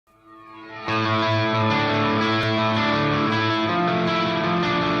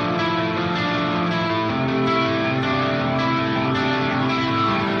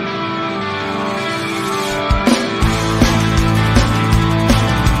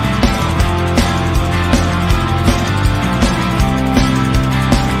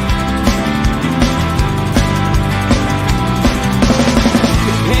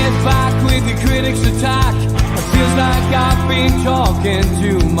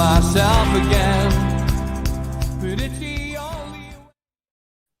myself again. But it's the only...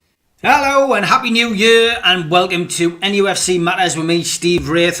 Hello and Happy New Year and welcome to NUFC Matters with me, Steve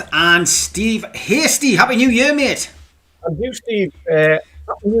Wraith and Steve Hasty. Happy New Year, mate. And you, Steve, Happy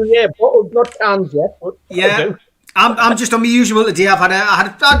New Year. Bottled, not cans yet, but yeah. I'm just on my usual today. I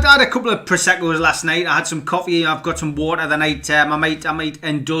had a couple of Prosecco's last night. I had some coffee. I've got some water tonight. I might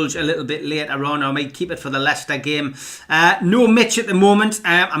indulge a little bit later on. I might keep it for the Leicester game. No Mitch at the moment.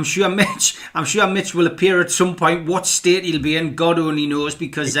 I'm sure Mitch will appear at some point. What state he'll be in, God only knows,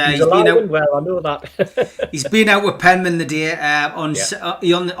 because he's been out. Well, I know that. He's been out with Penman the day on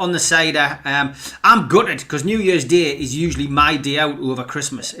the cider. I'm gutted because New Year's Day is usually my day out over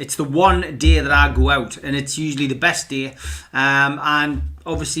Christmas. It's the one day that I go out, and it's usually the best day, and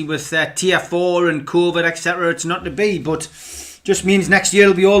obviously with Tier 4 and COVID etc, it's not to be, but just means next year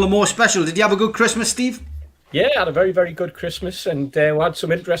will be all the more special. Did you have a good Christmas, Steve? Yeah, I had a very, very good Christmas, and we had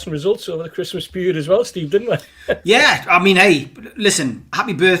some interesting results over the Christmas period as well, Steve, didn't we? Yeah, I mean, hey, listen,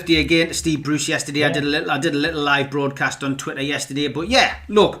 happy birthday again to Steve Bruce yesterday. Yeah. I did a little live broadcast on Twitter yesterday, but yeah,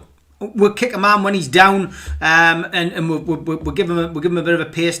 look, we'll kick a man when he's down, and we'll give him a bit of a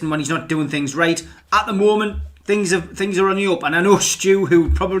pasting when he's not doing things right. At the moment, things are on the up, and I know Stu, who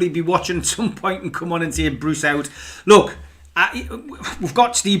will probably be watching at some point and come on and say Bruce out. Look, we've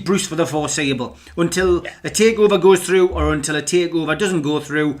got Steve Bruce for the foreseeable until a takeover goes through, or until a takeover doesn't go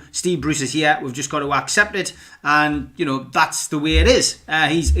through. Steve Bruce is here. We've just got to accept it, and that's the way it is.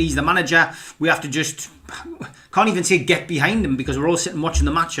 He's the manager. We have to just can't even say get behind him, because we're all sitting watching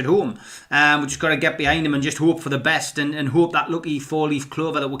the match at home. We just got to get behind him and just hope for the best, and hope that lucky 4-leaf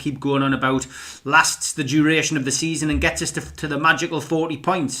clover that we'll keep going on about lasts the duration of the season and gets us to the magical 40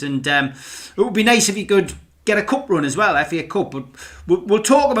 points. And it would be nice if he could get a cup run as well, FA Cup. But we'll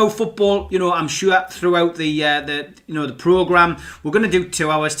talk about football, I'm sure, throughout the programme. We're going to do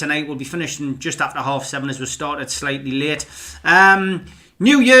 2 hours tonight. We'll be finishing just after 7:30 as we started slightly late.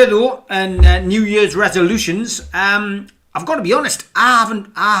 New Year though, and New Year's resolutions. I've got to be honest, I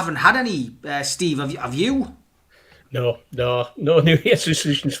haven't had any, Steve. Have you? No New Year's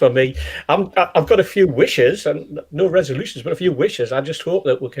resolutions for me. I've got a few wishes, and no resolutions, but a few wishes. I just hope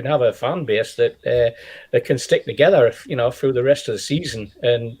that we can have a fan base that can stick together, through the rest of the season,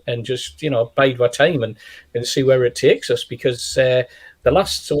 and just bide our time and see where it takes us, because the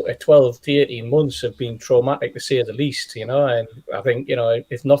last sort of 12 to 18 months have been traumatic, to say the least, and I think,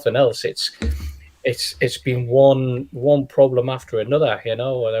 if nothing else, it's been one problem after another,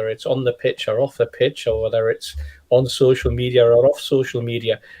 whether it's on the pitch or off the pitch, or whether it's on social media or off social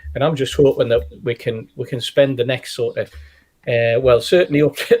media. And I'm just hoping that we can spend the next sort of certainly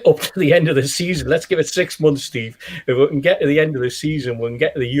up to the end of the season. Let's give it 6 months, Steve. If we can get to the end of the season, we can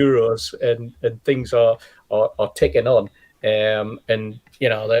get to the Euros, and things are ticking on. And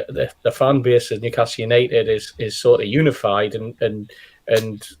the fan base of Newcastle United is sort of unified, and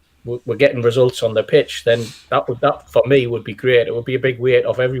we're getting results on the pitch, then that for me would be great. It would be a big weight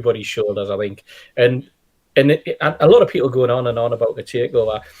off everybody's shoulders, I think. And a lot of people going on and on about the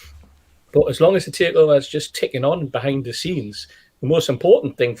takeover, but as long as the takeover is just ticking on behind the scenes, the most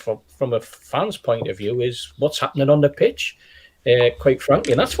important thing from a fan's point of view is what's happening on the pitch. Quite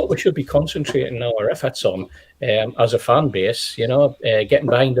frankly, and that's what we should be concentrating our efforts on as a fan base. Getting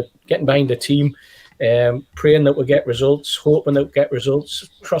behind the team, praying that we get results, hoping that we get results,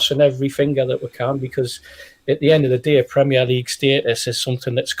 crossing every finger that we can, because at the end of the day, Premier League status is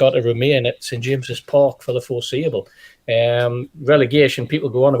something that's got to remain at St James's Park for the foreseeable. Relegation, people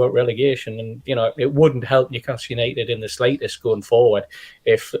go on about relegation, and it wouldn't help Newcastle United in the slightest going forward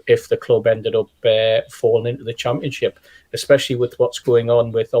if the club ended up falling into the Championship, especially with what's going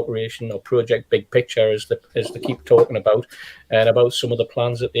on with Operation or Project Big Picture, as they keep talking about, and about some of the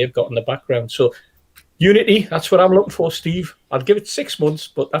plans that they've got in the background. So unity, that's what I'm looking for, Steve. I'd give it 6 months,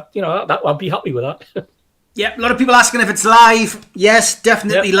 but I'd be happy with that. Yeah, a lot of people asking if it's live. Yes,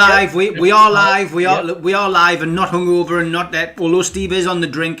 definitely live. We are live. We are live and not hungover, and not that. Although Steve is on the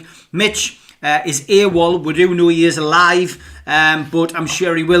drink, Mitch is AWOL. We do know he is alive, but I'm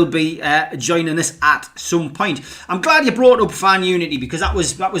sure he will be joining us at some point. I'm glad you brought up fan unity, because that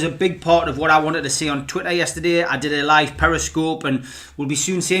was a big part of what I wanted to say on Twitter yesterday. I did a live Periscope, and we'll be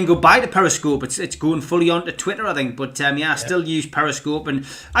soon saying goodbye to Periscope. It's going fully onto Twitter, I think, but I still use Periscope, and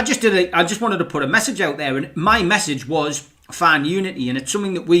I just wanted to put a message out there, and my message was fan unity, and it's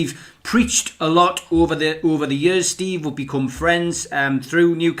something that we've preached a lot over the years, Steve. We've become friends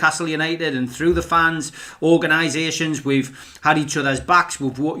through Newcastle United and through the fans organisations. We've had each other's backs.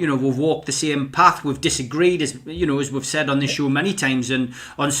 We've walked the same path. We've disagreed, as we've said on this show many times, and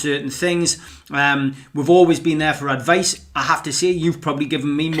on certain things. We've always been there for advice. I have to say, you've probably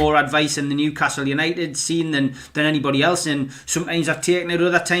given me more advice in the Newcastle United scene than anybody else, and sometimes I've taken it,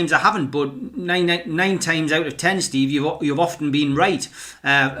 other times I haven't. But nine times out of 10, Steve, you've often been right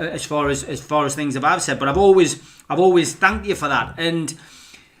as far as things that I've said. But I've always thanked you for that, and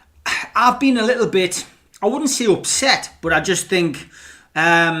I've been a little bit, I wouldn't say upset, but I just think,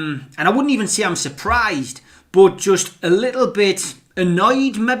 and I wouldn't even say I'm surprised, but just a little bit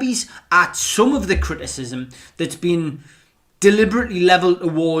annoyed maybe at some of the criticism that's been deliberately levelled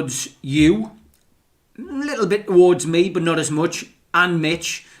towards you, a little bit towards me, but not as much, and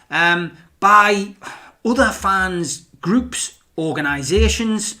Mitch, by other fans, groups,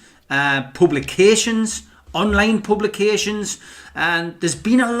 organisations, publications, online publications, and there's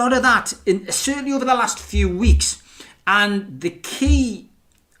been a lot of that, certainly over the last few weeks. And the key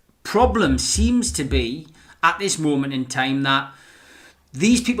problem seems to be, at this moment in time, that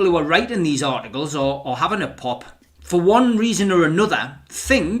these people who are writing these articles or having a pop, for one reason or another,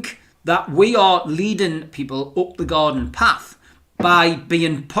 think that we are leading people up the garden path by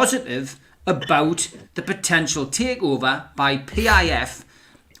being positive about the potential takeover by PIF,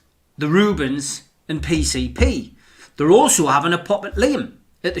 the Rubens and PCP. They're also having a pop at Liam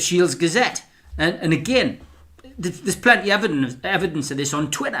at the Shields Gazette. And again, there's plenty of evidence of this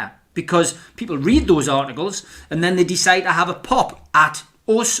on Twitter, because people read those articles and then they decide to have a pop at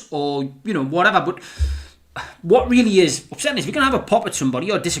us or, whatever. But what really is upsetting is, if you're going to have a pop at somebody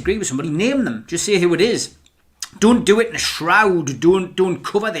or disagree with somebody, name them. Just say who it is. Don't do it in a shroud. Don't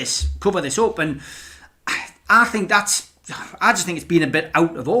cover this up. And I just think it's been a bit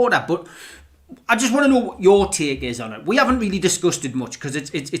out of order. But I just want to know what your take is on it. We haven't really discussed it much because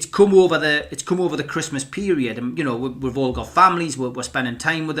it's come over the Christmas period, and we've all got families, we're spending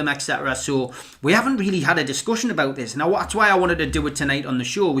time with them, etc. So we haven't really had a discussion about this. Now that's why I wanted to do it tonight on the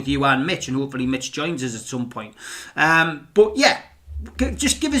show with you and Mitch, and hopefully Mitch joins us at some point. But yeah,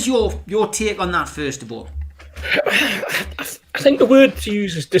 just give us your take on that first of all. I think the word to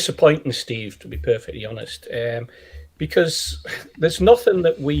use is disappointing, Steve, to be perfectly honest, because there's nothing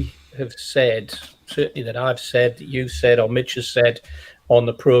that we have said, certainly that I've said, that you've said, or Mitch has said on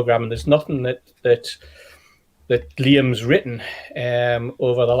the programme, and there's nothing that Liam's written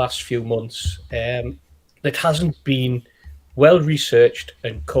over the last few months that hasn't been well researched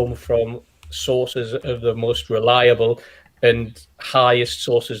and come from sources of the most reliable and highest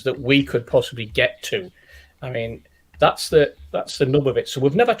sources that we could possibly get to. I mean, that's the nub of it. So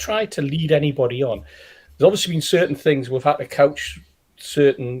we've never tried to lead anybody on. There's obviously been certain things we've had to couch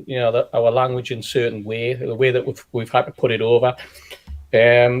certain, our language in certain way, the way that we've had to put it over.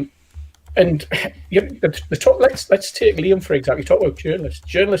 And let's take Liam, for example. You talk about journalists.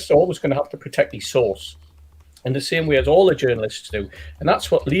 Journalists are always going to have to protect their source in the same way as all the journalists do. And that's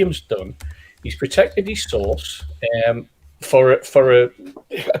what Liam's done. He's protected his source for a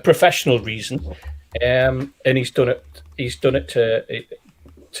professional reason. And he's done it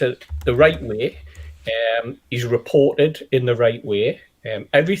to the right way. He's reported in the right way.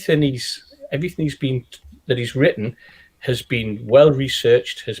 Everything he's written has been well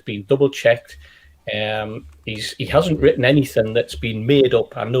researched, has been double checked. He hasn't written anything that's been made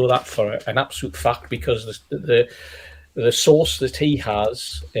up. I know that for an absolute fact, because the source that he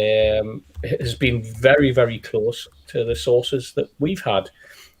has been very, very close to the sources that we've had.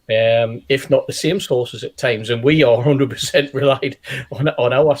 If not the same sources at times, and we are 100% relied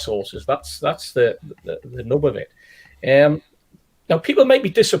on our sources. That's the nub of it. Now, people might be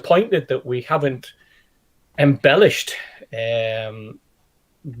disappointed that we haven't embellished the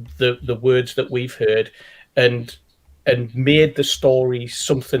words that we've heard and made the story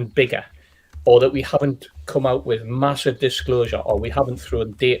something bigger, or that we haven't come out with massive disclosure, or we haven't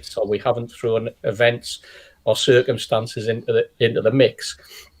thrown dates, or we haven't thrown events or circumstances into the mix.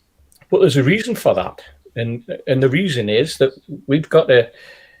 But there's a reason for that, and the reason is that we've got to,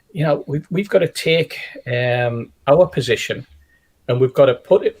 we've got to take our position, and we've got to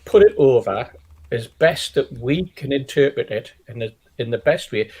put it over as best that we can interpret it in the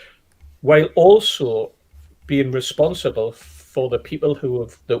best way, while also being responsible for the people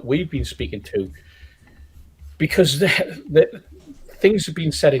that we've been speaking to, because the things have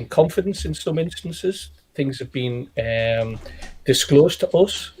been said in confidence in some instances. Things have been disclosed to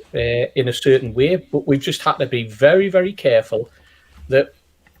us in a certain way, but we've just had to be very, very careful that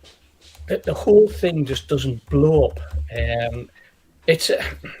the whole thing just doesn't blow up.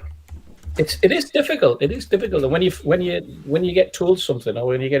 it is difficult. It is difficult, and when you get told something, or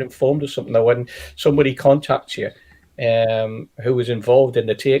when you get informed of something, or when somebody contacts you, who was involved in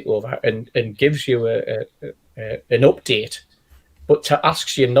the takeover, and gives you an update, but to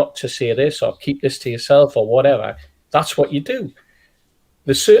asks you not to say this or keep this to yourself or whatever, that's what you do.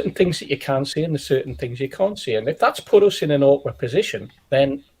 There's certain things that you can say and there's certain things you can't say, and if that's put us in an awkward position,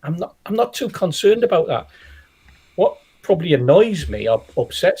 then I'm not too concerned about that. What probably annoys me or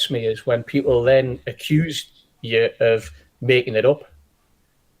upsets me is when people then accuse you of making it up,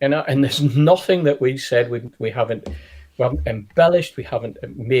 and there's nothing that we said. We haven't embellished, we haven't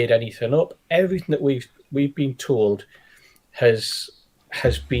made anything up. Everything that we've been told has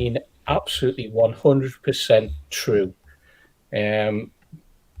been absolutely 100% true. And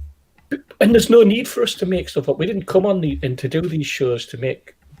there's no need for us to make stuff up. We didn't come on and to do these shows to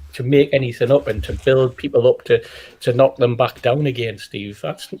make anything up and to build people up to knock them back down again, Steve.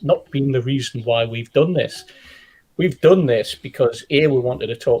 That's not been the reason why we've done this. We've done this because A, we wanted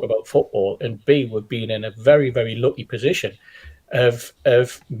to talk about football, and B, we've been in a very, very lucky position of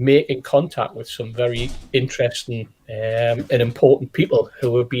making contact with some very interesting and important people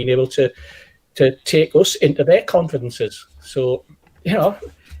who have been able to take us into their confidences. So,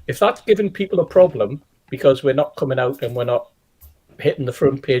 if that's giving people a problem because we're not coming out and we're not hitting the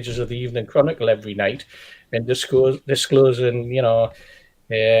front pages of the Evening Chronicle every night and disclosing,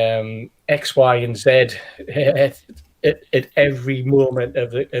 X, Y, and Z at every moment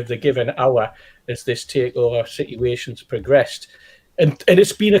of the given hour as this takeover situation's progressed, and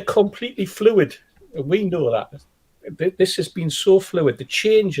it's been a completely fluid. We know that this has been so fluid. The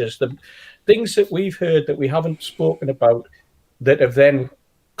changes, the things that we've heard that we haven't spoken about, that have then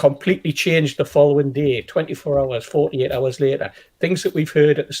completely changed the following day, 24 hours, 48 hours later. Things that we've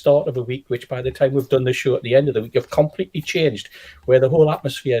heard at the start of a week, which by the time we've done the show at the end of the week have completely changed, where the whole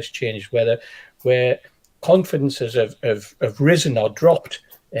atmosphere has changed, where confidences have risen or dropped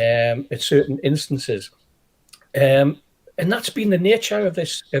at certain instances. And that's been the nature of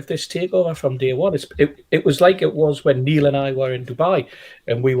this takeover from day one. It was like it was when Neil and I were in Dubai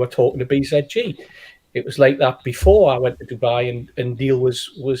and we were talking to BZG. It was like that before I went to Dubai and Neil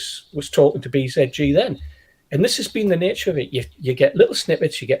was talking to BZG then. And this has been the nature of it. You get little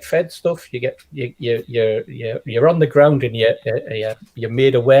snippets, you get fed stuff, you're on the ground and you're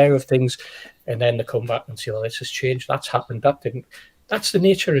made aware of things, and then they come back and say, "Oh, this has changed, that's happened, that didn't." That's the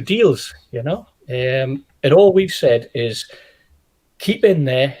nature of deals, And all we've said is keep in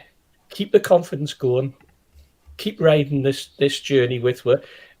there, keep the confidence going, keep riding this journey with us,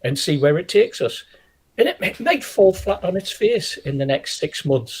 and see where it takes us. And it might fall flat on its face in the next 6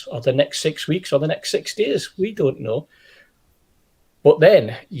 months or the next 6 weeks or the next 6 days. We don't know. But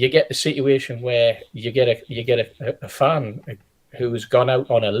then you get the situation where you get a fan who's gone out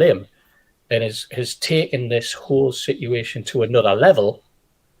on a limb and has taken this whole situation to another level.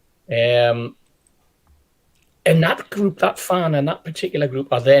 And that group, that fan and that particular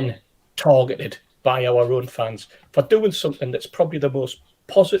group are then targeted by our own fans for doing something that's probably the most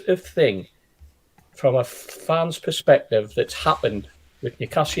positive thing from a fan's perspective that's happened with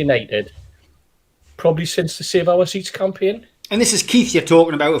Newcastle United probably since the Save Our Seats campaign. And this is Keith you're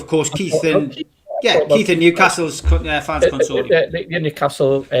talking about, of course. Keith and Newcastle's fans consortium. The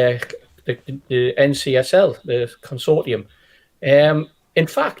Newcastle, the NCSL, the consortium. In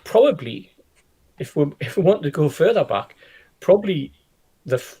fact, probably, if we want to go further back, probably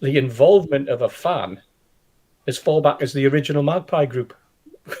the involvement of a fan as far back as the original Magpie group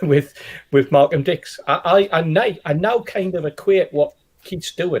with Malcolm Dix. I now kind of equate what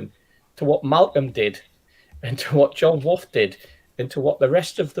Keith's doing to what Malcolm did and to what John Waff did and to what the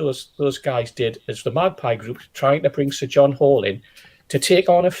rest of those guys did as the Magpie group, trying to bring Sir John Hall in to take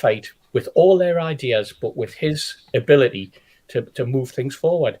on a fight with all their ideas, but with his ability to move things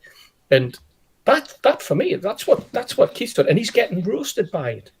forward. And that for me, that's what Keith's done, and he's getting roasted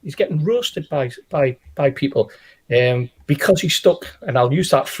by it. He's getting roasted by people because he stuck, and I'll use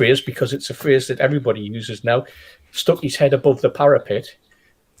that phrase because it's a phrase that everybody uses now, stuck his head above the parapet.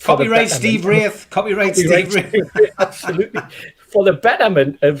 Copyright Steve Wraith. Copyright Steve Wraith. Absolutely. For the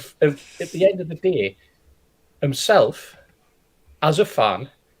betterment of, at the end of the day, himself as a fan,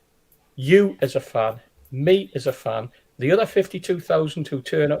 you as a fan, me as a fan, the other 52,000 who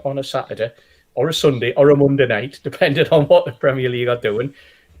turn up on a Saturday or a Sunday or a Monday night, depending on what the Premier League are doing,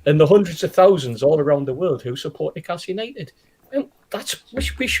 and the hundreds of thousands all around the world who support Newcastle United. And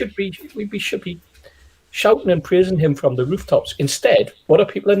we should be shouting and praising him from the rooftops. Instead, what are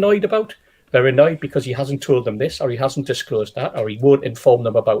people annoyed about? They're annoyed because he hasn't told them this, or he hasn't disclosed that, or he won't inform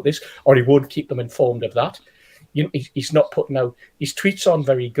them about this, or he won't keep them informed of that. He's not putting out his tweets on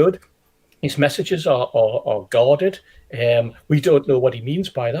very good. his messages are guarded. We don't know what he means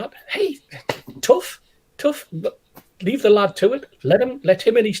by that. Hey, tough. Leave the lad to it. Let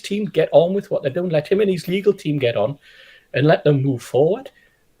him and his team get on with what they're doing. Let him and his legal team get on, and let them move forward.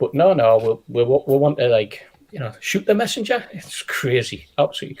 But no, we want to shoot the messenger. It's crazy,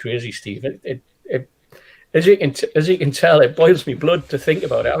 absolutely crazy, Steve. As you can tell, it boils me blood to think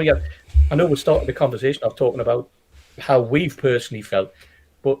about it. I mean, I know we're starting the conversation of talking about how we've personally felt,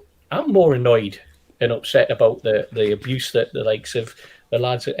 but I'm more annoyed and upset about the abuse that the likes of the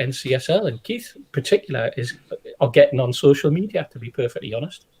lads at NCSL and Keith in particular are getting on social media, to be perfectly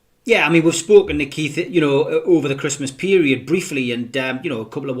honest. Yeah, I mean, we've spoken to Keith, over the Christmas period briefly, and a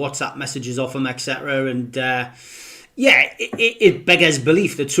couple of WhatsApp messages off him, etc. And it beggars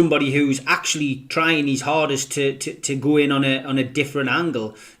belief that somebody who's actually trying his hardest to go in on a different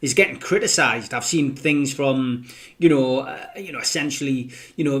angle is getting criticised. I've seen things from essentially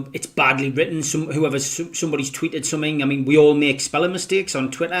it's badly written. Somebody's tweeted something. I mean, we all make spelling mistakes on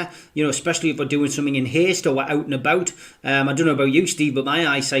Twitter. Especially if we're doing something in haste or we're out and about. I don't know about you, Steve, but my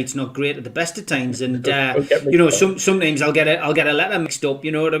eyesight's not great at the best of times, and sometimes I'll get a letter mixed up.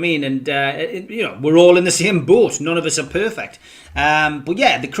 You know what I mean? And we're all in the same boat. None of us are perfect. But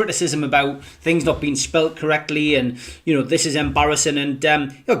yeah, the criticism about things not being spelt correctly, and this is embarrassing. And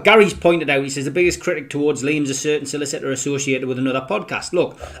Gary's pointed out, he says the biggest critic towards Liam's a certain solicitor associated with another podcast.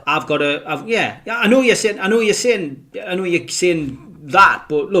 Look, I know you're saying that,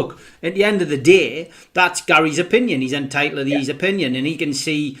 but look, at the end of the day, that's Gary's opinion. He's entitled to his opinion, and he can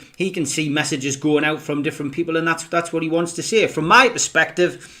see messages going out from different people, and that's what he wants to say. From my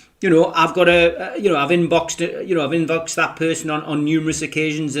perspective, I've got I've inboxed that person on numerous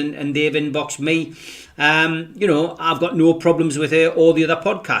occasions, and they've inboxed me. I've got no problems with her or the other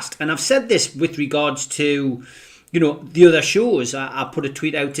podcast, and I've said this with regards to the other shows. I put a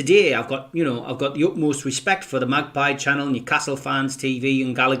tweet out today. I've got the utmost respect for the Magpie Channel, Newcastle Fans TV,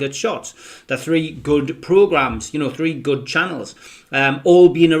 and Gallagher Shots. They're three good programmes, three good channels, all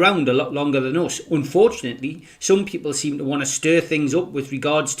been around a lot longer than us. Unfortunately, some people seem to want to stir things up with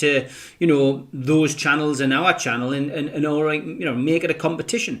regards to those channels and our channel, and make it a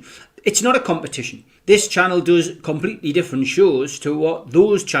competition. It's not a competition. This channel does completely different shows to what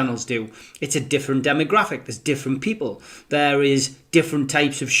those channels do. It's a different demographic. There's different people. There is different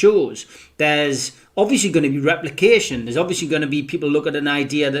types of shows. There's obviously going to be replication. There's obviously going to be people look at an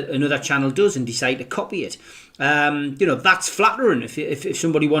idea that another channel does and decide to copy it. That's flattering if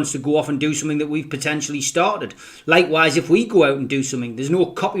somebody wants to go off and do something that we've potentially started. Likewise, if we go out and do something, there's no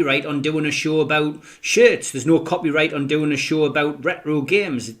copyright on doing a show about shirts. There's no copyright on doing a show about retro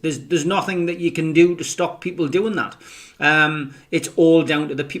games. There's nothing that you can do to stop people doing that. It's all down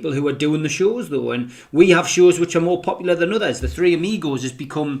to the people who are doing the shows, though, and we have shows which are more popular than others. The Three Amigos has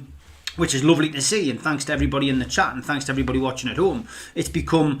become, which is lovely to see, and thanks to everybody in the chat and thanks to everybody watching at home, it's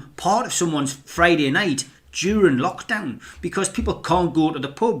become part of someone's Friday night during lockdown, because people can't go to the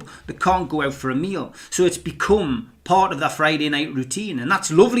pub, they can't go out for a meal, so it's become part of their Friday night routine, and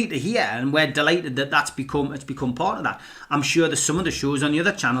that's lovely to hear, and we're delighted that it's become part of that. I'm sure that some of the shows on the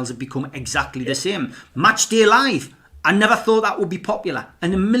other channels have become exactly the same. Match Day Live, I never thought that would be popular.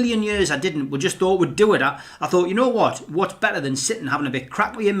 In a million years I didn't. We just thought we'd do it. I thought, you know what? What's better than sitting having a bit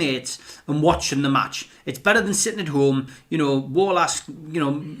crack with your mates and watching the match? It's better than sitting at home, Warlass,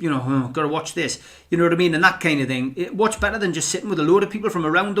 got to watch this. You know what I mean? And that kind of thing. What's better than just sitting with a load of people from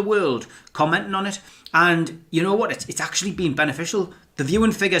around the world commenting on it? And you know what? It's actually been beneficial. The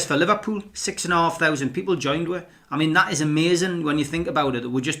viewing figures for Liverpool, 6,500 people joined with. I mean, that is amazing when you think about it.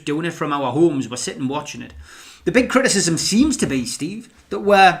 That we're just doing it from our homes. We're sitting watching it. The big criticism seems to be, Steve, that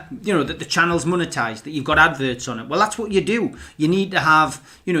that the channel's monetized, that you've got adverts on it. Well, that's what you do. You need to have,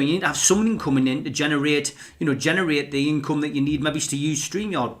 something coming in to generate the income that you need, maybe to use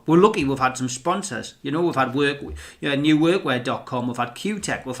StreamYard. We're lucky we've had some sponsors. We've had newworkwear.com, we've had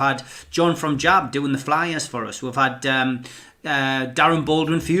QTech, we've had John from Jab doing the flyers for us, we've had Darren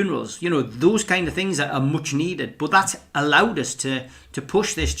Baldwin funerals. Those kind of things are much needed, but that's allowed us to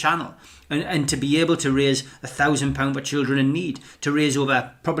push this channel and to be able to raise £1,000 for children in need, to raise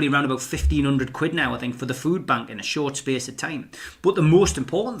over probably around about 1,500 quid now, I think, for the food bank in a short space of time. But the most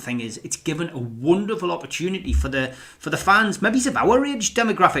important thing is it's given a wonderful opportunity for the fans, maybe of our age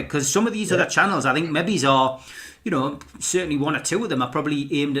demographic, because some of these other channels, I think maybe are certainly one or two of them are probably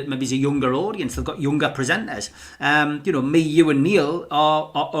aimed at maybe a younger audience. They've got younger presenters. Me, you and Neil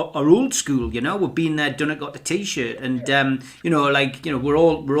are old school. We've been there, done it, got the t-shirt, and we're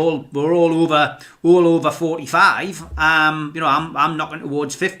all over 45. I'm knocking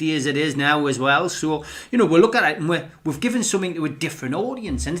towards 50 as it is now as well. So we'll look at it and we've given something to a different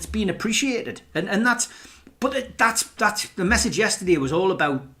audience, and it's been appreciated, and that's the message yesterday was all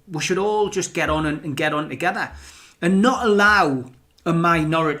about. We should all just get on and get on together, and not allow a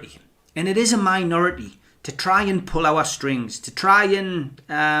minority, and it is a minority, to try and pull our strings, to try and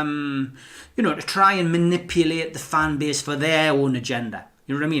to try and manipulate the fan base for their own agenda.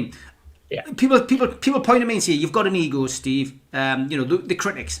 You know what I mean? Yeah. People point at me and say, "You've got an ego, Steve." The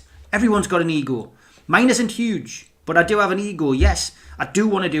critics. Everyone's got an ego. Mine isn't huge, but I do have an ego. Yes, I do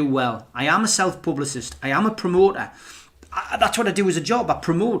want to do well. I am a self-publicist. I am a promoter. That's what I do as a job. I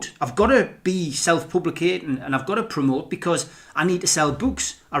promote. I've got to be self-publicating, and I've got to promote because I need to sell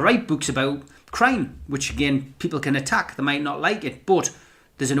books. I write books about crime, which again, people can attack. They might not like it, but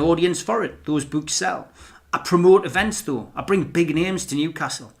there's an audience for it. Those books sell. I promote events though. I bring big names to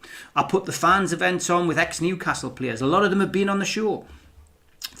Newcastle. I put the fans events on with ex-Newcastle players. A lot of them have been on the show.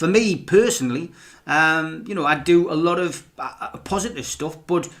 For me personally, I do a lot of positive stuff,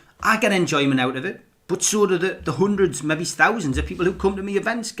 but I get enjoyment out of it. But so do the hundreds, maybe thousands of people who come to me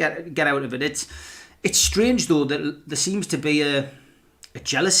events get out of it. It's strange though that there seems to be a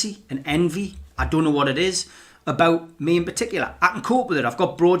jealousy, an envy. I don't know what it is about me in particular. I can cope with it. I've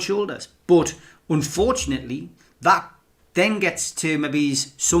got broad shoulders, but unfortunately, that then gets to maybe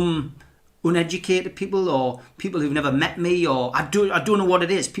some uneducated people or people who've never met me, or I don't know what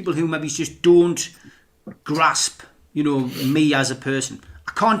it is. People who maybe just don't grasp, me as a person.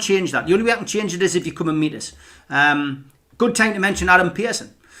 I can't change that. The only way I can change it is if you come and meet us. Good time to mention Adam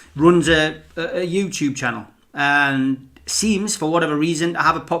Pearson. Runs a YouTube channel and seems, for whatever reason, to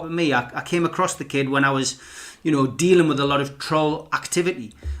have a pop at me. I came across the kid when I was, dealing with a lot of troll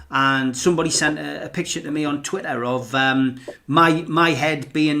activity. And somebody sent a picture to me on Twitter of my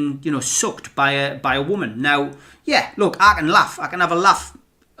head being, sucked by a woman. Now, yeah, look, I can laugh. I can have a laugh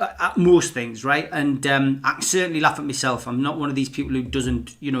at most things, right? And I can certainly laugh at myself. I'm not one of these people who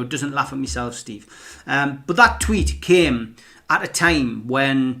doesn't laugh at myself, Steve. But that tweet came at a time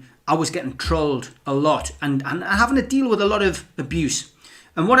when I was getting trolled a lot and having to deal with a lot of abuse.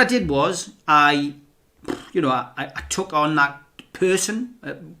 And what I did was I took on that person.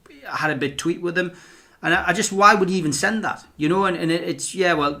 I had a big tweet with him, and I just, why would he even send that? And it's,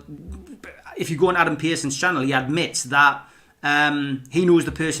 yeah, well, if you go on Adam Pearson's channel, he admits that he knows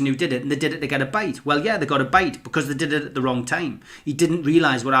the person who did it, and they did it to get a bite. Well, yeah, they got a bite because they did it at the wrong time. He didn't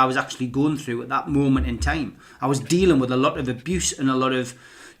realise what I was actually going through at that moment in time. I was dealing with a lot of abuse and a lot of,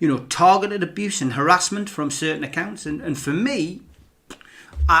 targeted abuse and harassment from certain accounts. And for me,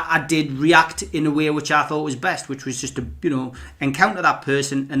 I did react in a way which I thought was best, which was just to, encounter that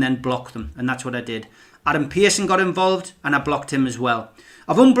person and then block them. And that's what I did. Adam Pearson got involved and I blocked him as well.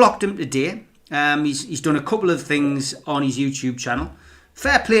 I've unblocked him today. He's done a couple of things on his YouTube channel.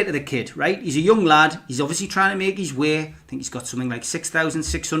 Fair play to the kid, right? He's a young lad. He's obviously trying to make his way. I think he's got something like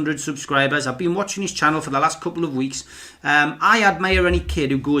 6,600 subscribers. I've been watching his channel for the last couple of weeks. I admire any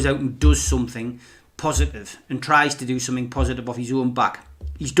kid who goes out and does something positive and tries to do something positive off his own back.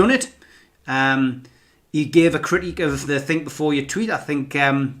 He's done it. He gave a critique of the think before you tweet. I think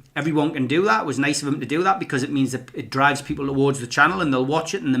everyone can do that. It was nice of him to do that because it means that it drives people towards the channel and they'll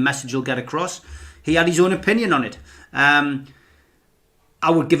watch it and the message will get across. He had his own opinion on it. I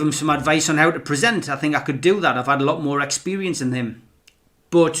would give him some advice on how to present. I think I could do that. I've had a lot more experience than him.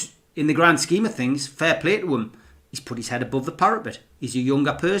 But in the grand scheme of things, fair play to him. He's put his head above the parapet. He's a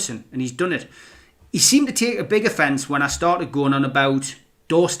younger person and he's done it. He seemed to take a big offence when I started going on about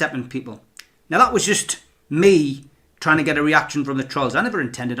doorstepping people. Now that was just me trying to get a reaction from the trolls. I never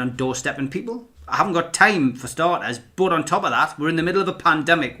intended on doorstepping people. I haven't got time for starters. But on top of that, we're in the middle of a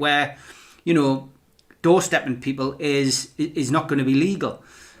pandemic where, doorstepping people is not going to be legal.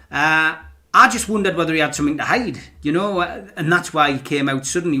 I just wondered whether he had something to hide, and that's why he came out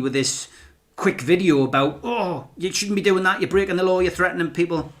suddenly with this quick video about, oh, you shouldn't be doing that, you're breaking the law, you're threatening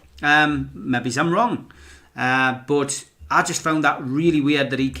people. Maybe I'm wrong. But I just found that really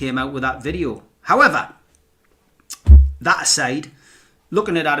weird that he came out with that video. However, that aside,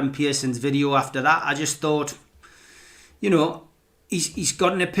 looking at Adam Pearson's video after that, I just thought, he's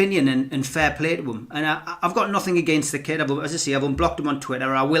got an opinion and fair play to him. And I've got nothing against the kid. As I say, I've unblocked him on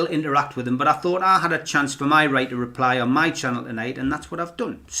Twitter. I will interact with him. But I thought I had a chance for my right to reply on my channel tonight, and that's what I've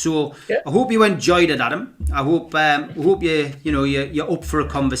done. So yeah. I hope you enjoyed it, Adam. I hope you're up for a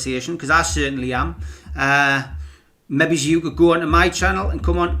conversation, because I certainly am. maybe you could go onto my channel and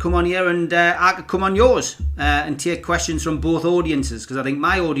come on here, and I could come on yours and take questions from both audiences, because I think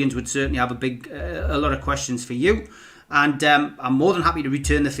my audience would certainly have a lot of questions for you, and I'm more than happy to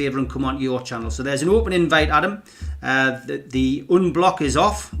return the favour and come onto your channel. So there's an open invite, Adam. The unblock is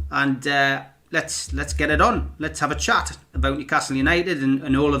off, and let's get it on. Let's have a chat about Newcastle United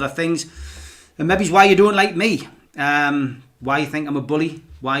and all other things, and maybe why you don't like me, why you think I'm a bully,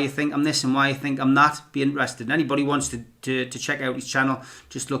 why you think I'm this and why you think I'm that. Be interested. Anybody wants to check out his channel,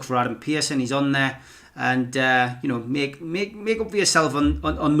 just look for Adam Pearson. He's on there, and make up for yourself on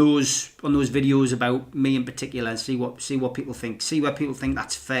those videos about me in particular, and see what people think. See where people think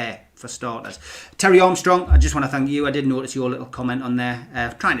that's fair, for starters. Terry Armstrong, I just want to thank you. I did notice your little comment on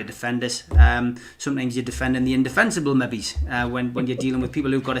there, trying to defend us. Sometimes you're defending the indefensible, maybe, when you're dealing with people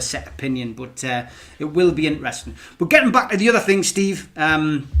who've got a set opinion, but it will be interesting. But getting back to the other thing, Steve,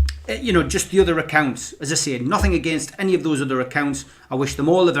 just the other accounts. As I say, nothing against any of those other accounts. I wish them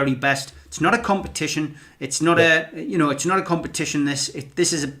all the very best. It's not a competition. It's not it's not a competition.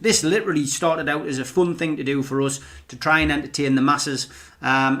 This literally started out as a fun thing to do for us, to try and entertain the masses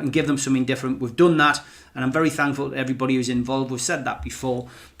and give them something different. We've done that, and I'm very thankful to everybody who's involved. We've said that before,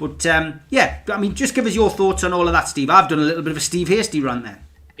 but just give us your thoughts on all of that, Steve. I've done a little bit of a Steve Hasty rant there.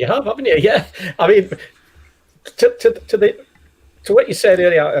 You have, haven't you? Yeah. I mean, to what you said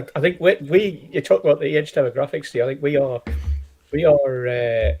earlier, I think you talk about the age demographics, Steve. I think we are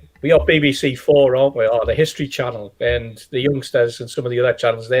BBC4, aren't we? Or the History Channel, and the youngsters and some of the other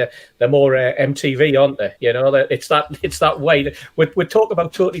channels they're more MTV, aren't they? It's that way. We talk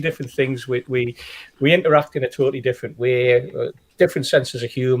about totally different things. We interact in a totally different way, different senses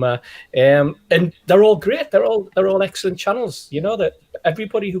of humour, and they're all great. They're all excellent channels. That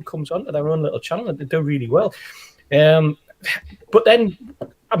everybody who comes onto their own little channel, they do really well. But then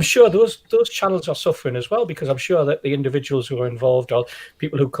I'm sure those channels are suffering as well, because I'm sure that the individuals who are involved, or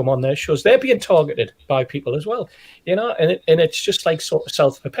people who come on their shows, they're being targeted by people as well, and it's just like sort of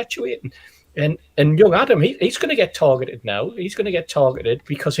self-perpetuating. And young Adam, he's going to get targeted now. He's going to get targeted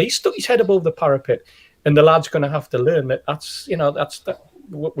because he stuck his head above the parapet, and the lad's going to have to learn that's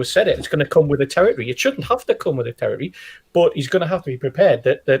we said it. It's going to come with the territory. It shouldn't have to come with the territory, but he's going to have to be prepared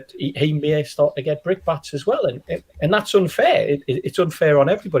that he may start to get brickbats as well, and that's unfair. It's unfair on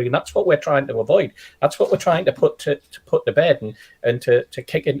everybody, and that's what we're trying to avoid. That's what we're trying to put to bed and to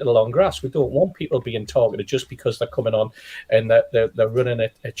kick into the long grass. We don't want people being targeted just because they're coming on and they're running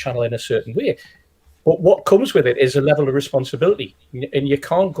a channel in a certain way. But what comes with it is a level of responsibility, and you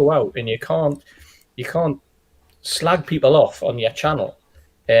can't go out and you can't slag people off on your channel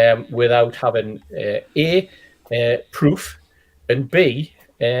without having proof, and B,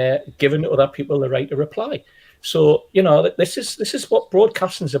 giving other people the right to reply. So this is what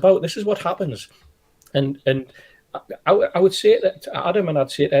broadcasting's about. This is what happens, and I would say that to Adam, and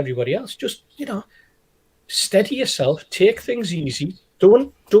I'd say to everybody else, just steady yourself, take things easy,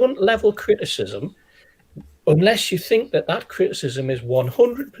 don't level criticism unless you think that criticism is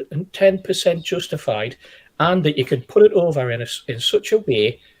 110% justified, and that you can put it over in such a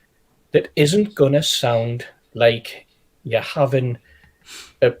way that isn't going to sound like you're having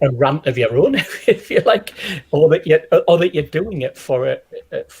a rant of your own, if you like, or that you're doing it for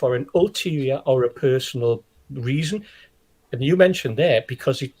an ulterior or a personal reason. And you mentioned there,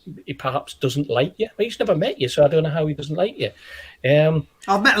 because he perhaps doesn't like you. Well, he's never met you, so I don't know how he doesn't like you.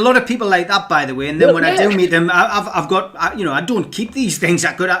 I've met a lot of people like that, by the way, and then when I do meet them, I've got I don't keep these things.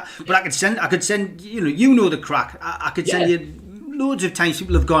 But I could send the crack. I could send you loads of times.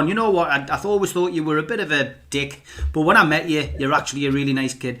 People have gone, you know what? I always thought you were a bit of a dick, but when I met you, you're actually a really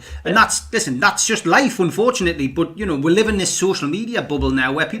nice kid. And that's just life, unfortunately. But we live in this social media bubble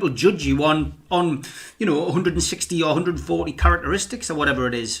now where people judge you on 160 or 140 characteristics or whatever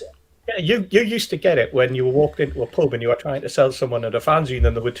it is. Yeah, you used to get it when you were walking into a pub and you were trying to sell someone a fanzine,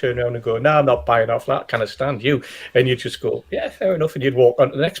 and they would turn around and go, "No, I'm not buying off that. Can I stand you?" And you'd just go, "Yeah, fair enough," and you'd walk on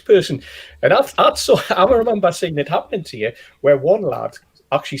to the next person. And I remember seeing it happening to you, where one lad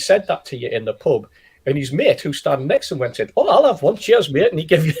actually said that to you in the pub, and his mate who's standing next to him went, "Oh, I'll have one, cheers, mate," and he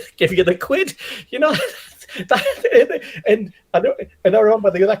give you the quid, and I remember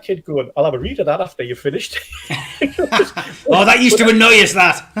the other kid going, "I'll have a read of that after you've finished." Oh, that used to annoy us,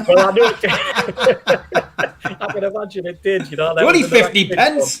 that. Well, I know. I can imagine it did. Only 50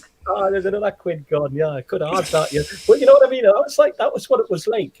 pence. There's another quid gone. Yeah, I could have had that. Yeah. But you know what I mean? That was what it was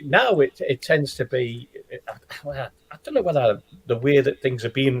like. Now it tends to be. I don't know whether the way that things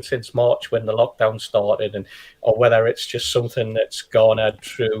have been since March when the lockdown started, or whether it's just something that's garnered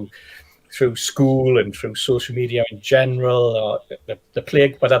through through school and through social media in general, or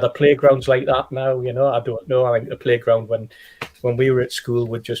whether the playgrounds like that now, I don't know. I think the playground when we were at school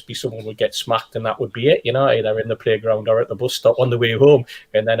would just be someone would get smacked and that would be it, either in the playground or at the bus stop on the way home,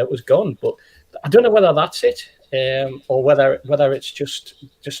 and then it was gone. But I don't know whether that's it, or whether it's just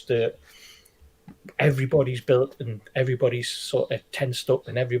everybody's built and everybody's sort of tensed up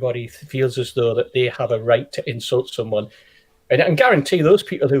and everybody feels as though that they have a right to insult someone. And I can guarantee those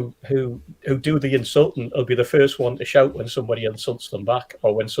people who do the insulting will be the first one to shout when somebody insults them back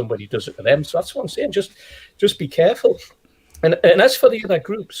or when somebody does it to them. So that's what I'm saying. Just be careful. And as for the other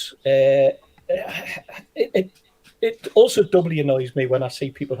groups, it also doubly annoys me when I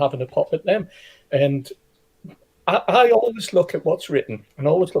see people having a pop at them. And I always look at what's written and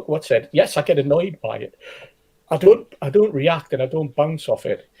always look at what's said. Yes, I get annoyed by it. I don't react and I don't bounce off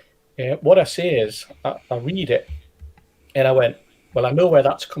it. What I say is I read it and I went, well, I know where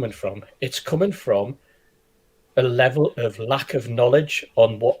that's coming from. It's coming from a level of lack of knowledge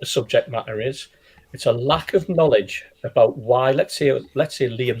on what the subject matter is. It's a lack of knowledge about why, let's say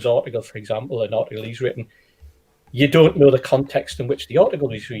Liam's article, for example, an article he's written, you don't know the context in which the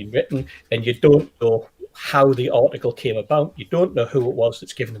article is being written, and you don't know how the article came about. You don't know who it was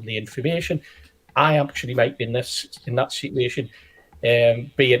that's given them the information. I actually might, in that situation,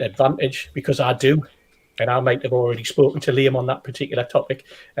 be an advantage because I do. And I might have already spoken to Liam on that particular topic,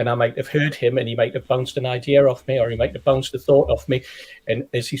 and I might have heard him, and he might have bounced an idea off me, or he might have bounced a thought off me, and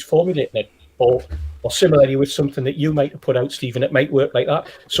as he's formulating it, or similarly with something that you might have put out, Stephen, it might work like that.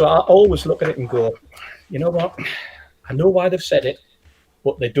 So I always look at it and go, you know what? I know why they've said it,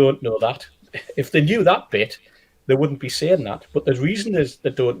 but they don't know that. If they knew that bit, they wouldn't be saying that. But the reason is they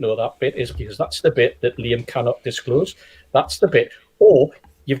don't know that bit is because that's the bit that Liam cannot disclose. That's the bit. Or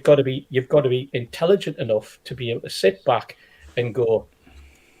you've got to be intelligent enough to be able to sit back and go,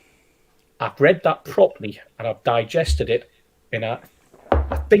 I've read that properly and I've digested it, and I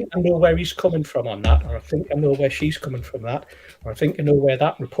think I know where he's coming from on that, or I think I know where she's coming from that, or I think I know where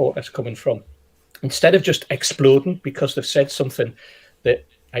that reporter's coming from. Instead of just exploding because they've said something that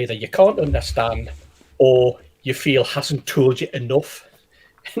either you can't understand or you feel hasn't told you enough.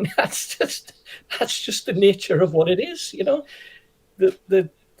 And that's just the nature of what it is,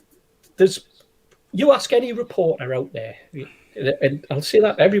 There's you ask any reporter out there, and I'll say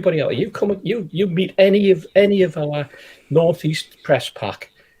that everybody out there, you meet any of our Northeast press pack,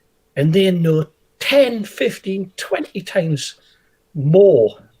 and they know 10, 15, 20 times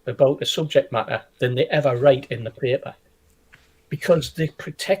more about the subject matter than they ever write in the paper, because they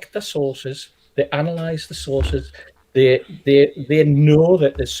protect the sources, they analyze the sources, they know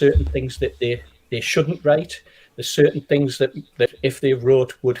that there's certain things that they shouldn't write. There's certain things that if they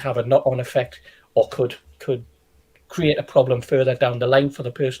wrote would have a knock-on effect or could create a problem further down the line for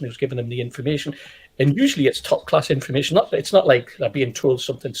the person who's given them the information. And usually it's top-class information. It's not like they're being told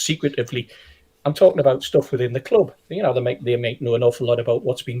something secretively. I'm talking about stuff within the club. They might know an awful lot about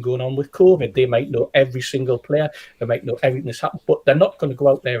what's been going on with COVID. They might know every single player. They might know everything that's happened. But they're not going to go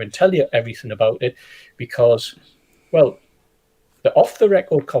out there and tell you everything about it because, well, the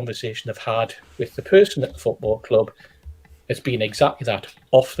off-the-record conversation I've had with the person at the football club has been exactly that,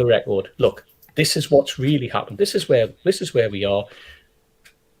 off the record. Look, this is what's really happened. This is where we are.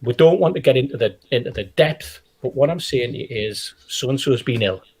 We don't want to get into the depth, but what I'm saying is so-and-so has been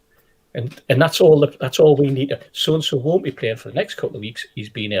ill. And that's all we need. So-and-so won't be playing for the next couple of weeks. He's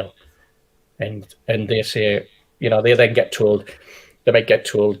been ill. And they say, they then get told, they might get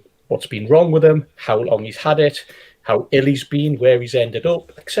told what's been wrong with him, how long he's had it, how ill he's been, where he's ended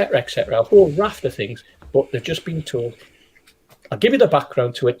up, etc., a whole raft of things. But they've just been told, I'll give you the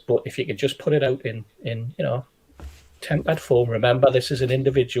background to it, but if you could just put it out in tempered form. Remember, this is an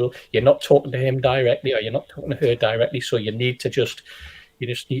individual. You're not talking to him directly, or you're not talking to her directly, so you need to you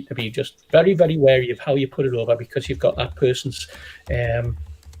just need to be just very, very wary of how you put it over, because you've got that person's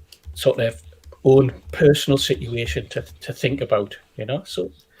sort of own personal situation to think about,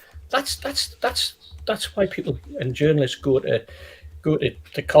 So that's why people and journalists go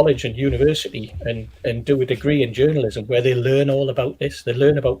to college and university and do a degree in journalism, where they learn all about this. They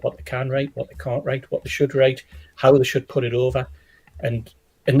learn about what they can write, what they can't write, what they should write, how they should put it over, and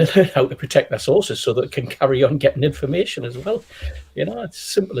they learn how to protect their sources so that they can carry on getting information as well. It's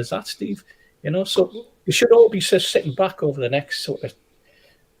simple as that, Steve. So we should all be just sitting back over the next sort of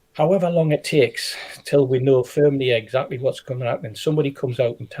however long it takes till we know firmly exactly what's coming out, and somebody comes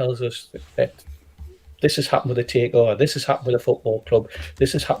out and tells us that this has happened with a takeover, this has happened with a football club,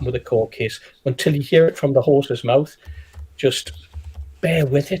 this has happened with a court case. Until you hear it from the horse's mouth, just bear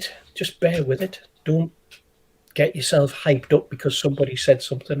with it. Just bear with it. Don't get yourself hyped up because somebody said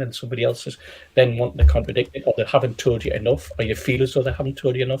something and somebody else is then wanting to contradict it, or they haven't told you enough, or you feel as though they haven't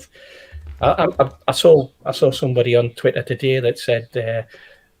told you enough. I saw somebody on Twitter today that said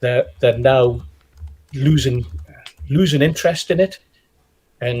they're now losing interest in it,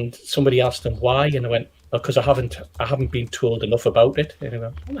 and somebody asked them why, and I went, because I haven't been told enough about it. And I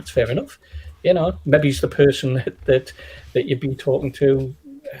went, well, that's fair enough. Maybe it's the person that you've been talking to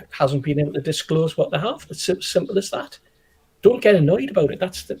hasn't been able to disclose what they have. It's simple as that. Don't get annoyed about it.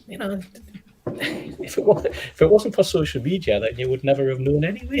 That's if it wasn't for social media, then you would never have known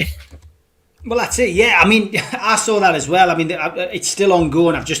anyway. Well, that's it. Yeah, I mean, I saw that as well. I mean, it's still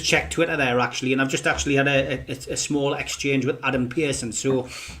ongoing. I've just checked Twitter there, actually, and I've just actually had a small exchange with Adam Pearson. So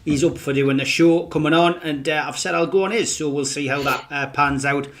he's up for doing a show coming on, and I've said I'll go on his. So we'll see how that pans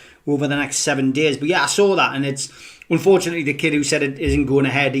out over the next 7 days. But yeah, I saw that, and it's unfortunately the kid who said it isn't going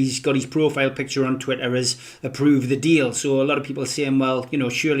ahead. He's got his profile picture on Twitter as approved the deal. So a lot of people are saying, well,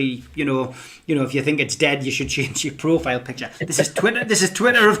 surely, if you think it's dead, you should change your profile picture. This is Twitter. This is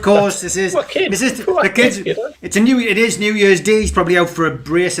Twitter, of course. This is the kids. It is New Year's Day. He's probably out for a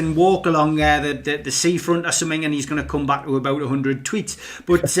brace and walk along the seafront or something, and he's going to come back to about 100 tweets.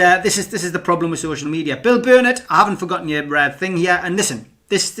 But this is the problem with social media. Bill Burnett, I haven't forgotten your thing here. And listen,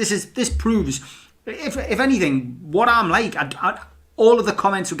 this proves, if anything, what I'm like. All of the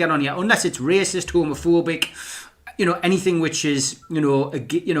comments we get on here, unless it's racist, homophobic, anything which is,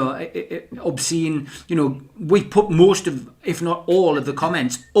 obscene, we put most of, if not all of the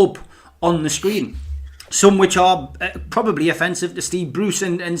comments up on the screen. Some which are probably offensive to Steve Bruce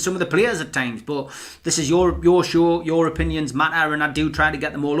and some of the players at times. But this is your show, your opinions matter, and I do try to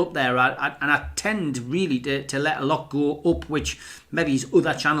get them all up there. And I tend really to let a lot go up, which maybe his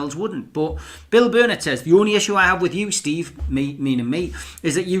other channels wouldn't. But Bill Burnett says, the only issue I have with you, Steve, meaning me,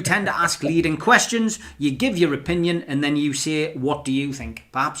 is that you tend to ask leading questions, you give your opinion, and then you say, what do you think?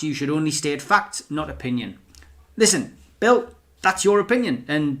 Perhaps you should only state facts, not opinion. Listen, Bill, that's your opinion,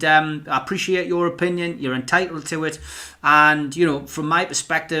 and I appreciate your opinion. You're entitled to it, and from my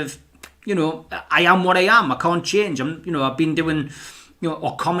perspective, I am what I am. I can't change. I've been doing,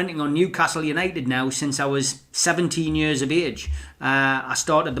 or commenting on Newcastle United now since I was 17 years of age. I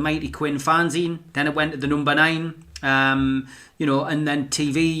started the Mighty Quinn fanzine, then it went to the Number 9, and then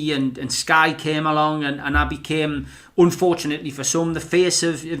TV and Sky came along, and I became, unfortunately for some, the face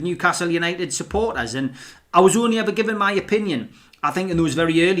of Newcastle United supporters. And I was only ever given my opinion. I think in those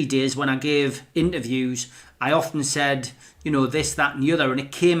very early days when I gave interviews, I often said, this, that and the other, and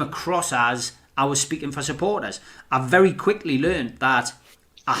it came across as I was speaking for supporters. I very quickly learned that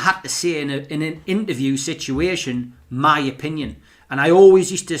I had to say in an interview situation my opinion. And I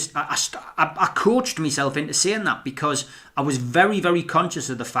always used to, I coached myself into saying that because I was very, very conscious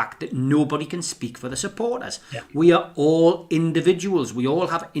of the fact that nobody can speak for the supporters. Yeah. We are all individuals. We all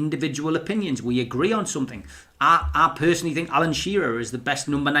have individual opinions. We agree on something. I personally think Alan Shearer is the best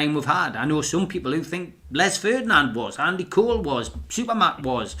Number 9 we've had. I know some people who think Les Ferdinand was, Andy Cole was, Supermac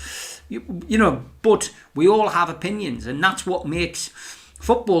was, but we all have opinions, and that's what makes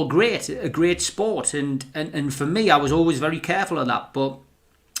football great, a great sport, and for me, I was always very careful of that. But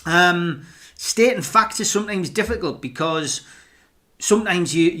stating facts is sometimes difficult because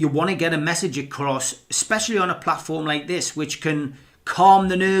sometimes you want to get a message across, especially on a platform like this, which can calm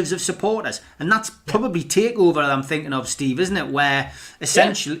the nerves of supporters. And that's probably Takeover that I'm thinking of, Steve, isn't it? Where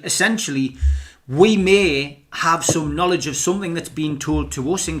essentially we may have some knowledge of something that's been told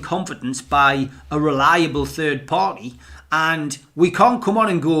to us in confidence by a reliable third party, and we can't come on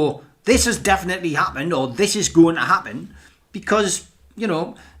and go, this has definitely happened or this is going to happen, because,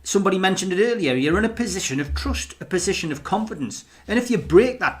 somebody mentioned it earlier, you're in a position of trust, a position of confidence. And if you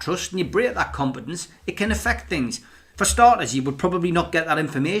break that trust and you break that confidence, it can affect things. For starters, you would probably not get that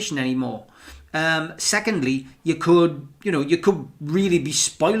information anymore. Secondly, you could really be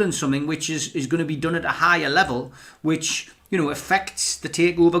spoiling something which is going to be done at a higher level, which, affects the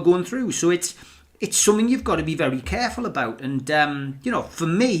takeover going through. So it's something you've got to be very careful about. And, for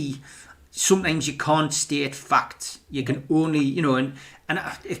me, sometimes you can't state facts. You can only, and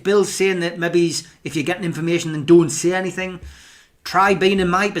if Bill's saying that maybe if you're getting information, then don't say anything, try being in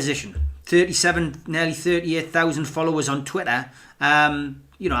my position. 37, nearly 38,000 followers on Twitter. I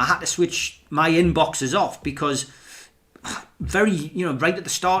had to switch my inboxes off because right at the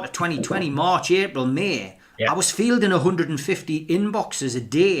start of 2020, March, April, May, I was fielding 150 inboxes a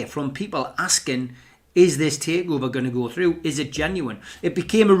day from people asking, is this takeover going to go through? Is it genuine? It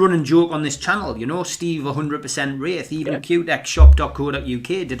became a running joke on this channel, Steve 100% Wraith, even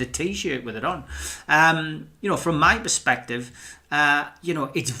QDexShop.co.uk did a t-shirt with it on. From my perspective,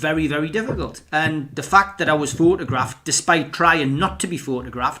 it's very, very difficult. And the fact that I was photographed, despite trying not to be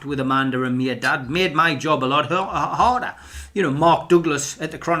photographed with Amanda and Mairdad, made my job a lot harder. Mark Douglas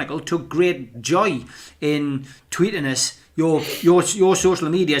at the Chronicle took great joy in tweeting us, your social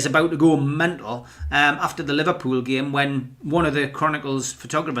media is about to go mental after the Liverpool game, when one of the Chronicle's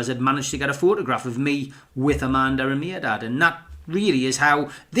photographers had managed to get a photograph of me with Amanda and Mairdad. And that really is how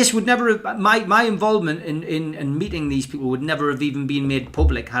this would never have, my involvement in meeting these people would never have even been made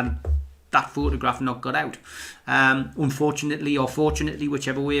public had that photograph not got out. Unfortunately or fortunately,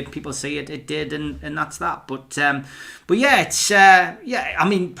 whichever way people say it, it did, and that's that. But yeah, it's I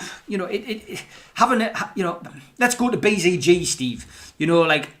mean, having it, let's go to BZG, Steve.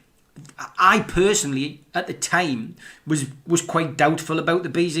 I personally, at the time, was quite doubtful about the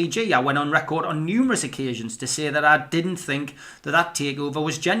BZG. I went on record on numerous occasions to say that I didn't think that takeover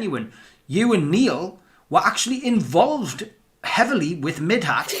was genuine. You and Neil were actually involved heavily with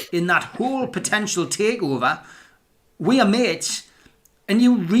Midhat in that whole potential takeover. We are mates, and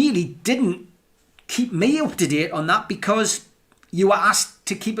you really didn't keep me up to date on that because you were asked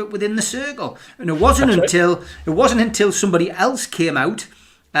to keep it within the circle. And it wasn't until somebody else came out.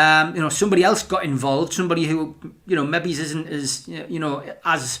 Somebody else got involved, somebody who, maybe isn't as,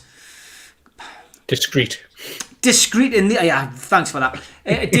 as discreet in the, thanks for that.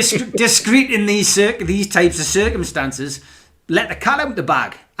 Discreet in these types of circumstances, let the cat out the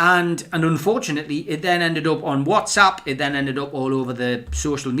bag. And unfortunately, it then ended up on WhatsApp, it then ended up all over the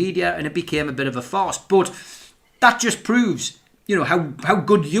social media, and it became a bit of a farce. But that just proves, how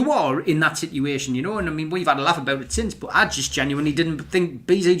good you are in that situation, and I mean, we've had a laugh about it since, but I just genuinely didn't think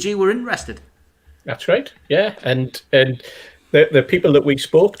BZG were interested. That's right, yeah. And the people that we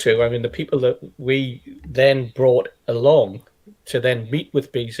spoke to, I mean, the people that we then brought along to then meet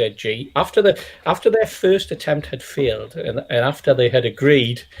with BZG after their first attempt had failed, and after they had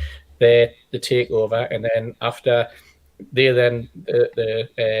agreed the takeover, and then after the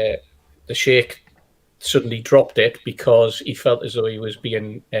Sheikh suddenly dropped it because he felt as though he was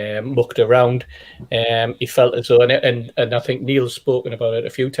being mucked around. He felt as though, and I think Neil's spoken about it a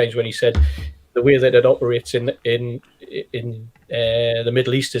few times when he said the way that it operates in the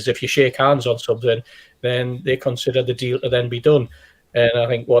Middle East is if you shake hands on something, then they consider the deal to then be done. And I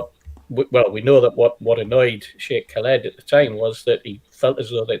think we know that what annoyed Sheikh Khaled at the time was that he felt as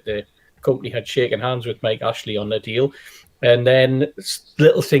though that the company had shaken hands with Mike Ashley on the deal. And then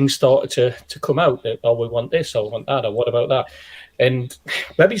little things started to come out that, we want this, or we want that, or what about that? And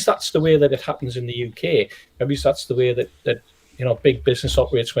maybe that's the way that it happens in the UK. Maybe that's the way that big business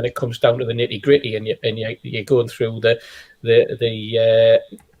operates when it comes down to the nitty gritty, and you're going through the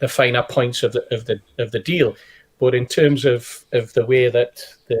finer points of the deal. But in terms of the way that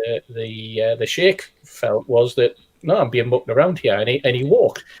the Sheikh felt was that, no, I'm being mucked around here, and he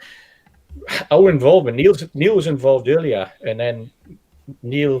walked. Our involvement, Neil was involved earlier, and then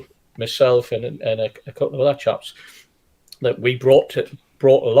Neil, myself, and a couple of other chaps that we brought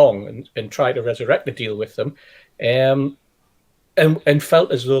along and tried to resurrect the deal with them, and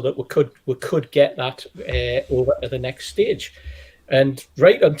felt as though that we could get that over to the next stage, and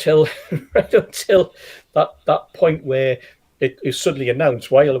right until that point where it is suddenly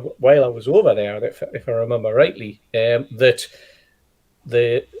announced while I was over there, if I remember rightly, that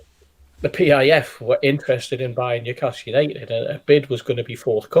the PIF were interested in buying Newcastle United, and a bid was going to be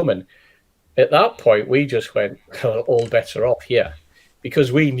forthcoming. At that point, we just went, all bets are off here,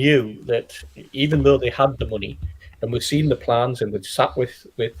 because we knew that even though they had the money, and we'd seen the plans, and we'd sat with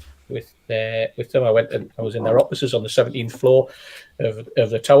them. I was in their offices on the 17th floor of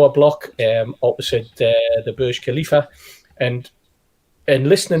the tower block, opposite the Burj Khalifa, and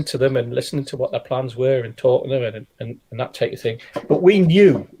listening to them and listening to what their plans were and talking to them and that type of thing. But we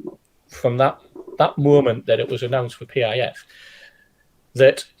knew from that moment that it was announced for PIF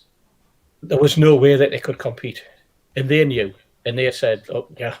that there was no way that they could compete, and they knew, and they said, "Oh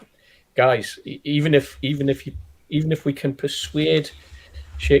yeah, guys, even if we can persuade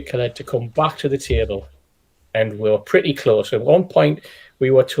Sheikh Khaled to come back to the table," and we were pretty close. At one point,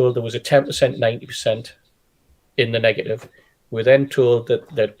 we were told there was a 10%, 90% in the negative. We're then told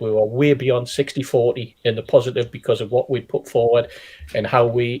that we were way beyond 60-40 in the positive because of what we put forward and how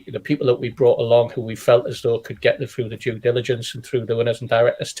the people that we brought along who we felt as though could get through the due diligence and through the winners and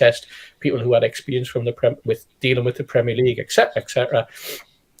directors test, people who had experience from with dealing with the Premier League, etc., etc.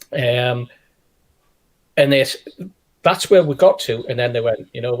 And that's where we got to. And then they went,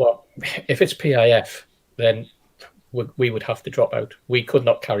 you know what, if it's PIF, then we would have to drop out. We could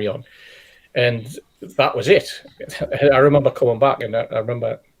not carry on. And that was it. I remember coming back, and I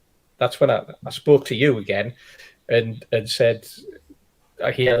remember that's when I spoke to you again, and said,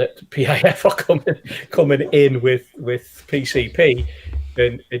 I hear that PIF are coming in with PCP,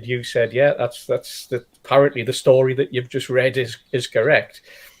 and you said, yeah, that's apparently the story that you've just read is correct.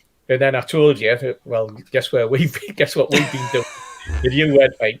 And then I told you, well, guess what we've been doing. And you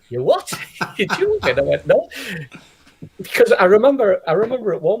went, like, you what? You're joking? I went, no. Because I remember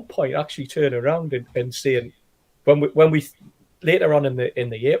at one point actually turning around and saying, when we later on in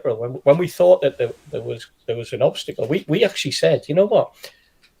the April, when we thought that there was an obstacle, we actually said, you know what?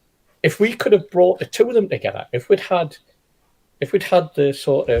 If we could have brought the two of them together, if we'd had the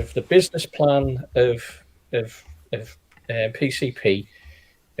sort of the business plan of PCP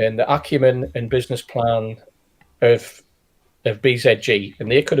and the acumen and business plan of BZG,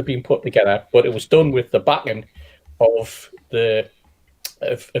 and they could have been put together, but it was done with the backing of PIF.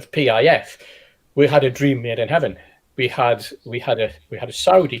 We had a dream made in heaven. We had a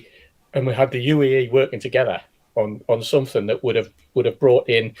Saudi, and we had the UAE working together on something that would have brought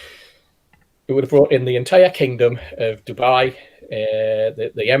in. It would have brought in the entire kingdom of Dubai,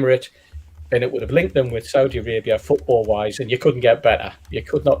 the Emirate, and it would have linked them with Saudi Arabia football-wise, and you couldn't get better. You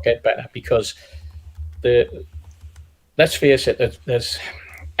could not get better because let's face it, there's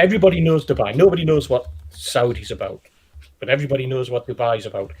everybody knows Dubai. Nobody knows what Saudi's about, but everybody knows what Dubai's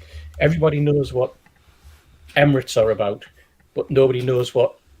about. Everybody knows what Emirates are about, but nobody knows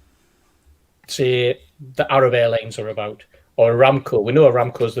what, say, the Arab Airlines are about, or Aramco. We know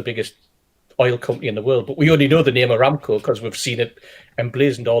Aramco is the biggest oil company in the world, but we only know the name Aramco because we've seen it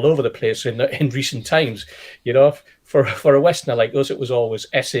emblazoned all over the place in recent times. You know, for a Westerner like us, it was always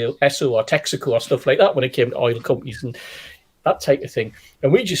Esso or Texaco or stuff like that when it came to oil companies and that type of thing.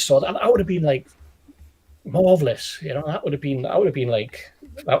 And we just saw that would have been like marvelous. You know, that would have been like,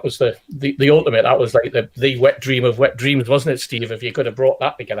 that was the ultimate. That was like the wet dream of wet dreams, wasn't it, Steve? If you could have brought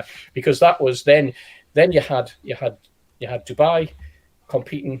that together, because that was then you had Dubai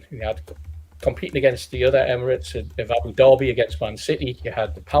competing. You had competing against the other Emirates of Abu Dhabi against Man City. You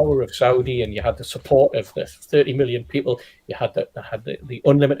had the power of Saudi, and you had the support of the 30 million people. You had the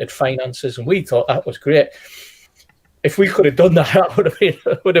unlimited finances, and we thought that was great. If we could have done that, that would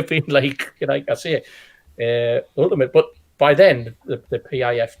have been like, you know, like I say, ultimate. But by then, the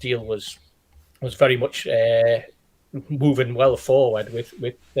PIF deal was very much moving well forward with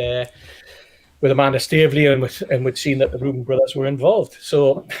Amanda Staveley and we'd seen that the Reuben brothers were involved.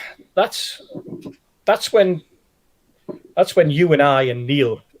 So that's when you and I and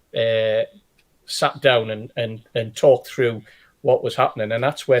Neil sat down and talked through what was happening, and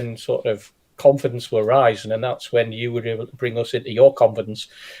that's when sort of confidence were rising, and that's when you were able to bring us into your confidence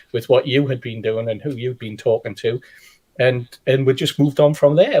with what you had been doing and who you'd been talking to, and we just moved on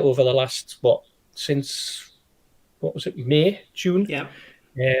from there over the last since May, June, yeah.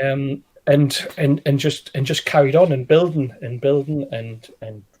 And just carried on and building and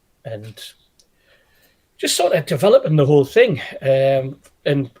just sort of developing the whole thing, and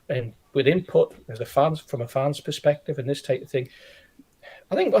with input from a fan's perspective and this type of thing.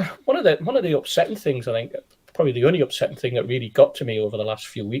 I think one of the upsetting things, I think probably the only upsetting thing that really got to me over the last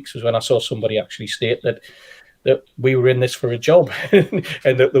few weeks was when I saw somebody actually state that we were in this for a job and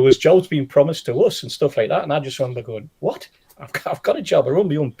that there was jobs being promised to us and stuff like that. And I just remember going, what? I've got a job. I run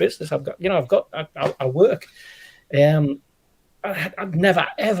my own business. I work. I've never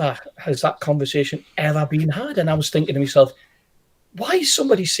ever has that conversation ever been had. And I was thinking to myself, why is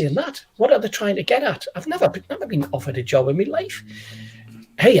somebody saying that? What are they trying to get at? I've never been offered a job in my life.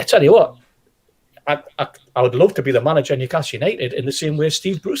 Hey, I tell you what, I would love to be the manager of Newcastle United in the same way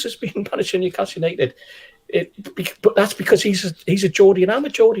Steve Bruce has been manager of Newcastle United. But that's because he's a Geordie and I'm a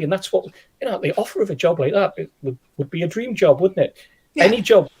Geordie, and that's what, you know, the offer of a job like that would be a dream job, wouldn't it? Yeah. Any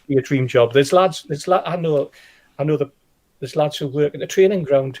job would be a dream job. There's lads I know there's lads who work at the training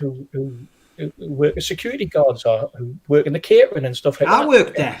ground who work as security guards or who work in the catering and stuff like that. I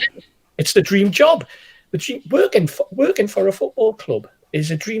work there. It's the dream job. Working for a football club is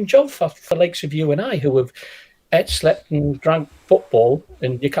a dream job for likes of you and I, who have ate, slept and drank football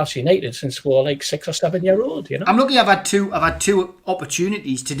in Newcastle United since we were like 6 or 7 year old. You know, I'm lucky. I've had two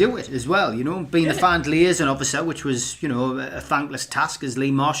opportunities to do it as well. You know, being a fan liaison officer, which was, you know, a thankless task, as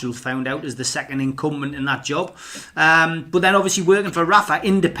Lee Marshall found out as the second incumbent in that job. But then obviously working for Rafa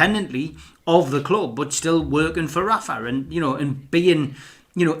independently of the club, but still working for Rafa, and, you know, and being,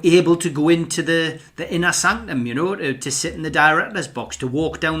 you know, able to go into the inner sanctum, you know, to sit in the director's box, to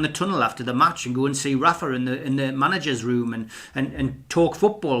walk down the tunnel after the match and go and see Rafa in the manager's room and talk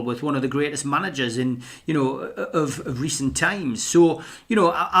football with one of the greatest managers in, you know, of recent times. So, you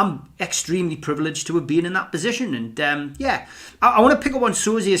know, I'm extremely privileged to have been in that position. And I want to pick up on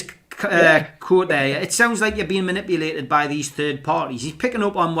Sozier's quote there. It sounds like you're being manipulated by these third parties. He's picking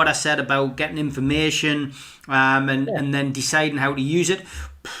up on what I said about getting information and then deciding how to use it.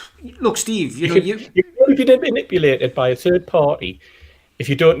 Look, Steve, you've only been manipulated by a third party if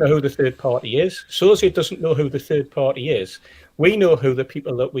you don't know who the third party is. Sosie doesn't know who the third party is. We know who the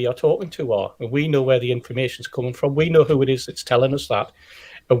people that we are talking to are, and we know where the information's coming from. We know who it is that's telling us that,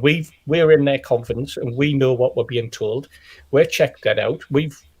 and we're in their confidence, and we know what we're being told. We're checked that out.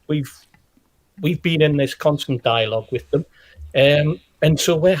 We've been in this constant dialogue with them, and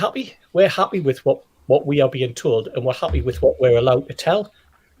so we're happy. We're happy with what we are being told, and we're happy with what we're allowed to tell.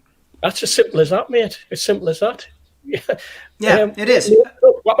 That's as simple as that, mate. As simple as that. Yeah, it is.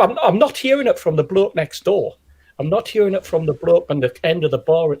 I'm not hearing it from the bloke next door. I'm not hearing it from the bloke on the end of the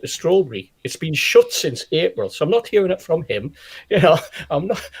bar at the Strawberry. It's been shut since April, so I'm not hearing it from him. I'm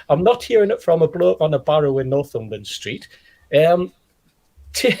not hearing it from a bloke on a barrow in Northumberland Street.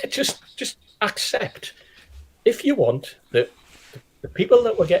 Just accept, if you want, that the people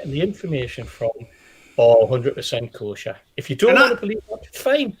that we're getting the information from are 100% kosher. If you don't want to believe that, it's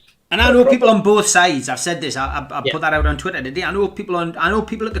fine. And I know people on both sides. I've said this. I put that out on Twitter today. I know people at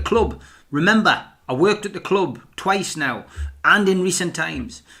the club. Remember, I worked at the club twice now, and in recent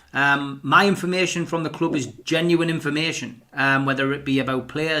times. My information from the club is genuine information, whether it be about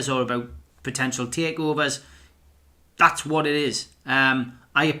players or about potential takeovers. That's what it is. I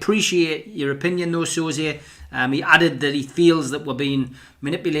appreciate your opinion, though, Sosie. He added that he feels that we're being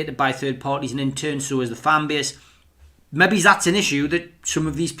manipulated by third parties, and in turn, so is the fan base. Maybe that's an issue that some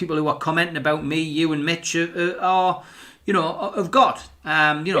of these people who are commenting about me, you, and Mitch are have got.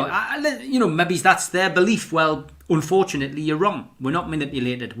 Maybe that's their belief. Well, unfortunately, you're wrong. We're not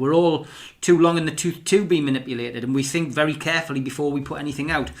manipulated. We're all too long in the tooth to be manipulated, and we think very carefully before we put anything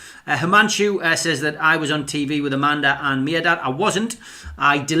out. Himanshu says that I was on TV with Amanda and Meerdad. I wasn't.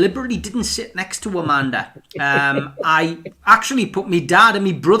 I deliberately didn't sit next to Amanda. I actually put me dad and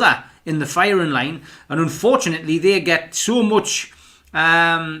me brother in the firing line, and unfortunately they get so much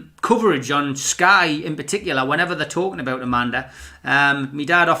coverage on Sky in particular whenever they're talking about Amanda. My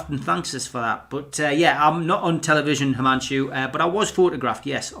dad often thanks us for that, but I'm not on television, Himanshu, but I was photographed,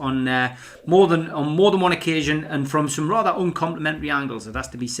 yes, on more than one occasion, and from some rather uncomplimentary angles, it has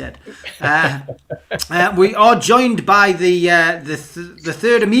to be said. We are joined by the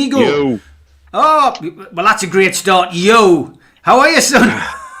third amigo. Yo. Oh, well, that's a great start. Yo, how are you, son?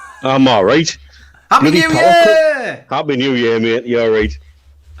 I'm all right. Happy New Year! Happy New Year, mate. You all right?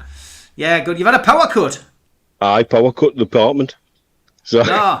 Yeah, good. You've had a power cut? I power cut the apartment. So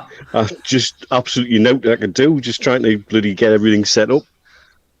Ah. I just absolutely nothing I could do. Just trying to bloody get everything set up.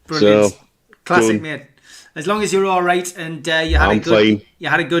 Brilliant. So, Classic, done. mate. As long as you're all right and you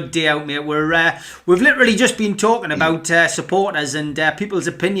had a good day out, mate. We've literally just been talking about supporters and people's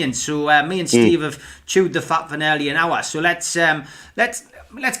opinions. So me and Steve have chewed the fat for nearly an hour. So let's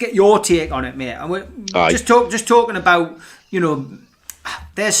get your take on it, mate. And we're just talking about,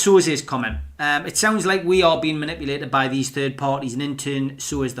 there's Sosie's comment. It sounds like we are being manipulated by these third parties, and in turn,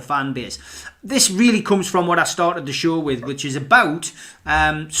 so is the fan base. This really comes from what I started the show with, which is about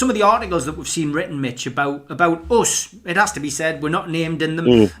some of the articles that we've seen written, Mitch, about us. It has to be said, we're not named in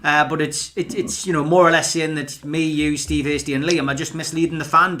them, but it's more or less saying that me, you, Steve Hasty, and Liam are just misleading the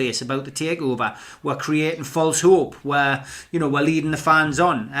fan base about the takeover. We're creating false hope. We're leading the fans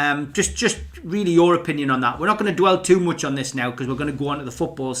on. Just really your opinion on that. We're not going to dwell too much on this now because we're going to go on to the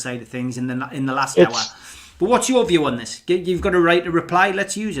football side of things in the last hour. But what's your view on this? You've got a right to reply.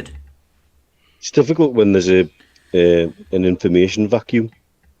 Let's use it. It's difficult when there's an information vacuum.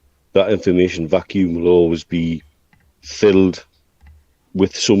 That information vacuum will always be filled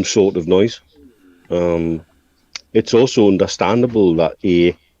with some sort of noise. It's also understandable that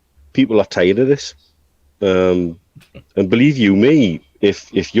people are tired of this. And believe you me,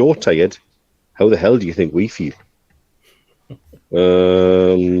 if you're tired, how the hell do you think we feel?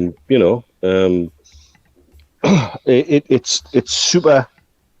 It's super.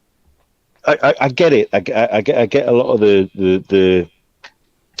 I get it. I get a lot of the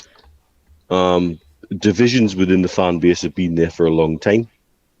divisions within the fan base have been there for a long time,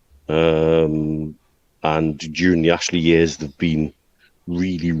 and during the Ashley years they've been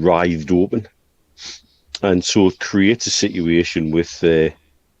really writhed open, and so it creates a situation with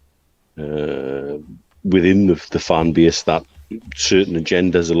within the fan base that certain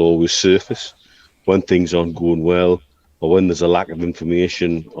agendas will always surface when things aren't going well, or when there's a lack of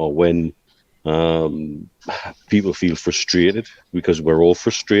information, or when people feel frustrated, because we're all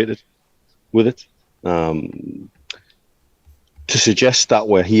frustrated with it. To suggest that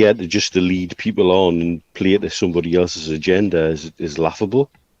we're here to lead people on and play to somebody else's agenda is laughable.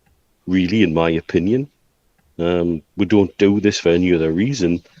 really, in my opinion. We don't do this for any other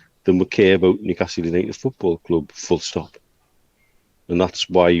reason than we care about Newcastle United Football Club, full stop. And that's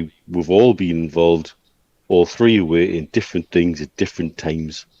why we've all been involved, all three away, in different things at different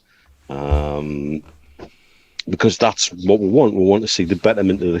times. Because that's what we want. We want to see the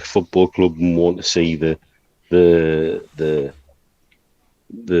betterment of the football club, and we want to see the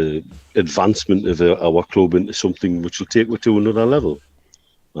advancement of our club into something which will take it to another level.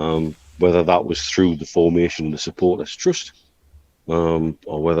 Whether that was through the formation of the Supporters Trust, or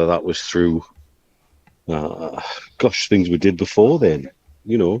whether that was through, things we did before then.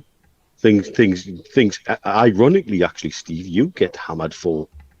 You know, things. Ironically, actually, Steve, you get hammered for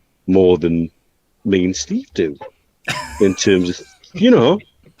more than me and Steve do, in terms of,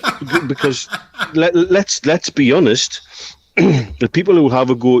 because let's be honest. The people who have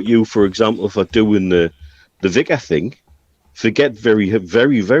a go at you, for example, for doing the Vicar thing, forget very,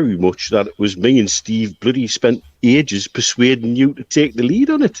 very, very much that it was me and Steve bloody spent ages persuading you to take the lead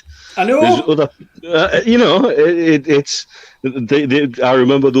on it. I know. There's other, I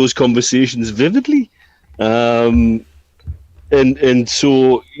remember those conversations vividly, and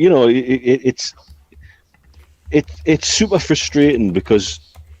so it's super frustrating because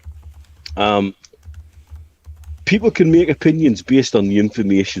people can make opinions based on the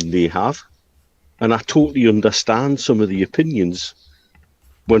information they have. And I totally understand some of the opinions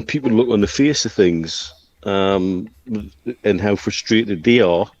when people look on the face of things, and how frustrated they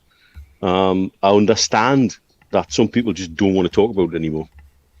are. I understand that some people just don't want to talk about it anymore.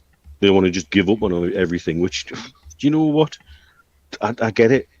 They want to just give up on everything, which, you know what? I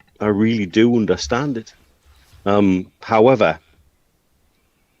get it. I really do understand it. However,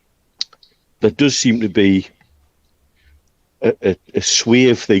 there does seem to be a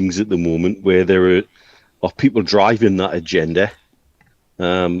sway of things at the moment where there are people driving that agenda,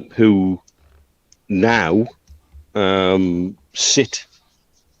 who now sit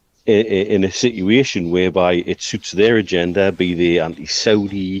in a situation whereby it suits their agenda, be they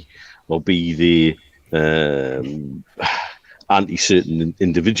anti-Saudi or be they anti-certain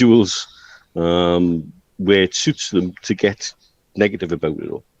individuals, where it suits them to get negative about it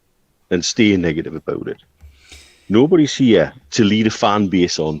all and stay negative about it. Nobody's here to lead a fan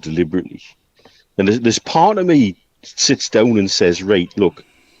base on deliberately. And there's part of me sits down and says, right, look,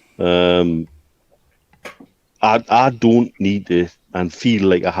 I don't need to and feel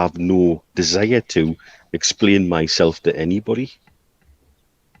like I have no desire to explain myself to anybody.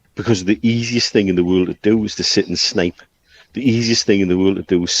 Because the easiest thing in the world to do is to sit and snipe. The easiest thing in the world to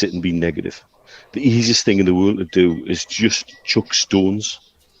do is sit and be negative. The easiest thing in the world to do is just chuck stones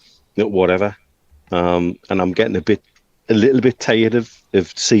at whatever. And I'm getting a little bit tired of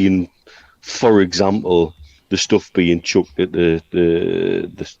seeing, for example, the stuff being chucked at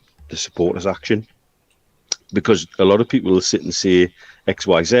the supporters action, because a lot of people will sit and say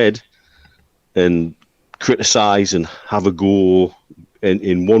XYZ and criticise and have a go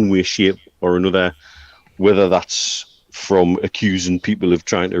in one way, shape or another, whether that's from accusing people of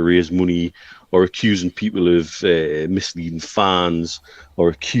trying to raise money, or accusing people of misleading fans, or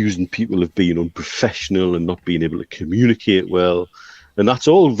accusing people of being unprofessional and not being able to communicate well. And that's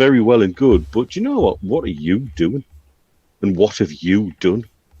all very well and good, but you know what? What are you doing? And what have you done?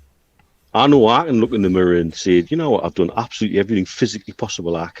 I know I can look in the mirror and say, you know what? I've done absolutely everything physically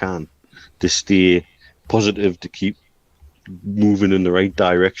possible I can to stay positive, to keep moving in the right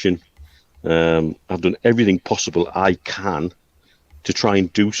direction. I've done everything possible I can to try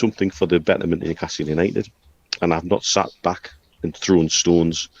and do something for the betterment of Newcastle United, and I've not sat back and thrown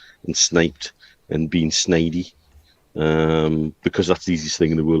stones and sniped and been snidey, because that's the easiest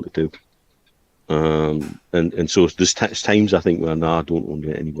thing in the world to do. And so there's times I think where I don't want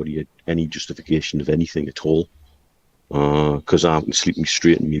anybody any justification of anything at all, because I can sleep me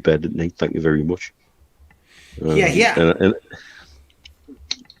straight in my bed at night. Thank you very much. And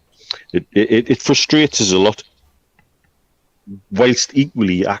it frustrates us a lot. Whilst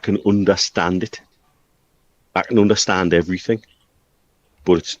equally, I can understand it. I can understand everything,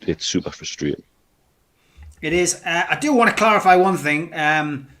 but it's super frustrating. It is. I do want to clarify one thing.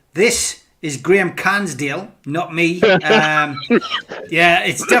 This is Graham Cansdale, not me. Yeah,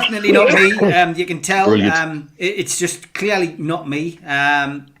 it's definitely not me. You can tell. It's just clearly not me.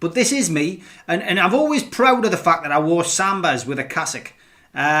 But this is me, and I'm always proud of the fact that I wore Sambas with a cassock.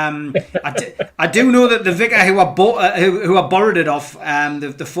 I do know that the vicar who I borrowed it off,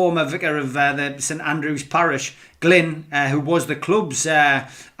 the former vicar of the St Andrew's parish, Glyn, who was the club's at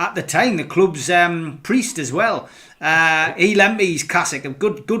the time the club's priest as well, he lent me his cassock, a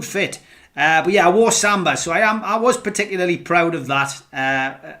good fit. But yeah, I wore Samba, so I was particularly proud of that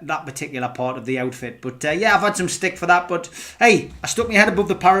that particular part of the outfit. But yeah, I've had some stick for that. But hey, I stuck my head above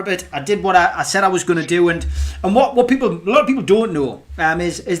the parapet. I did what I said I was going to do, and what a lot of people don't know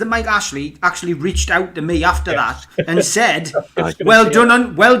is that Mike Ashley actually reached out to me after that and said, well done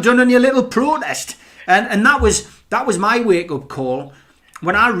on your little protest, and that was my wake up call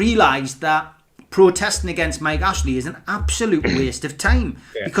when I realised that protesting against Mike Ashley is an absolute waste of time,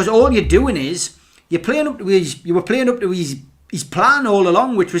 because all you're doing is you were playing up to his plan all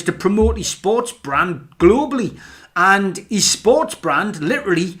along, which was to promote his sports brand globally. And his sports brand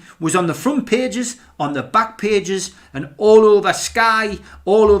literally was on the front pages, on the back pages, and all over Sky,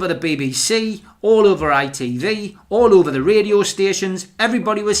 all over the BBC, all over ITV, all over the radio stations.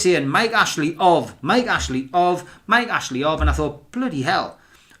 Everybody was saying Mike Ashley of, Mike Ashley of, Mike Ashley of, and I thought, bloody hell,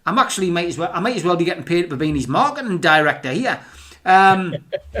 I might as well be getting paid for being his marketing director here. And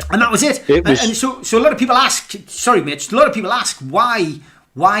that was it. And so a lot of people ask, sorry Mitch, a lot of people ask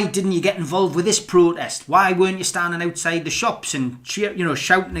why didn't you get involved with this protest? Why weren't you standing outside the shops and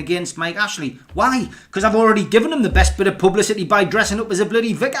shouting against Mike Ashley? Why? Because I've already given him the best bit of publicity by dressing up as a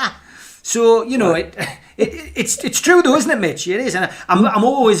bloody vicar. So it's true though, isn't it, Mitch? It is, and I'm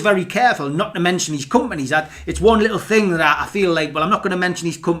always very careful not to mention these companies. It's one little thing that I feel like, well, I'm not going to mention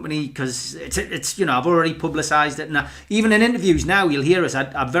his company because it's I've already publicised it, and even in interviews now you'll hear us.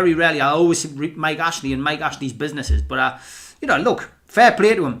 I very rarely, I always Mike Ashley and Mike Ashley's businesses, but look, fair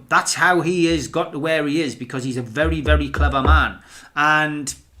play to him. That's how he is got to where he is, because he's a very, very clever man,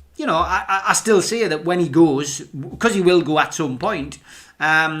 and I still say that when he goes, because he will go at some point.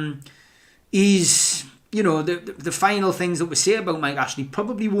 He's, the final things that we say about Mike Ashley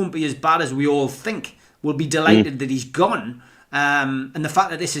probably won't be as bad as we all think. We'll be delighted that he's gone. And the fact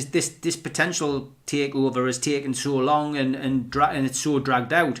that this potential takeover has taken so long and it's so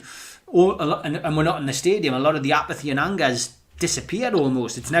dragged out, and we're not in the stadium, a lot of the apathy and anger has disappeared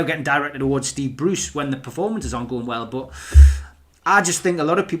almost. It's now getting directed towards Steve Bruce when the performances aren't going well. But I just think a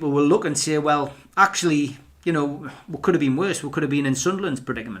lot of people will look and say, well, actually, what could have been worse? What could have been in Sunderland's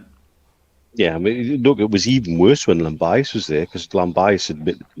predicament? Yeah, I mean, look, it was even worse when Lambias was there, because Lambias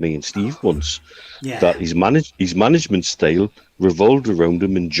admitted to me and Steve once that his management style revolved around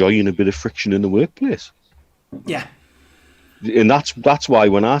him enjoying a bit of friction in the workplace. Yeah, and that's why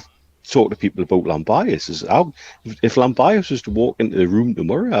when I talk to people about Lambias, if Lambias was to walk into the room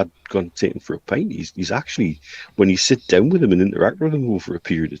tomorrow, I'd go and take him for a pint. He's actually, when you sit down with him and interact with him over a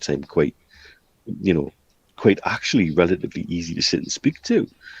period of time, quite actually relatively easy to sit and speak to.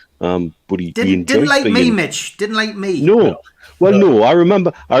 But he didn't like me, Mitch. Didn't like me. No. Well, no. I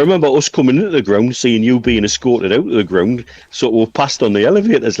remember us coming into the ground, seeing you being escorted out of the ground. So we passed on the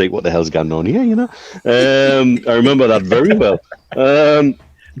elevators, like, what the hell's going on here? I remember that very well.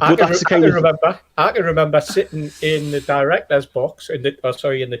 I can remember sitting in the director's box, in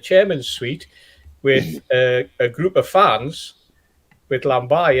the chairman's suite, with a group of fans, with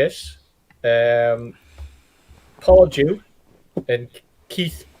Lambias, Pardew, and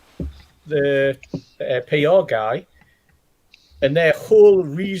Keith, the PR guy, and their whole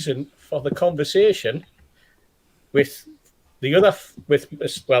reason for the conversation I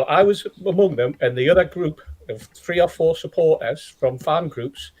was among them, and the other group of 3 or 4 supporters from fan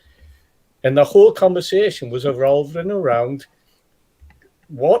groups, and the whole conversation was revolving around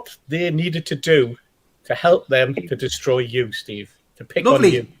what they needed to do to help them to destroy you, Steve, to pick on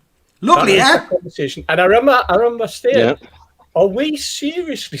you. Lovely, yeah. Conversation, and I remember saying, are we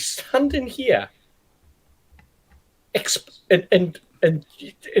seriously standing here? And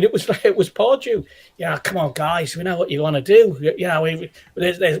it was Pardew. Yeah, come on, guys, we know what you want to do.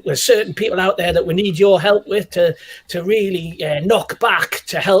 There's certain people out there that we need your help with to really knock back,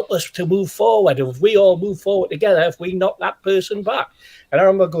 to help us to move forward. If we all move forward together, if we knock that person back. And I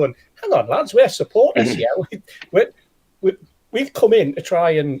remember going, hang on, lads, we're supporters here. We've come in to try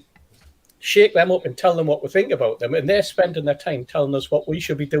and shake them up and tell them what we think about them, and they're spending their time telling us what we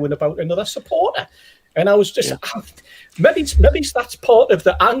should be doing about another supporter. And I was just, maybe that's part of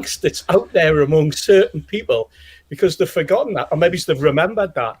the angst that's out there among certain people, because they've forgotten that, or maybe they've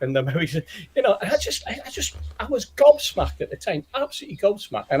remembered that, and then maybe, I was gobsmacked at the time, absolutely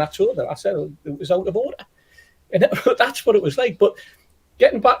gobsmacked. And I told them, I said it was out of order, and that's what it was like. But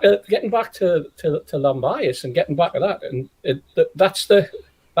getting back to Lambias and getting back to that, and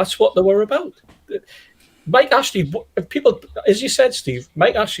that's what they were about. Mike Ashley, people, as you said, Steve,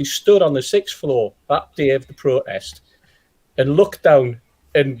 Mike Ashley stood on the 6th floor that day of the protest and looked down,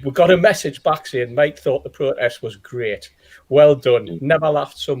 and we got a message back saying Mike thought the protest was great. Well done. Never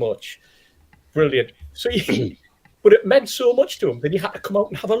laughed so much. Brilliant. So, but it meant so much to him that he had to come out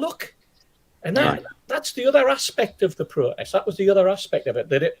and have a look. And that's the other aspect of the protest. That was the other aspect of it,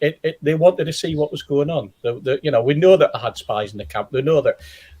 that they wanted to see what was going on. We know that I had spies in the camp. We know that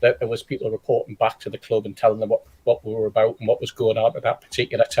there was people reporting back to the club and telling them what we were about and what was going on at that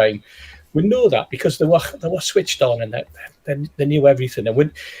particular time. We know that because they were switched on and they knew everything. And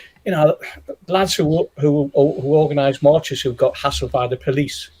when, lads who organised marches who got hassled by the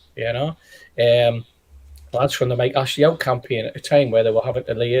police, lads from the Make Ashley Out campaign at the time where they were having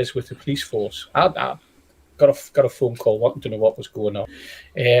to liaise with the police force. I got a phone call wanting to know what was going on.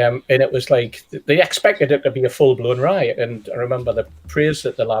 And it was like they expected it to be a full-blown riot. And I remember the praise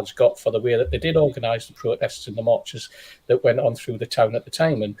that the lads got for the way that they did organise the protests and the marches that went on through the town at the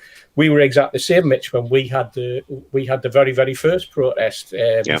time. And we were exactly the same, Mitch, when we had the very, very first protest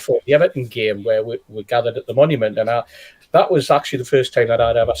before the Everton game where we gathered at the monument. And that was actually the first time that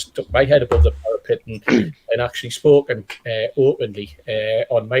I'd ever stuck my head above the parapet and actually spoken openly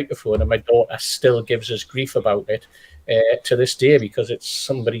on microphone. And my daughter still gives us grief about it to this day because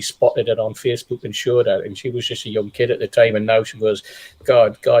somebody spotted it on Facebook and showed her. And she was just a young kid at the time. And now she goes,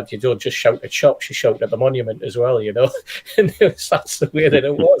 God, you don't just shout at shops, you shout at the monument as well, And that's the way that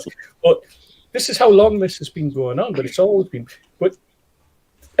it was. But this is how long this has been going on. But it's always been. But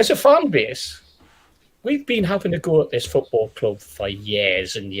as a fan base, we've been having to go at this football club for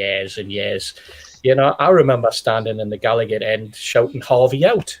years and years and years. I remember standing in the Gallagher end shouting Harvey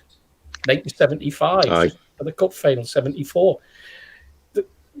out, 1975, for the cup final, 74.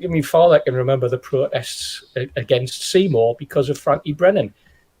 Father can remember the protests against Seymour because of Frankie Brennan,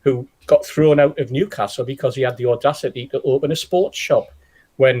 who got thrown out of Newcastle because he had the audacity to open a sports shop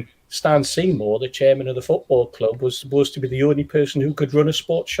when Stan Seymour, the chairman of the football club, was supposed to be the only person who could run a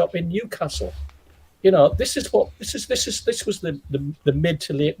sports shop in Newcastle. This was the mid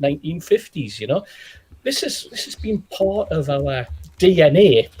to late 1950s. This has been part of our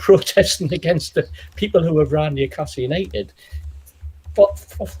DNA, protesting against the people who have ran Newcastle United for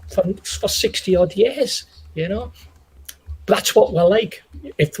 60 odd years. That's what we're like.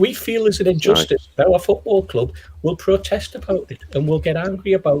 If we feel there's an injustice at our football club, we'll protest about it and we'll get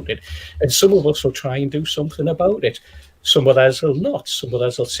angry about it. And some of us will try and do something about it. Some of us will not. Some of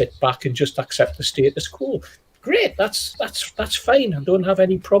us will sit back and just accept the status quo. Great, that's fine. I don't have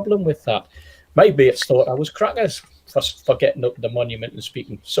any problem with that. My mates thought I was crackers for getting up the monument and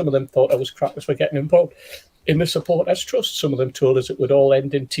speaking. Some of them thought I was crackers for getting involved in the Supporters Trust. Some of them told us it would all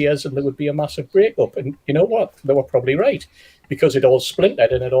end in tears and there would be a massive breakup. And you know what? They were probably right because it all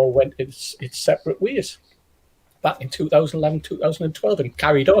splintered and it all went its separate ways back in 2011, 2012 and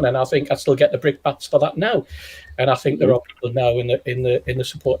carried on. And I think I still get the brickbats for that now. And I think there are people now in the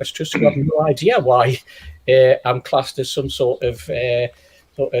Supporters Trust who have no idea why I'm classed as some sort of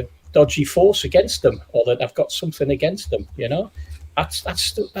dodgy force against them, or that I've got something against them. That's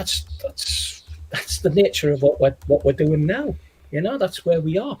the nature of what we're doing now. That's where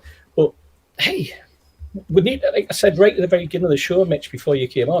we are. But hey, we need, like I said right at the very beginning of the show, Mitch, before you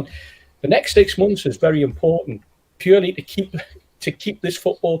came on, the next 6 months is very important, purely to keep this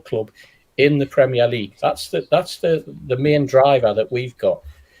football club in the Premier League. That's the main driver that we've got.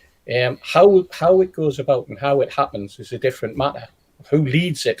 How it goes about and how it happens is a different matter. Who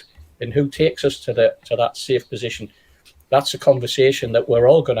leads it and who takes us to that safe position? That's a conversation that we're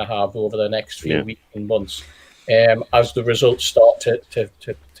all going to have over the next few weeks and months, as the results start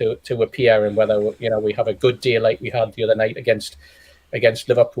to appear, and whether we have a good day like we had the other night against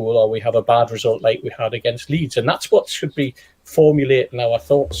Liverpool, or we have a bad result like we had against Leeds. And that's what should be formulating our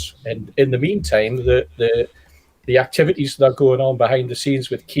thoughts. And in the meantime, the activities that are going on behind the scenes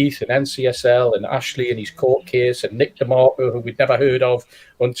with Keith and NCSL and Ashley and his court case and Nick DeMarco, who we'd never heard of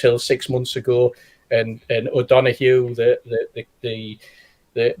until 6 months ago, and O'Donoghue, the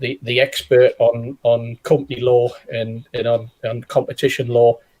expert on company law and on competition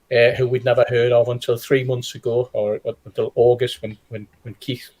law, who we'd never heard of until 3 months ago, or until August when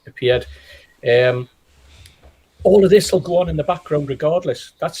Keith appeared. All of this will go on in the background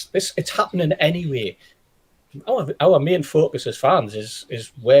regardless. It's happening anyway. Our main focus as fans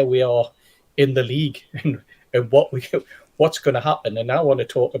is where we are in the league and what's going to happen. And I want to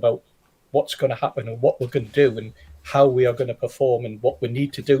talk about what's going to happen and what we're going to do and how we are going to perform and what we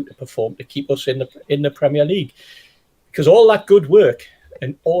need to do to perform to keep us in the Premier League. Because all that good work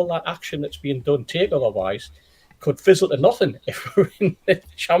and all that action that's being done takeover-wise could fizzle to nothing if we're in the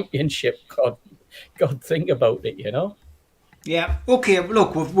Championship. God, think about it, Yeah, okay,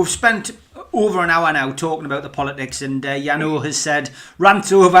 look, we've spent over an hour now talking about the politics, and Yano has said,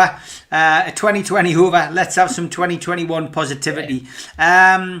 rant's over, 2020 over, let's have some 2021 positivity.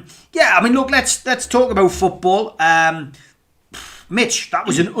 Look, let's talk about football. Mitch, that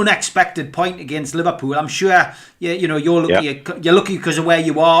was an unexpected point against Liverpool. I'm sure you're lucky. You're lucky because of where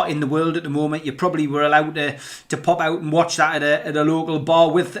you are in the world at the moment. You probably were allowed to pop out and watch that at a local bar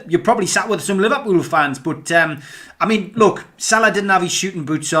with. You probably sat with some Liverpool fans. But I mean, look, Salah didn't have his shooting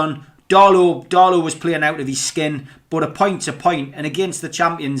boots on. Darlow was playing out of his skin. But a point's a point, and against the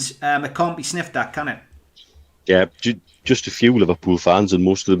champions, it can't be sniffed at, can it? Yeah, just a few Liverpool fans, and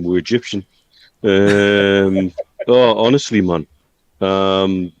most of them were Egyptian. Honestly, man.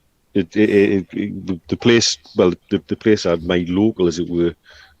 The place, the place I've made local, as it were,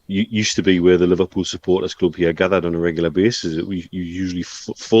 used to be where the Liverpool supporters club here gathered on a regular basis. It was usually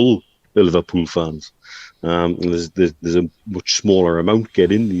full of Liverpool fans. And there's a much smaller amount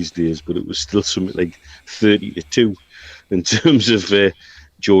get in these days, but it was still something like 30-2 in terms of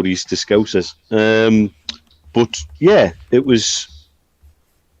Geordies to Scousers. But yeah, it was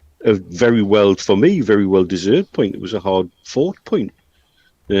a very well deserved point. It was a hard fought point.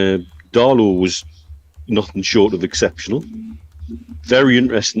 Darlow was nothing short of exceptional. Very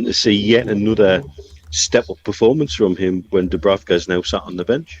interesting to see yet another step up performance from him when Dubravka's now sat on the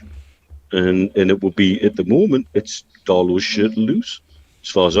bench. And it will be, at the moment, it's Darlow's shirt to lose, as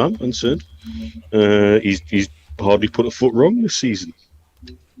far as I'm concerned. He's hardly put a foot wrong this season.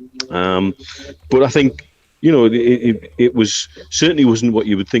 But I think, it was certainly wasn't what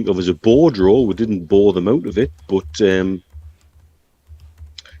you would think of as a bore draw. We didn't bore them out of it, but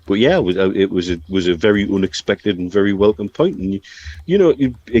yeah, it was a very unexpected and very welcome point. And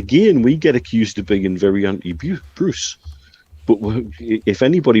again, we get accused of being very anti-Bruce. But if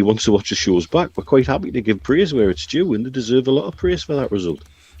anybody wants to watch the shows back, we're quite happy to give praise where it's due, and they deserve a lot of praise for that result.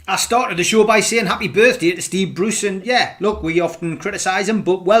 I started the show by saying happy birthday to Steve Bruce, and yeah, look, we often criticise him,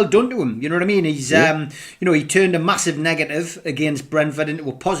 but well done to him. You know what I mean? He's, he turned a massive negative against Brentford into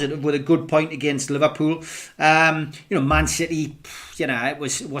a positive with a good point against Liverpool. Man City,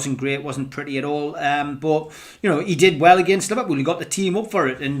 it wasn't great, it wasn't pretty at all. But he did well against Liverpool. He got the team up for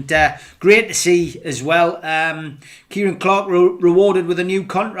it, and great to see as well. Kieran Clark rewarded with a new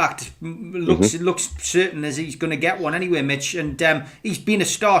contract. It looks certain as he's going to get one anyway, Mitch, and he's been a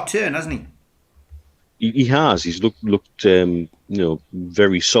star turn, hasn't he? He has. He's looked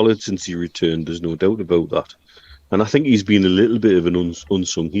very solid since he returned. There's no doubt about that. And I think he's been a little bit of an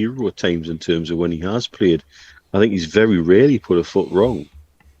unsung hero at times in terms of when he has played. I think he's very rarely put a foot wrong.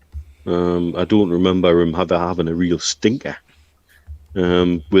 I don't remember him having a real stinker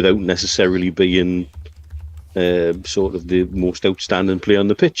without necessarily being sort of the most outstanding player on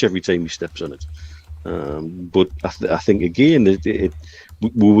the pitch every time he steps on it. But I think again,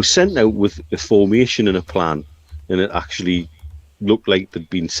 we were sent out with a formation and a plan, and it actually looked like they'd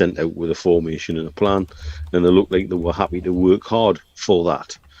been sent out with a formation and a plan, and they looked like they were happy to work hard for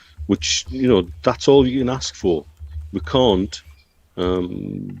that. Which that's all you can ask for. We can't,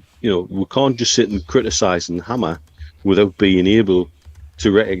 we can't just sit and criticise and hammer without being able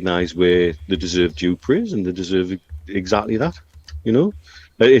to recognise where they deserve due praise, and they deserve exactly that.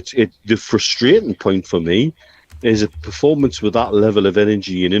 The frustrating point for me is a performance with that level of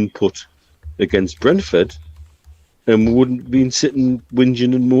energy and input against Brentford, and we wouldn't have been sitting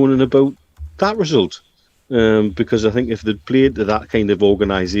whinging and moaning about that result. Because I think if they'd played to that kind of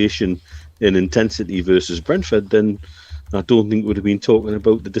organisation and intensity versus Brentford, then I don't think we'd have been talking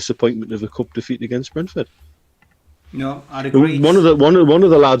about the disappointment of a cup defeat against Brentford. No, I'd agree. One of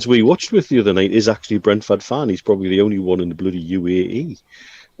the lads we watched with the other night is actually a Brentford fan. He's probably the only one in the bloody UAE.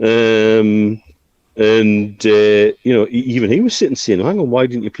 Even he was sitting saying, "Hang on, why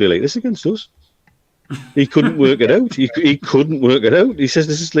didn't you play like this against us?" He couldn't work it out. He couldn't work it out. He says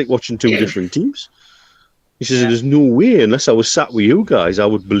this is like watching two different teams. He says, There's no way, unless I was sat with you guys, I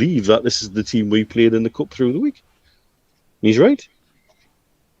would believe that this is the team we played in the Cup through the week. And he's right.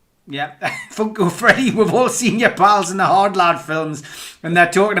 Yeah, Funko Freddy, we've all seen your pals in the Hard Lad films, and they're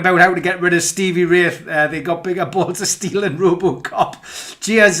talking about how to get rid of Stevie Wraith. They got bigger balls of steel than RoboCop.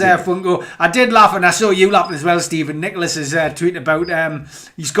 Cheers, Funko. I did laugh, and I saw you laughing as well, Stephen. Nicholas has tweeted about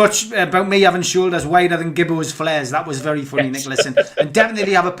he's got about me having shoulders wider than Gibbo's flares. That was very funny, yes. Nicholas, and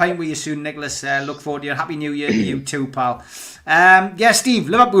definitely have a pint with you soon, Nicholas. Look forward to you. Happy New Year to you too, pal. Steve,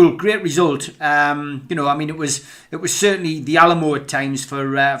 Liverpool, great result. It was certainly the Alamo at times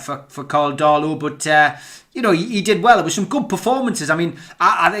for Carl Darlow, but he did well. There were some good performances. I mean,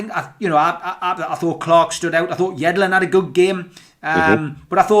 I thought Clark stood out. I thought Yedlin had a good game,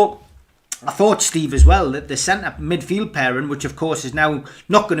 but I thought Steve as well, that the centre midfield pairing, which of course is now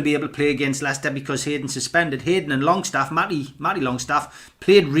not going to be able to play against Leicester because Hayden's suspended. Hayden and Longstaff, Matty Longstaff,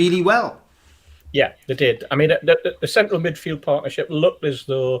 played really well. Yeah, they did. I mean, the central midfield partnership looked as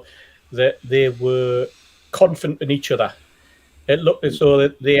though that they were confident in each other. it looked as though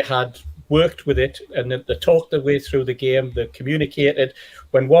that they had worked with it and they talked their way through the game. They communicated.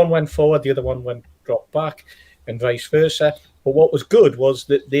 When one went forward, the other one dropped back, and vice versa. But what was good was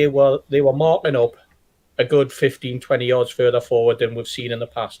that they were marking up a good 15, 20 yards further forward than we've seen in the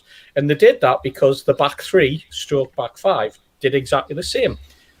past. And they did that because the back three stroke back five did exactly the same.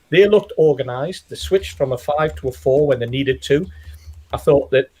 They looked organised. They switched from a 5 to a 4 when they needed to. I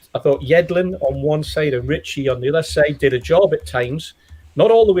thought Yedlin on one side and Ritchie on the other side did a job at times,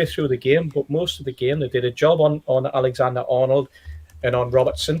 not all the way through the game, but most of the game. They did a job on Alexander-Arnold and on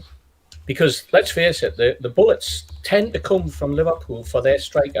Robertson. Because let's face it, the bullets tend to come from Liverpool for their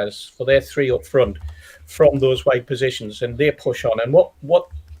strikers, for their three up front, from those wide positions, and they push on. And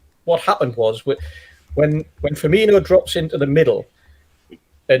what happened was when Firmino drops into the middle,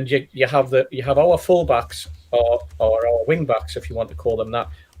 and you have our fullbacks or our wing backs, if you want to call them that,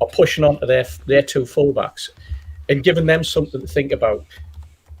 are pushing onto their two fullbacks and giving them something to think about.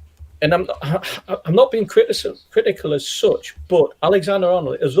 And I'm not being critical as such, but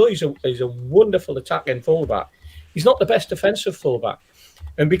Alexander-Arnold, as though he's a wonderful attacking fullback, he's not the best defensive fullback.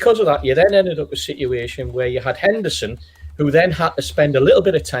 And because of that, you then ended up with a situation where you had Henderson, who then had to spend a little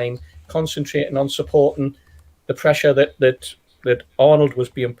bit of time concentrating on supporting the pressure that Arnold was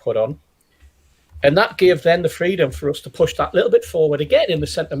being put on. And that gave then the freedom for us to push that little bit forward again in the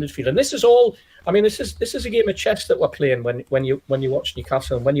centre midfield. And this is all, I mean, this is a game of chess that we're playing when you watch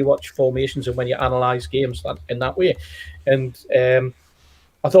Newcastle and when you watch formations and when you analyse games in that way. And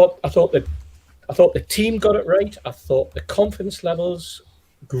I thought the team got it right. I thought the confidence levels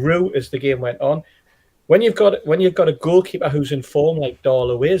grew as the game went on. When you've got a goalkeeper who's in form like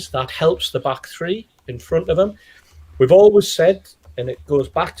Darlow is, that helps the back three in front of him. We've always said, and it goes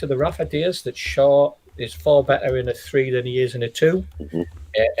back to the Rafa days, that Shaw is far better in a 3 than he is in a 2,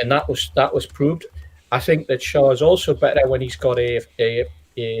 and that was proved. I think that Shaw is also better when he's got a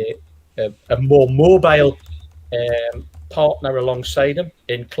more mobile partner alongside him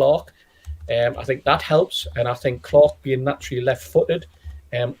in Clark. I think that helps, and I think Clark being naturally left-footed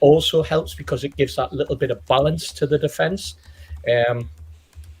also helps because it gives that little bit of balance to the defence. And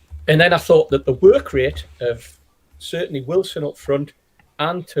then I thought that the work rate of certainly Wilson up front,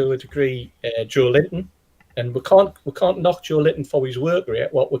 and to a degree Joe Linton, and we can't knock Joe Linton for his work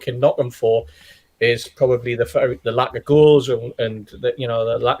rate. What we can knock him for is probably the lack of goals and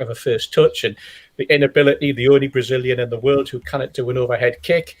the lack of a first touch and the inability, the only Brazilian in the world who cannot do an overhead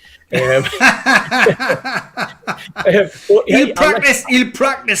kick. He'll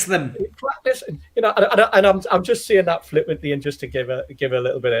practice them. Practice, and I'm just saying that flippantly and just to give a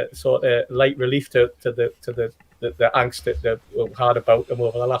little bit of sort of light relief to the angst that we've had about them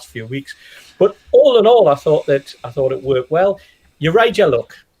over the last few weeks. But all in all, I thought it worked well. You ride your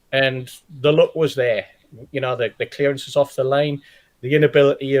luck, and the luck was there. The clearances off the line, the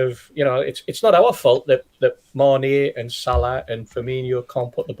inability of, it's not our fault that Mane and Salah and Firmino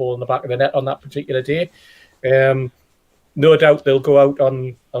can't put the ball in the back of the net on that particular day. No doubt they'll go out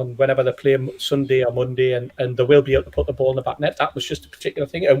on whenever they play Sunday or Monday and they will be able to put the ball in the back net. That was just a particular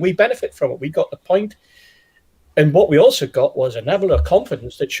thing, and we benefit from it. We got the point. And what we also got was a level of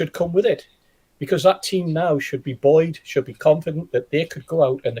confidence that should come with it, because that team now should be buoyed, should be confident that they could go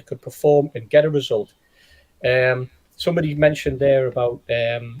out and they could perform and get a result. Somebody mentioned there about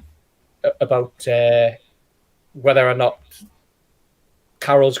whether or not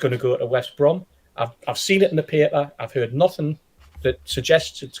Carroll's going to go to West Brom. I've seen it in the paper. I've heard nothing that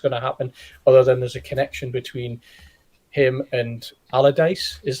suggests it's going to happen, other than there's a connection between him and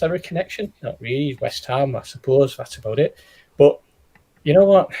Allardyce. Is there a connection? Not really. West Ham, I suppose. That's about it. But you know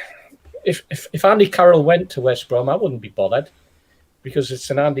what? If Andy Carroll went to West Brom, I wouldn't be bothered, because it's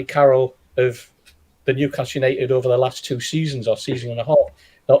an Andy Carroll of the Newcastle United over the last 2 seasons or season and a half,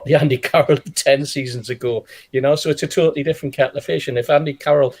 not the Andy Carroll 10 seasons ago. So it's a totally different kettle of fish. And if Andy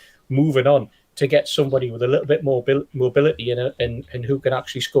Carroll moving on to get somebody with a little bit more mobility and who can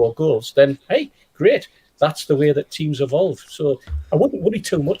actually score goals, then hey, great. That's the way that teams evolve. So I wouldn't worry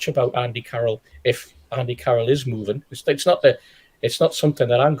too much about Andy Carroll if Andy Carroll is moving. It's not something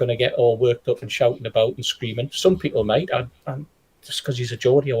that I'm going to get all worked up and shouting about and screaming. Some people might, just because he's a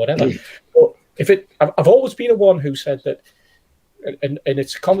Geordie or whatever. But I've always been a one who said that, and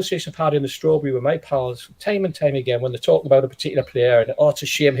it's a conversation I've had in the Strawberry with my pals time and time again when they talk about a particular player and it's a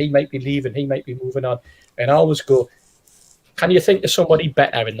shame he might be leaving, he might be moving on, and I always go, can you think of somebody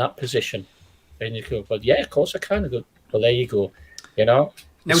better in that position? And you go, well, yeah, of course I can. I go, well, there you go.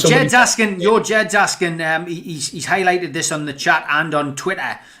 Now, somebody- Jed's asking, he's highlighted this on the chat and on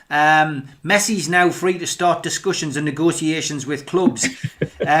Twitter. Messi's now free to start discussions and negotiations with clubs.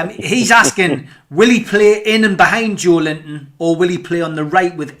 He's asking, will he play in and behind Joe Linton, or will he play on the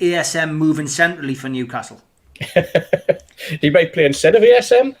right with ASM moving centrally for Newcastle? He might play instead of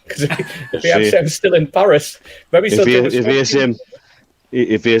ASM because if ASM's still in Paris, maybe If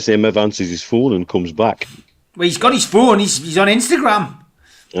ASM ever answers his phone and comes back, Well, he's got his phone. He's on Instagram.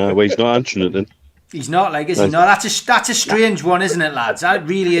 well, he's not answering it then. He's not, like, is he? No, that's a strange one, isn't it, lads? That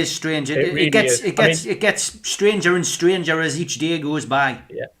really is strange. It gets stranger and stranger as each day goes by.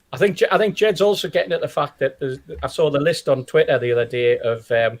 Yeah, I think Jed's also getting at the fact that I saw the list on Twitter the other day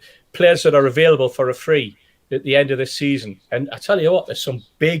of players that are available for a free at the end of this season, and I tell you what, there's some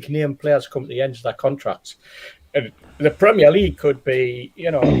big name players coming to the end of their contracts, and the Premier League could be,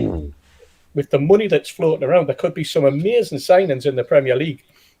 with the money that's floating around, there could be some amazing signings in the Premier League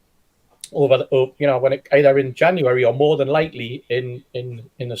over when either in January or more than likely in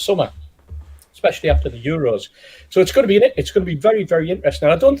the summer, especially after the Euros. So it's going to be very, very interesting.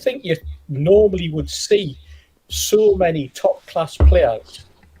 I don't think you normally would see so many top class players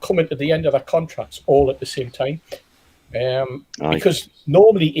coming to the end of their contracts all at the same time, because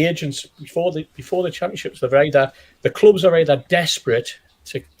normally agents before the championships, the clubs are either desperate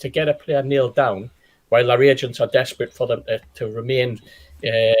to get a player nailed down, while their agents are desperate for them to remain,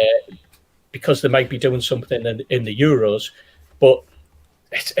 because they might be doing something in the Euros. But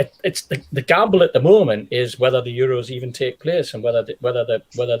it's the gamble at the moment is whether the Euros even take place, and whether the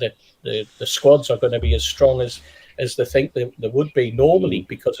squads are going to be as strong as they think they would be normally,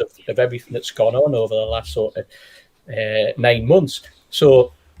 because of everything that's gone on over the last sort of 9 months.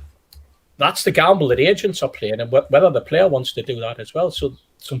 So that's the gamble that agents are playing, and whether the player wants to do that as well. So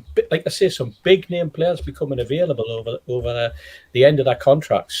some big name players becoming available over the end of their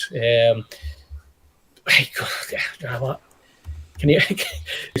contracts. Can you?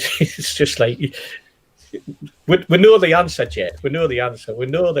 It's just like we know the answer, Jet. We know the answer. We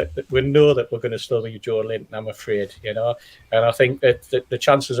know that we're going to still be Joe Linton, I'm afraid, and I think that the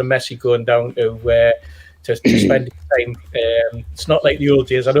chances of Messi going down to spend time. It's not like the old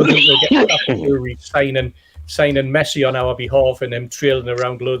days. I don't think they'll get Fury signing Messi on our behalf and him trailing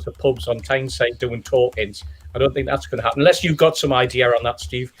around loads of pubs on Tyneside doing talkings. I don't think that's going to happen, unless you've got some idea on that,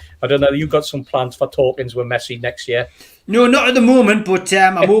 Steve. I don't know. You've got some plans for talkings with Messi next year? No, not at the moment, but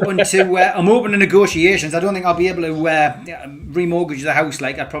I'm open to negotiations. I don't think I'll be able to remortgage the house.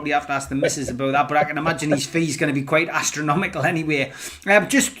 Like, I'd probably have to ask the missus about that, but I can imagine his fee's going to be quite astronomical anyway.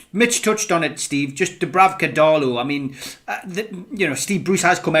 Just Mitch touched on it, Steve. Just Dubravka, Darlow. I mean, Steve Bruce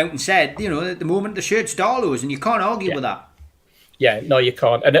has come out and said, at the moment the shirt's Darlow's, and you can't argue with that. Yeah, no, you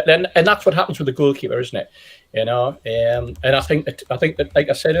can't, and that's what happens with the goalkeeper, isn't it? And I think that, like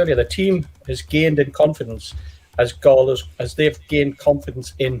I said earlier, the team has gained in confidence as they've gained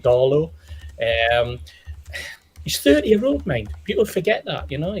confidence in Darlow. He's 30-year-old, mind. People forget that,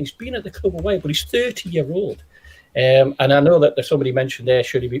 He's been at the club a while, but he's 30-year-old. And I know that somebody mentioned there,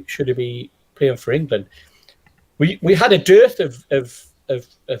 should he be playing for England? We had a dearth of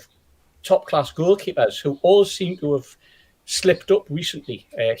top class goalkeepers who all seem to have slipped up recently.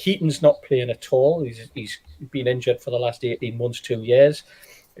 Heaton's not playing at all. He's been injured for the last 18 months, 2 years.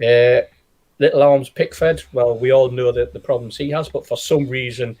 Little Arms Pickford, well, we all know the problems he has, but for some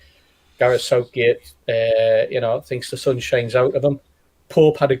reason, Gareth Southgate, thinks the sun shines out of him.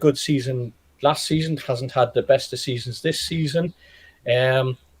 Pope had a good season last season, hasn't had the best of seasons this season.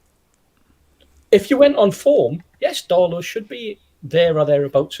 If you went on form, yes, Darlow should be there or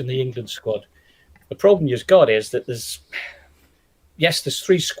thereabouts in the England squad. The problem you've got is that there's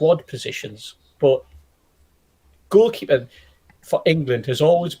 3 squad positions, but goalkeeper for England has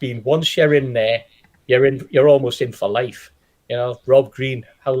always been, once you're in there, you're almost in for life. Rob Green,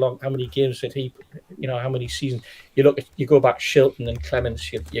 how many games did he? How many seasons? You go back Shilton and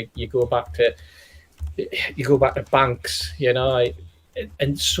Clements. You go back to Banks.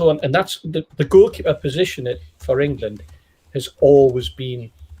 And so on. And that's the goalkeeper position for England has always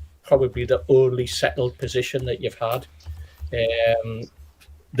been probably the only settled position that you've had.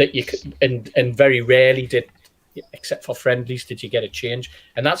 That you could, and very rarely did, except for friendlies, did you get a change.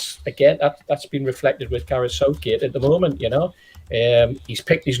 And that's been reflected with Gareth Southgate at the moment. He's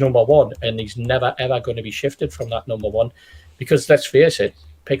picked his number one, and he's never ever going to be shifted from that number one, because let's face it,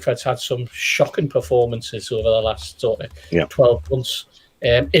 Pickford's had some shocking performances over the last sort of 12 months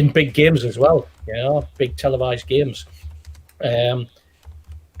in big games as well. Big televised games. Do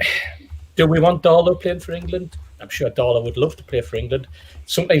we want Darlow playing for England? I'm sure Darla would love to play for England.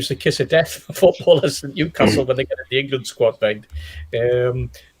 Sometimes the kiss of death for footballers at Newcastle when they get in the England squad, mind,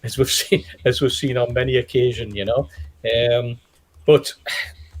 as we've seen on many occasions, But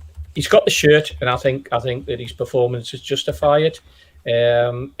he's got the shirt, and I think that his performances justify it,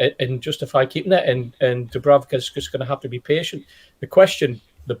 and justify keeping it. And Dubravka's just going to have to be patient.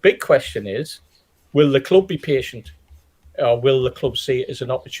 The big question is, will the club be patient? Or will the club see it as an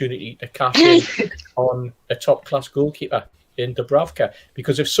opportunity to cash in on a top-class goalkeeper in Dubravka?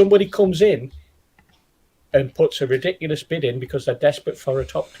 Because if somebody comes in and puts a ridiculous bid in because they're desperate for a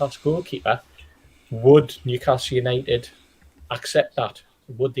top-class goalkeeper, would Newcastle United accept that?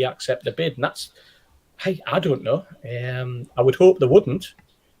 Would they accept the bid? And that's, I don't know. I would hope they wouldn't,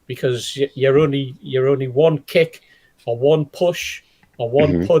 because you're only one kick or one push or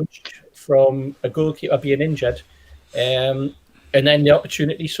one punch from a goalkeeper being injured. And then the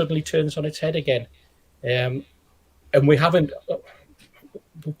opportunity suddenly turns on its head again. And we've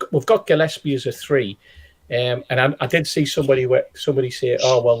got Gillespie as a 3. And I did see somebody say,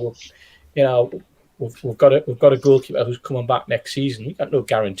 "Oh well, we've got a goalkeeper who's coming back next season." We've got no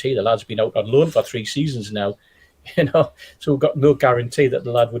guarantee. The lad's been out on loan for 3 seasons now, So we've got no guarantee that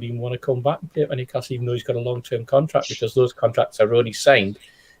the lad would even want to come back and play for Newcastle, even though he's got a long-term contract, because those contracts are only signed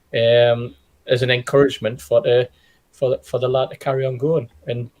as an encouragement for the lad to carry on going.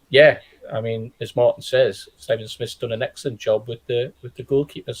 And yeah, I mean, as Martin says, Simon Smith's done an excellent job with the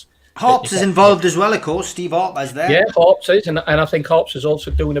goalkeepers. Harps is involved as well, of course. Steve Harper's there. Yeah, Harps is, and I think Harps is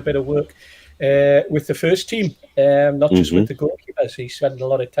also doing a bit of work with the first team, not just with the goalkeepers. He's spending a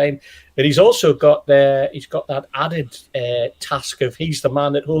lot of time, but he's also got that added task of he's the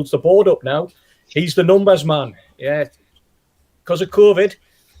man that holds the board up now. He's the numbers man. Yeah, because of COVID,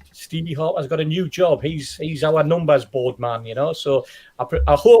 Stevie Harper's got a new job. He's our numbers board man, So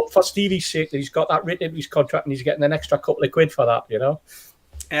I hope for Stevie's sake that he's got that written into his contract and he's getting an extra couple of quid for that,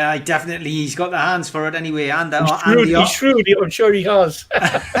 Definitely, he's got the hands for it anyway. And he's shrewd. I'm sure he has.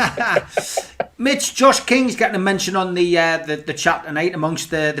 Mitch, Josh King's getting a mention on the chat tonight amongst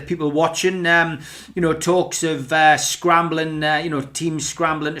the people watching. Talks of scrambling, teams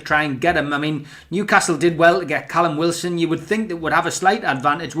scrambling to try and get him. I mean, Newcastle did well to get Callum Wilson. You would think that would have a slight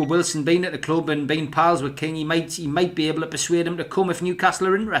advantage with Wilson being at the club and being pals with King. He might be able to persuade him to come if Newcastle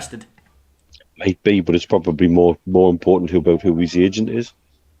are interested. Might be, but it's probably more important about who his agent is.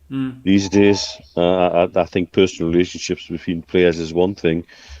 These days, I think personal relationships between players is one thing.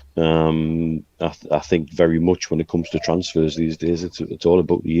 I think very much when it comes to transfers these days, it's all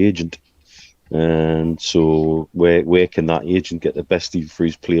about the agent. And so where can that agent get the best deal for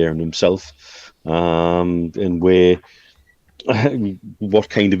his player and himself? And what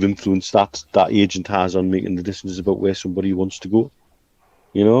kind of influence that agent has on making the decisions about where somebody wants to go.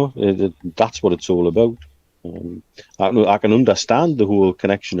 That's what it's all about. I can understand the whole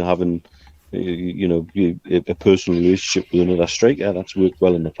connection of having, a personal relationship with another striker. That's worked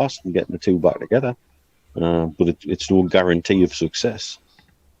well in the past and getting the two back together. But it's no guarantee of success.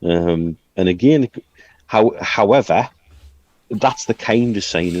 And again, however, that's the kind of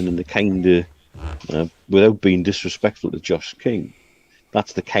signing and the kind of, without being disrespectful to Josh King,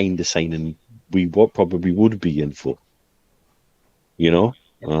 that's the kind of signing we probably would be in for.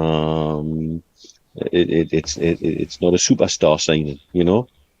 It's not a superstar signing,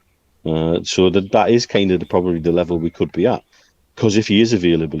 so that is kind of probably the level we could be at. Because if he is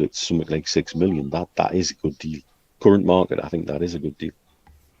available, it's something like 6 million. That is a good deal. Current market, I think that is a good deal.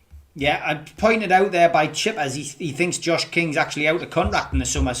 Yeah, I pointed out there by Chip as he thinks Josh King's actually out of contract in the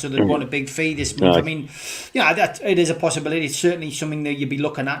summer, so they'd want a big fee this month. I mean, that it is a possibility. It's certainly something that you'd be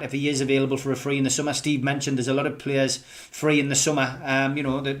looking at if he is available for a free in the summer. Steve mentioned there's a lot of players free in the summer,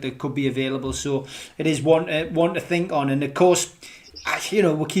 that could be available. So it is one to think on. And of course,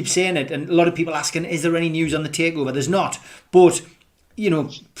 we keep saying it, and a lot of people asking, is there any news on the takeover? There's not, but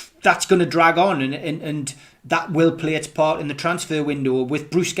that's going to drag on, and that will play its part in the transfer window. With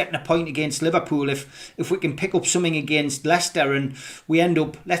Bruce getting a point against Liverpool, if we can pick up something against Leicester and we end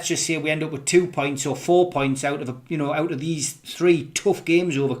up, let's just say we end up with 2 points or 4 points out of these 3 tough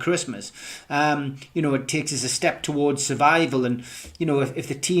games over Christmas, it takes us a step towards survival. And if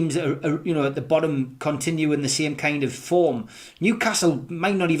the teams are at the bottom continue in the same kind of form, Newcastle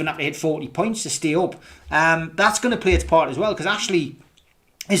might not even have to hit 40 points to stay up. That's going to play its part as well, because Ashley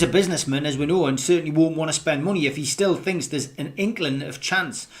is a businessman, as we know, and certainly won't want to spend money if he still thinks there's an inkling of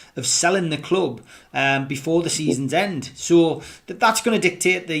chance of selling the club before the season's end. So that's going to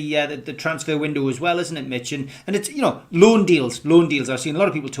dictate the transfer window as well, isn't it, Mitch? And it's loan deals. I've seen a lot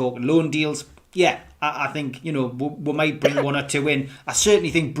of people talking loan deals. Yeah, I think we might bring 1 or 2 in. I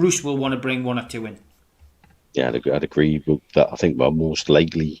certainly think Bruce will want to bring 1 or 2 in. Yeah, I'd agree with that. I think our most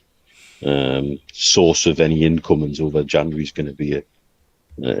likely source of any incomings over January is going to be a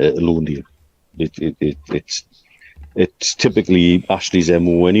loan deal. It's typically Ashley's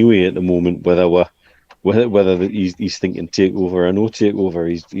MO anyway at the moment. Whether he's thinking takeover or no takeover,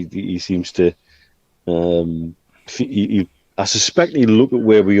 he seems to. I suspect he'll look at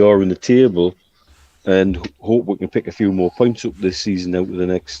where we are in the table and hope we can pick a few more points up this season out of the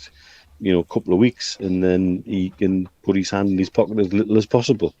next, couple of weeks, and then he can put his hand in his pocket as little as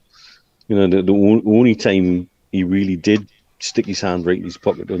possible. The only time he really did stick his hand right in his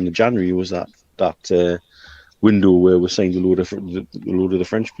pocket in the January was that window where we signed a load of the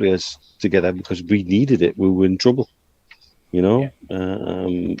French players together because we needed it. We were in trouble, and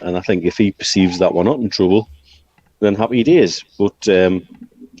I think if he perceives that we're not in trouble, then happy days. But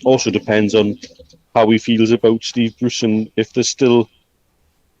also depends on how he feels about Steve Bruce and if there's still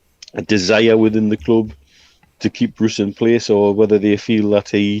a desire within the club to keep Bruce in place, or whether they feel that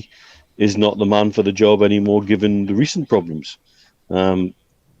he is not the man for the job anymore given the recent problems. And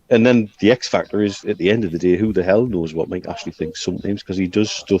then the X factor is, at the end of the day, who the hell knows what Mike Ashley thinks sometimes, because he does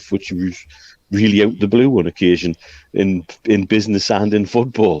stuff which is really out the blue on occasion in business and in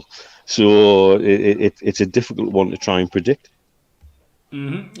football. So it's a difficult one to try and predict.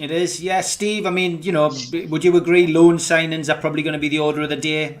 Mm-hmm. It is, yeah. Steve, I mean, would you agree loan signings are probably going to be the order of the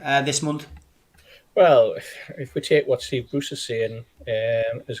day this month? Well, if we take what Steve Bruce is saying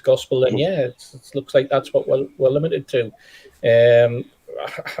as gospel, then yeah, it looks like that's what we're limited to.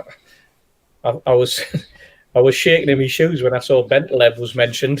 I was shaking in my shoes when I saw Bentaleb was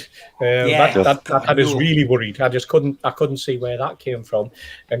mentioned. That had us really worried. I couldn't see where that came from,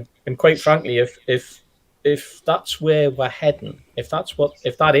 and quite frankly, if that's where we're heading, if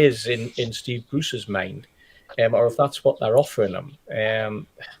that is in Steve Bruce's mind, or if that's what they're offering him,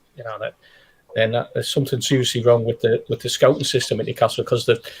 then there's something seriously wrong with the scouting system at Newcastle, because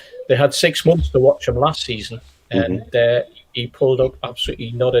they had 6 months to watch him last season, and he pulled up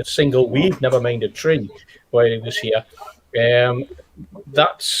absolutely not a single weed, never mind a tree, while he was here.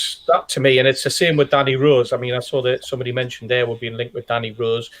 That's that to me, and it's the same with Danny Rose. I mean, I saw that somebody mentioned there we're being linked with Danny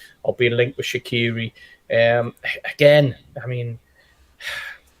Rose or being linked with Shaqiri. Again, I mean,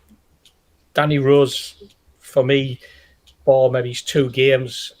 Danny Rose, for me, for maybe his 2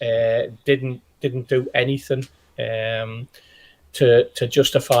 games, didn't do anything to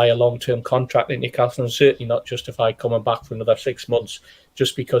justify a long-term contract in Newcastle, and certainly not justify coming back for another 6 months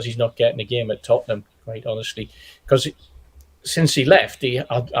just because he's not getting a game at Tottenham, quite honestly. Because since he left,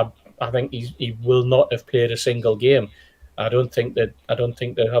 I think he will not have played a single game. I don't think they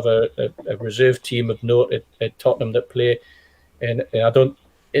have a reserve team of note at Tottenham that play, and I don't.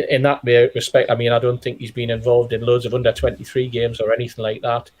 In that respect, I mean, I don't think he's been involved in loads of under-23 games or anything like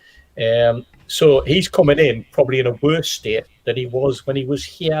that. So he's coming in probably in a worse state than he was when he was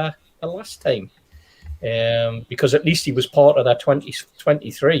here the last time. Because at least he was part of that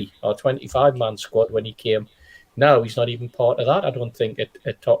 23 or 25-man squad when he came. Now he's not even part of that, I don't think,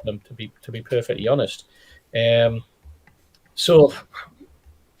 at Tottenham, to be perfectly honest. So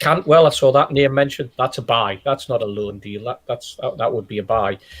Cantwell, I saw that name mentioned. That's a buy. That's not a loan deal. That would be a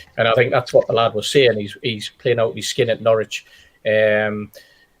buy, and I think that's what the lad was saying. He's playing out his skin at Norwich, and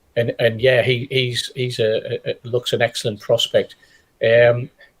yeah, he's looks an excellent prospect.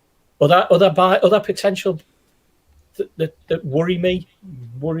 Other potential that worry me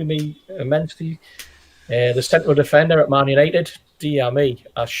immensely. The central defender at Man United, dear me,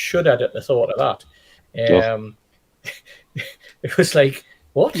 I shuddered at the thought of that. It was like,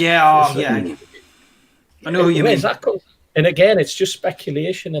 what? Yeah, yeah. I know who you mean. That and again, it's just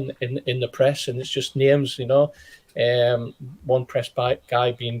speculation in the press, and it's just names, one press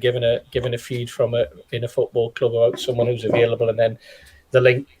guy being given a feed in a football club about someone who's available, and then the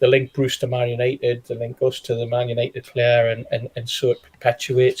link Bruce to Man United, the link us to the Man United player, and so it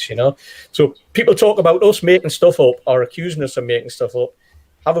perpetuates, So people talk about us making stuff up or accusing us of making stuff up.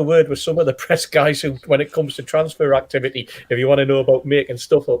 Have a word with some of the press guys who, when it comes to transfer activity, if you want to know about making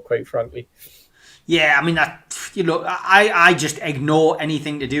stuff up, quite frankly. Yeah, I mean, I just ignore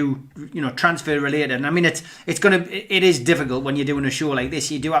anything to do, transfer related. And I mean, it is difficult when you're doing a show like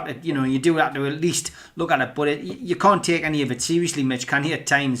this. You do have to, at least look at it, but you can't take any of it seriously, Mitch, can you? At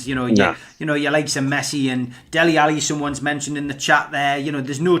times, you like some Messi and Dele Alli. Someone's mentioned in the chat there.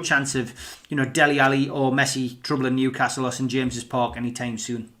 There's no chance of, Dele Alli or Messi troubling Newcastle or St James's Park anytime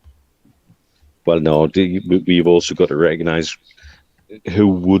soon. Well, no, we've also got to recognise who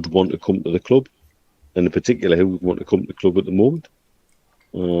would want to come to the club. And in particular, who would want to come to the club at the moment.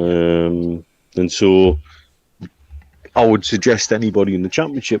 And so I would suggest anybody in the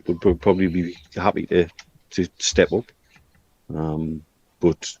Championship would probably be happy to to step up.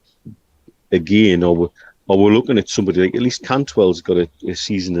 But again, we're looking at somebody like at least Cantwell's got a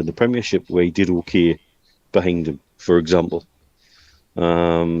season in the Premiership where he did okay behind him, for example.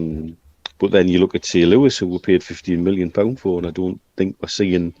 But then you look at, say, Lewis, who we paid £15 million for, and I don't think we're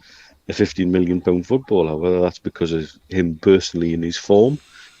seeing a £15 million footballer, whether that's because of him personally in his form,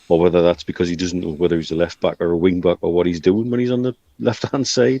 or whether that's because he doesn't know whether he's a left back or a wing back or what he's doing when he's on the left hand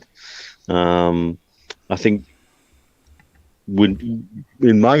side. I think,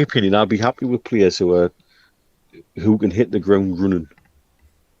 in my opinion, I'd be happy with players who can hit the ground running,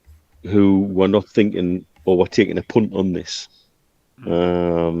 who were not thinking, or we're taking a punt on this.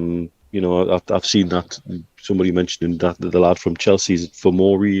 I've seen that. Somebody mentioned that the lad from Chelsea is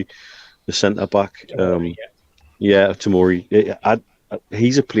Tomori, the centre back. Tomori.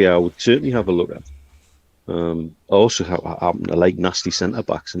 He's a player I would certainly have a look at. I also happen to like nasty centre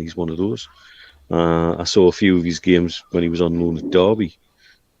backs, and he's one of those. I saw a few of his games when he was on loan at Derby,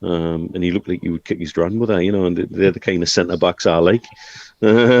 and he looked like he would kick his grandmother, and they're the kind of centre backs I like.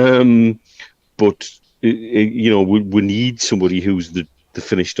 But we need somebody who's the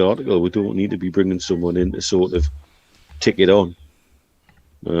finished article. We don't need to be bringing someone in to sort of tick it on,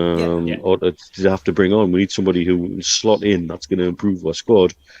 or to have to bring on. We need somebody who can slot in, that's going to improve our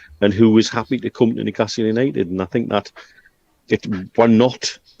squad, and who is happy to come to Newcastle United. And I think that we're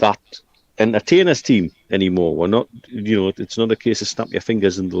not that entertainers team anymore. We're not, it's not a case of snap your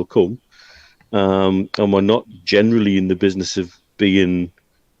fingers and they'll come. And we're not generally in the business of being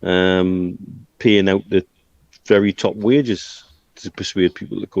paying out the very top wages to persuade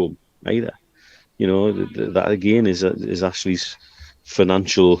people to come either. That again is Ashley's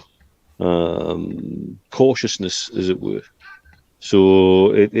financial cautiousness, as it were.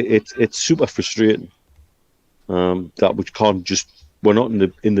 So it's super frustrating that we can't just. We're not we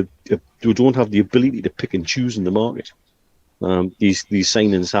don't have the ability to pick and choose in the market. These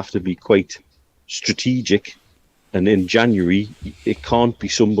signings have to be quite strategic, and in January it can't be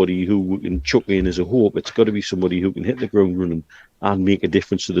somebody who we can chuck in as a hope. It's got to be somebody who can hit the ground running and make a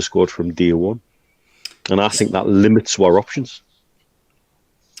difference to the squad from day one. And I think that limits our options.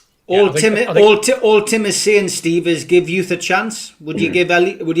 All Tim is saying, Steve, is give youth a chance. Would you give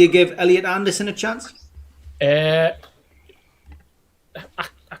Elliot Anderson a chance? I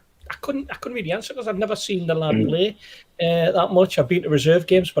couldn't really answer because I've never seen the lad play that much. I've been to reserve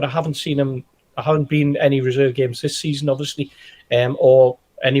games, but I haven't seen him. I haven't been any reserve games this season, obviously, or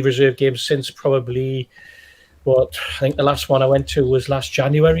any reserve games since probably. I think the last one I went to was last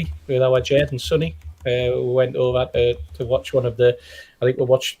January with our Jed and Sonny. We went over to watch one of the. I think we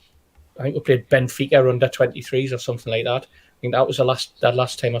played Benfica under 23s or something like that. I think that was the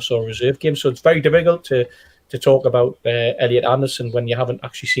last time I saw a reserve game. So it's very difficult to talk about Elliot Anderson when you haven't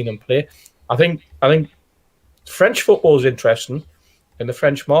actually seen him play. I think French football is interesting in the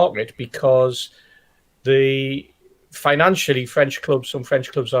French market because financially some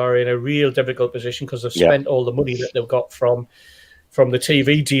French clubs are in a real difficult position because they've spent all the money that they've got from the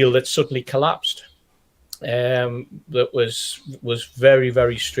TV deal that suddenly collapsed. That was very,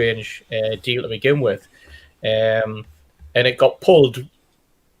 very strange deal to begin with, and it got pulled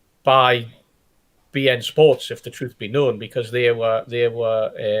by BN Sports, if the truth be known, because they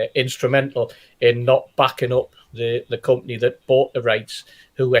were instrumental in not backing up the company that bought the rights,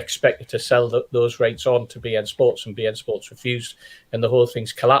 who expected to sell those rights on to BN Sports, and BN Sports refused, and the whole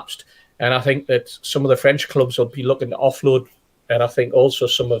thing's collapsed. And I think that some of the French clubs will be looking to offload, and I think also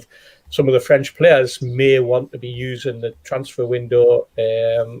some of the French players may want to be using the transfer window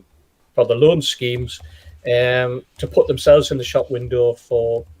for the loan schemes to put themselves in the shop window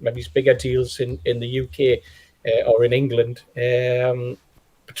for maybe bigger deals in the UK or in England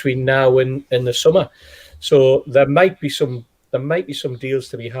between now and the summer. So there might be some deals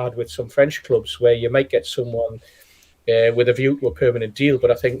to be had with some French clubs where you might get someone with a view to a permanent deal.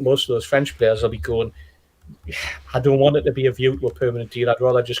 But I think most of those French players will be going, I don't want it to be a view to a permanent deal. I'd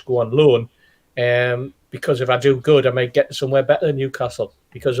rather just go on loan. Because if I do good, I might get somewhere better than Newcastle,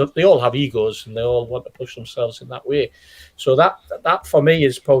 because they all have egos and they all want to push themselves in that way. So that for me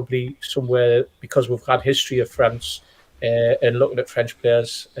is probably somewhere, because we've had history of France and looking at French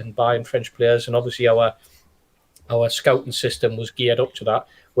players and buying French players, and obviously our scouting system was geared up to that,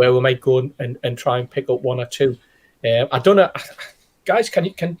 where we might go and try and pick up one or two. I don't know, guys.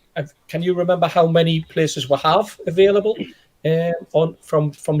 Can you remember how many places we have available?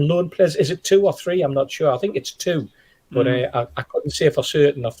 From loan players, is it 2 or 3? I'm not sure. I think it's 2, but I couldn't say for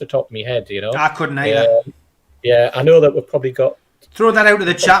certain off the top of my head. I couldn't either. I know that we've probably got Throw that out to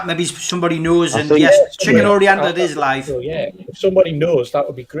the chat. Maybe somebody knows. And think- yes, Chicken Yeah. Oriented is live. So yeah, if somebody knows, that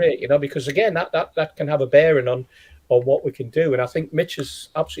would be great, because again, that can have a bearing on what we can do. And I think Mitch is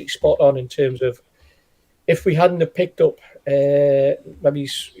absolutely spot on in terms of if we hadn't have picked up maybe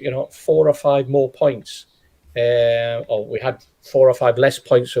 4 or 5 more points, or we had 4 or 5 less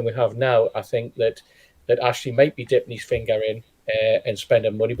points than we have now, I think that Ashley might be dipping his finger in and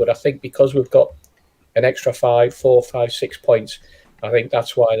spending money. But I think because we've got an extra 4, 5, 6 points, I think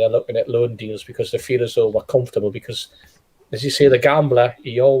that's why they're looking at loan deals, because they feel as though we're comfortable. Because, as you say, the gambler,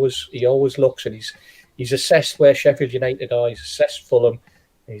 he always looks, and he's assessed where Sheffield United are. He's assessed Fulham.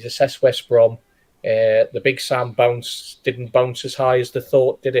 He's assessed West Brom. The Big Sam didn't bounce as high as they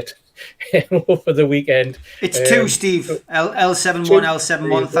thought, did it? Over the weekend. It's 2, Steve. L71,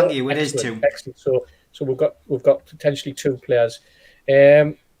 L71. Thank you. It is 2. Excellent. So we've got potentially 2 players.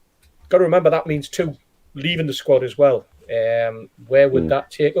 Got to remember that means 2 leaving the squad as well. Where would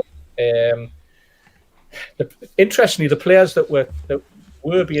that take up? Interestingly, the players that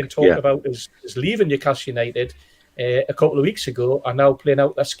were being talked about as leaving Newcastle United a couple of weeks ago are now playing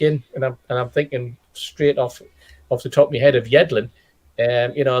out their skin, and I'm thinking straight off the top of my head of Yedlin.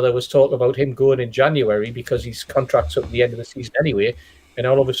 There was talk about him going in January because his contract's up at the end of the season anyway, and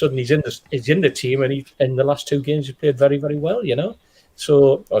all of a sudden he's in the team, and in the last 2 games he played very, very well.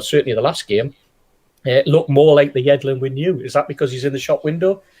 So, or certainly the last game. Look more like the Yedlin we knew. Is that because he's in the shop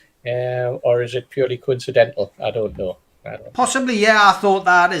window, or is it purely coincidental? I don't know. Possibly, yeah. I thought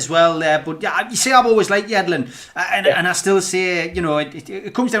that as well. But yeah, you see, I've always liked Yedlin, and I still say,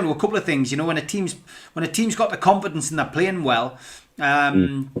 it comes down to a couple of things. When a team's got the confidence and they're playing well,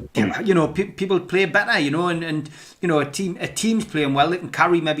 people play better. And a team's playing well, they can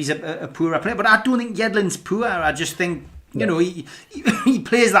carry maybe a poorer player. But I don't think Yedlin's poor. I just think. He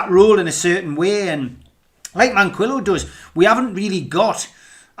plays that role in a certain way, and like Manquillo does, we haven't really got.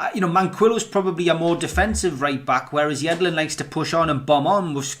 Manquillo's probably a more defensive right back, whereas Yedlin likes to push on and bomb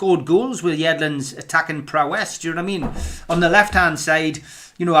on. We've scored goals with Yedlin's attacking prowess. Do you know what I mean? On the left hand side,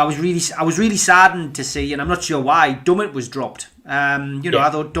 I was really saddened to see, and I'm not sure why, Dummett was dropped. I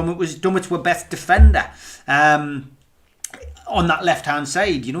thought Dummett's were best defender. On that left hand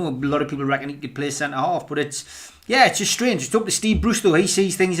side, a lot of people reckon he could play centre half, but it's just strange. It's up to Steve Bruce though. He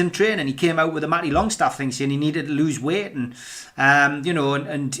sees things in training. He came out with a Matty Longstaff thing saying he needed to lose weight and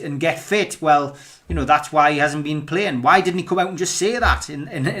and get fit. Well, that's why he hasn't been playing. Why didn't he come out and just say that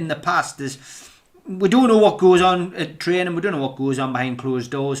in the past? We don't know what goes on at training. We don't know what goes on behind closed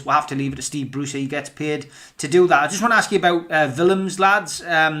doors. We'll have to leave it to Steve Bruce. He gets paid to do that. I just want to ask you about Willems, lads.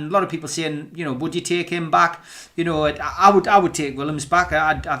 A lot of people saying, would you take him back? I would take Willems back.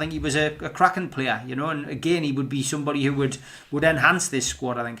 I think he was a cracking player, and again, he would be somebody who would enhance this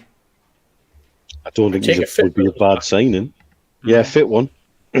squad, I think. I don't think it would be a bad signing. Yeah, fit one.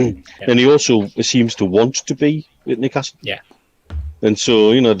 And he also seems to want to be at Newcastle. Yeah. And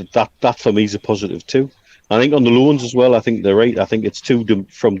so, that for me is a positive too. I think on the loans as well, I think they're right. I think it's 2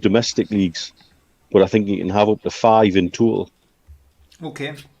 from domestic leagues, but I think you can have up to 5 in total.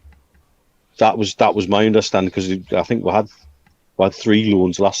 Okay. That was my understanding, because I think we had 3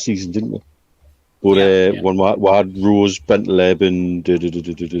 loans last season, didn't we? But when we had Rose, Bentaleb, and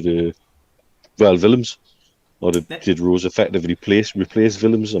Willems. Or did Rose effectively replace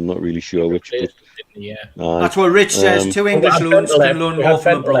Willems? I'm not really sure which. But, that's what Rich says. 2 English loans can loan more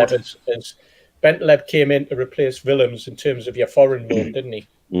from abroad. Bentaleb came in to replace Willems in terms of your foreign loan, didn't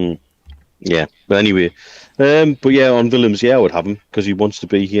he? Yeah, but anyway, on Willems, I would have him because he wants to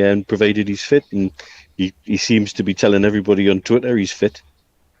be here, and provided he's fit, and he seems to be telling everybody on Twitter he's fit.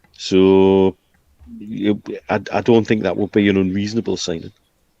 So I don't think that would be an unreasonable signing.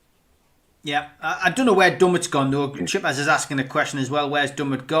 Yeah, I don't know where Dummett's gone though. Chippers is asking a question as well. Where's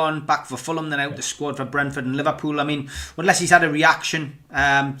Dummett gone? Back for Fulham, then out the squad for Brentford and Liverpool. I mean, unless he's had a reaction,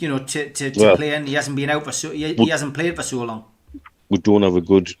 to playing, he hasn't been out for he hasn't played for so long. We don't have a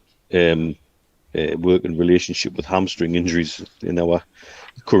good working relationship with hamstring injuries in our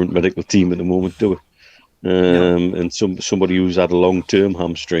current medical team at the moment, do we? And somebody who's had a long-term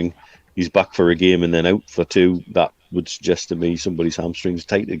hamstring, he's back for a game and then out for 2. That would suggest to me somebody's hamstring's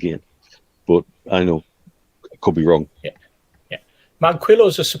tight again. But I know, I could be wrong. Yeah.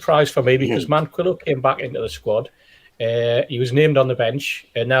 Manquillo's a surprise for me because Manquillo came back into the squad. He was named on the bench,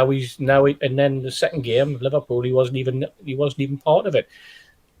 and and then the second game, Liverpool, he wasn't even part of it.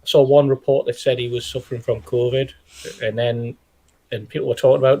 I saw one report that said he was suffering from COVID, and people were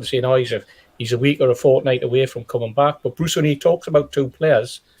talking about it and saying, he's a week or a fortnight away from coming back. But Bruce only talks about 2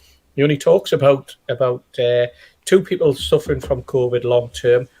 players. He only talks about 2 people suffering from COVID long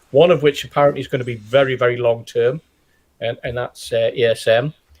term. One of which apparently is going to be very, very long term. and that's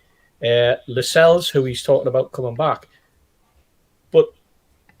ASM. Lascelles, who he's talking about coming back. But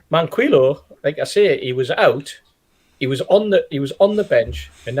Manquillo, like I say, he was out. He was on the bench,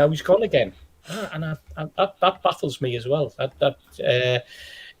 and now he's gone again. And that baffles me as well.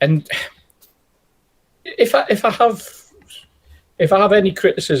 And if I have any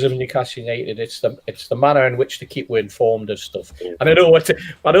criticism of Newcastle United, it's the manner in which they keep you informed of stuff. And I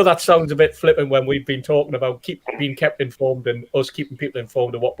know that sounds a bit flippant when we've been talking about being kept informed and us keeping people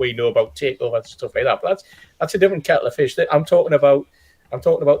informed of what we know about takeover and stuff like that. But that's a different kettle of fish. I'm talking about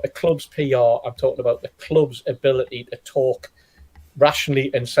the club's PR. I'm talking about the club's ability to talk rationally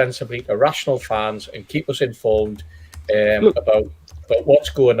and sensibly to rational fans and keep us informed about what's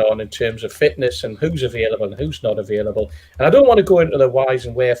going on in terms of fitness and who's available and who's not available. And I don't want to go into the whys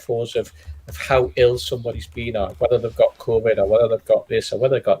and wherefores of how ill somebody's been, or whether they've got COVID, or whether they've got this, or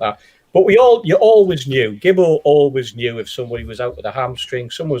whether they've got that. But you always knew. Gibbo always knew if somebody was out with a hamstring,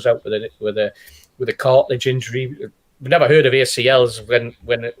 someone was out with a cartilage injury. We never heard of ACLs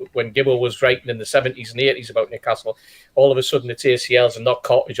when Gibbo was writing in the 70s and 80s about Newcastle. All of a sudden, it's ACLs and not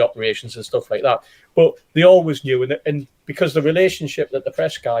cartilage operations and stuff like that. But they always knew, and because the relationship that the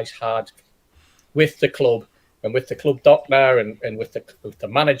press guys had with the club and with the club doctor and with the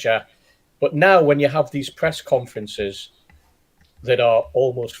manager. But now, when you have these press conferences that are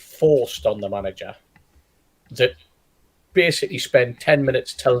almost forced on the manager, that basically spend 10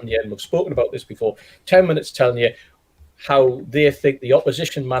 minutes telling you, and we've spoken about this before, 10 minutes telling you how they think the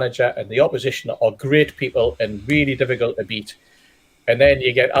opposition manager and the opposition are great people and really difficult to beat. And then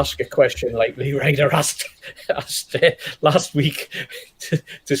you get asked a question like Lee Ryder asked last week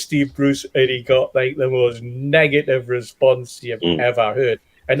to Steve Bruce, and he got like the most negative response you've ever heard.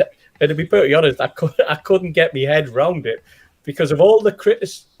 And to be perfectly honest, I couldn't get my head around it, because of all the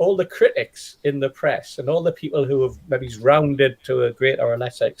critics in the press and all the people who have maybe rounded to a greater or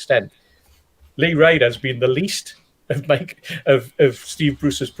lesser extent, Lee Ryder has been the least of Steve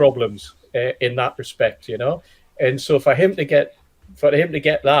Bruce's problems in that respect, you know. And so for him to get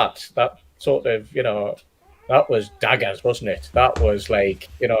that sort of, you know, that was daggers, wasn't it? That was like,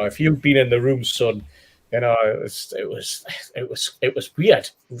 you know, if you've been in the room, son, you know, it was weird,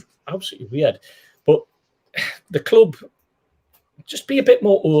 absolutely weird. But the club, just be a bit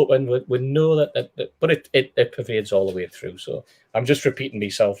more open. We know that, but it pervades all the way through. So I'm just repeating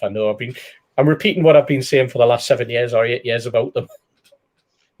myself. I know I'm repeating what I've been saying for the last 7 years or 8 years about them.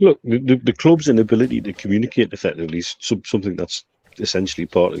 Look, the club's inability to communicate effectively is something that's essentially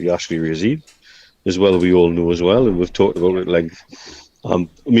part of the Ashley regime, as well. We all know as well, and we've talked about it at length. I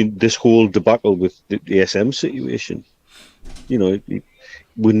mean, this whole debacle with the ASM situation, you know,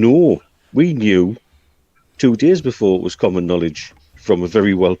 we knew 2 days before it was common knowledge from a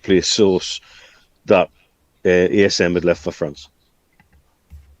very well-placed source that ASM had left for France.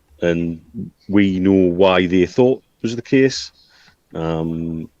 And we know why they thought was the case.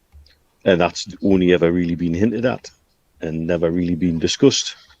 And that's only ever really been hinted at and never really been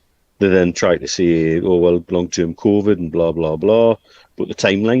discussed. They then try to say, oh, well, long-term COVID and blah, blah, blah. But the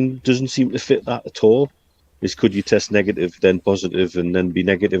timeline doesn't seem to fit that at all. Could you test negative, then positive, and then be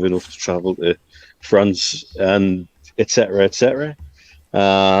negative enough to travel to France, and et cetera, et cetera.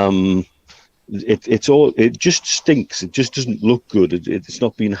 It just stinks. It just doesn't look good. It's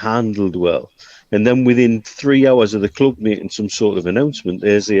not being handled well. And then within 3 hours of the club making some sort of announcement,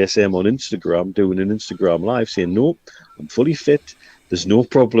 there's ASM on Instagram doing an Instagram live saying, no, I'm fully fit. There's no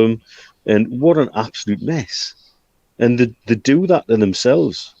problem. And what an absolute mess. And they do that to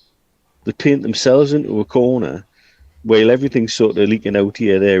themselves. They paint themselves into a corner while everything's sort of leaking out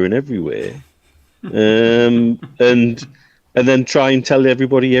here, there, and everywhere. And then try and tell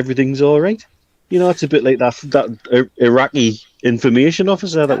everybody everything's all right. You know, it's a bit like that Iraqi information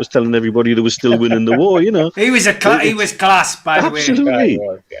officer that was telling everybody they were still winning the war. You know, he was class, by the way. Absolutely,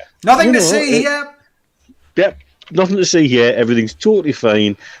 nothing to see here. Yep, nothing to see here. Everything's totally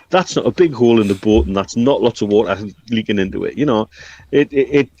fine. That's not a big hole in the boat, and that's not lots of water leaking into it. You know,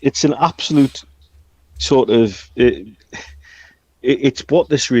 it's an absolute sort of it's what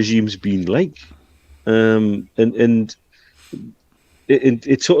this regime's been like, and.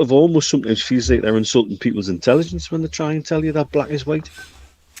 It sort of almost sometimes feels like they're insulting people's intelligence when they try and tell you that black is white.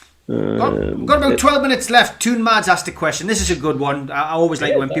 We've got about 12 minutes left. Toon Mads asked a question. This is a good one. I always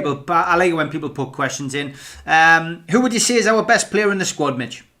like it when people. I like it when people put questions in. Who would you say is our best player in the squad,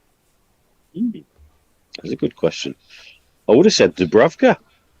 Mitch? That's a good question. I would have said Dubravka,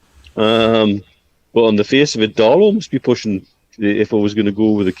 but on the face of it, Darlow must be pushing. If I was going to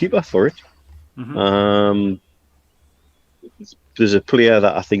go with a keeper for it. Mm-hmm. There's a player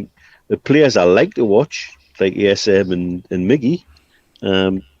that I think the players I like to watch like ASM and Miggy,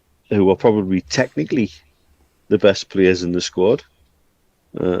 who are probably technically the best players in the squad.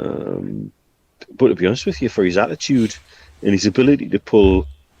 But to be honest with you, for his attitude and his ability to pull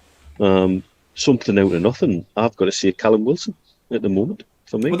something out of nothing, I've got to say Callum Wilson at the moment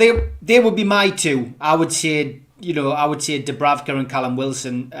for me. Well, they would be my two. I would say Dubravka and Callum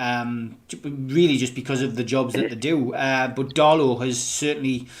Wilson, really just because of the jobs that they do. But Darlow has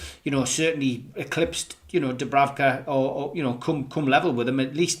certainly eclipsed, Dubravka or come level with him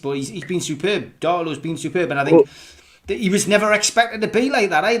at least. But he's been superb. Darlow's been superb, and I think that he was never expected to be like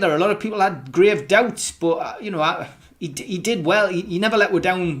that either. A lot of people had grave doubts, but he did well. He never let us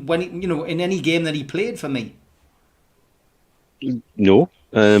down when in any game that he played for me. No.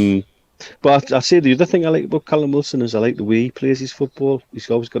 But I say the other thing I like about Callum Wilson is I like the way he plays his football. He's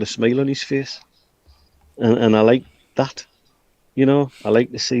always got a smile on his face. And I like that. I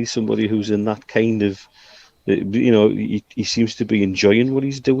like to see somebody who's in that kind of, he seems to be enjoying what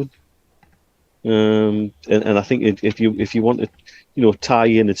he's doing. And I think if you want to, tie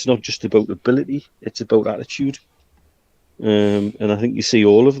in, it's not just about ability, it's about attitude. And I think you see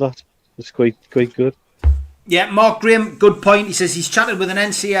all of that. It's quite good. Yeah, Mark Graham, good point. He says he's chatted with an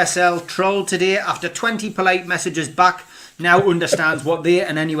NCSL troll today after 20 polite messages back. Now understands what they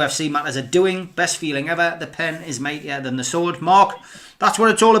and NUFC matters are doing. Best feeling ever. The pen is mightier than the sword. Mark, that's what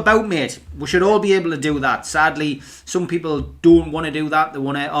it's all about, mate. We should all be able to do that. Sadly, some people don't want to do that. They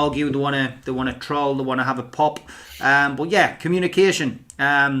want to argue. They want to troll. They want to have a pop. But yeah, communication.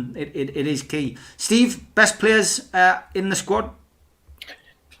 It is key. Steve, best players in the squad?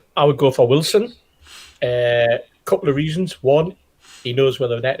 I would go for Wilson. Couple of reasons. One, he knows where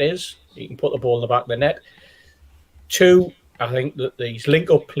the net is. He can put the ball in the back of the net. Two, I think that his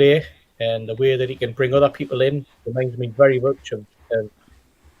link-up play and the way that he can bring other people in reminds me very much of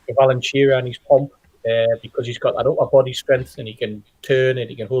Alan Shearer and his pomp, because he's got that upper body strength and he can turn and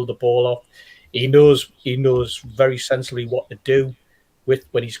he can hold the ball off. He knows very sensibly what to do with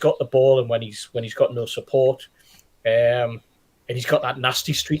when he's got the ball and when he's got no support. And he's got that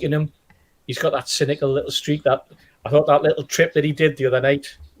nasty streak in him. He's got that cynical little streak. That I thought that little trip that he did the other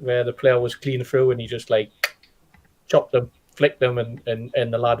night, where the player was clean through and he just chopped them, flicked them, and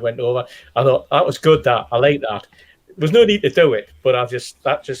the lad went over. I thought that was good. That I like that. There was no need to do it, but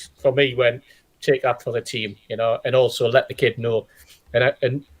that just for me went take that for the team, and also let the kid know.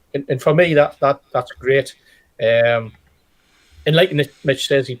 And for me that's great. And like Mitch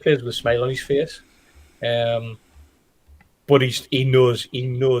says, he plays with a smile on his face. But he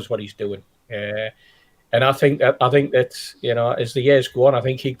knows what he's doing. And I think that as the years go on, I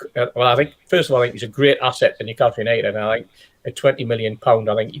think first of all, I think he's a great asset for Newcastle United. And I think at £20 million,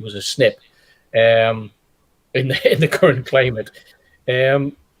 I think he was a snip in the current climate.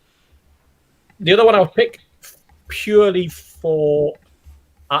 The other one I would pick purely for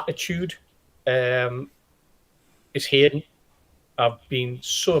attitude is Hayden. I've been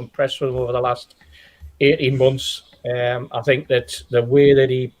so impressed with him over the last 18 months. I think that the way that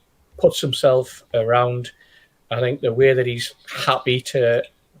he puts himself around, I think the way that he's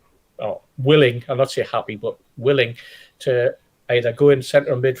willing, I'll not say happy, but willing to either go in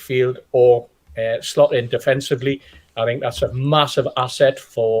centre of midfield or slot in defensively. I think that's a massive asset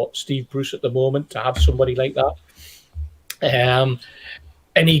for Steve Bruce at the moment to have somebody like that.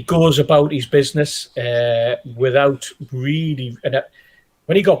 And he goes about his business without really...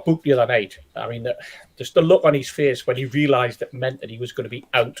 When he got booked the other night, I mean, just the look on his face when he realised it meant that he was going to be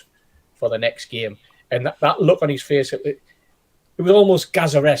out for the next game. And that look on his face, it was almost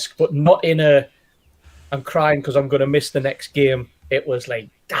Gazaresque, but not in I'm crying because I'm going to miss the next game. It was like,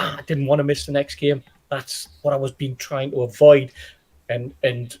 I didn't want to miss the next game. That's what I was trying to avoid. And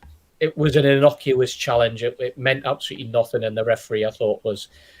it was an innocuous challenge. It meant absolutely nothing. And the referee, I thought, was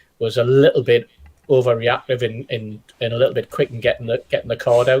a little bit overreactive and a little bit quick in getting the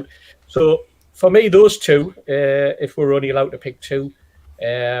card out. So for me, those two, if we're only allowed to pick two,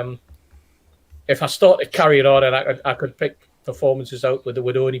 if I started carrying on and I could pick performances out, but it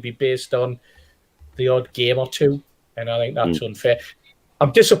would only be based on the odd game or two, and I think that's unfair.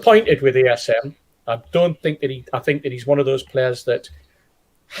 I'm disappointed with ASM. I think that he's one of those players that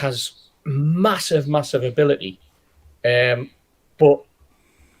has massive ability, but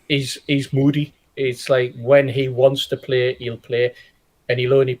he's moody. It's like when he wants to play, he'll play, and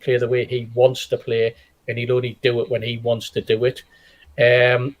he'll only play the way he wants to play, and he'll only do it when he wants to do it.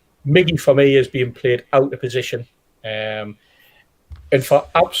 Miggy, for me, is being played out of position. And for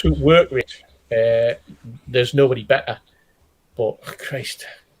absolute work rate, there's nobody better. But, Christ,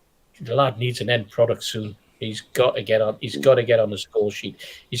 the lad needs an end product soon. He's got to get on. He's got to get on the score sheet.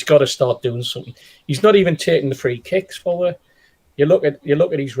 He's got to start doing something. He's not even taking the free kicks forward. You look at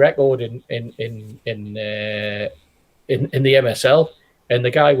his record in the MSL, and the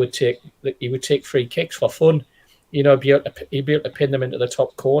guy would take free kicks for fun. You know, he'd be able to pin them into the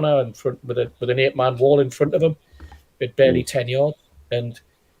top corner in front with an 8-man wall in front of him at barely 10 yards. And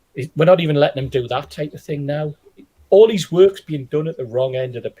we're not even letting him do that type of thing now. All his work's being done at the wrong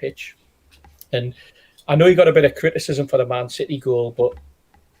end of the pitch. And I know he got a bit of criticism for the Man City goal, but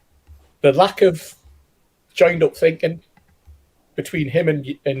the lack of joined up thinking between him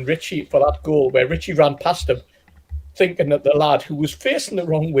and Richie for that goal, where Richie ran past him, thinking that the lad who was facing the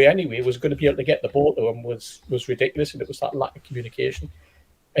wrong way anyway was going to be able to get the ball to him was ridiculous, and it was that lack of communication.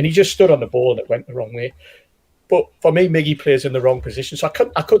 And he just stood on the ball and it went the wrong way. But for me, Miggy plays in the wrong position, so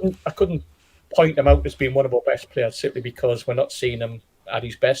I couldn't point him out as being one of our best players simply because we're not seeing him at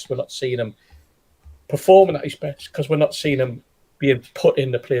his best. We're not seeing him performing at his best because we're not seeing him being put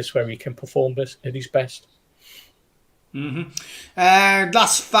in the place where he can perform at his best.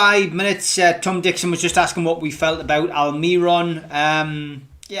 Last 5 minutes, Tom Dixon was just asking what we felt about Almiron.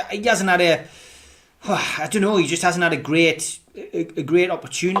 Yeah, he hasn't had I don't know. He just hasn't had a great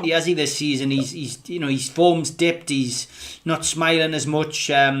opportunity, has he, this season? His form's dipped. He's not smiling as much.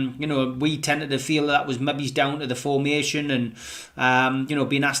 We tended to feel that was maybe down to the formation and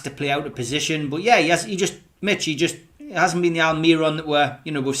being asked to play out of position. But yeah, he just hasn't been the Almiron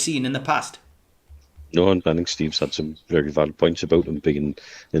that we've seen in the past. No, and I think Steve's had some very valid points about him being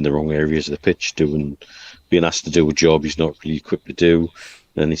in the wrong areas of the pitch, being asked to do a job he's not really equipped to do,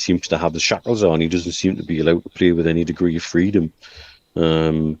 and he seems to have the shackles on. He doesn't seem to be allowed to play with any degree of freedom.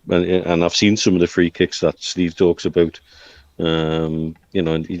 And I've seen some of the free kicks that Steve talks about. And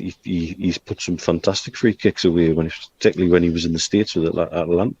he's put some fantastic free kicks away, particularly when he was in the States with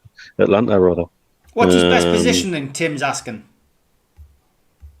Atlanta rather. What's his best position then, Tim's asking?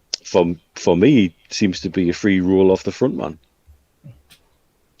 For me, it seems to be a free roll off the front man.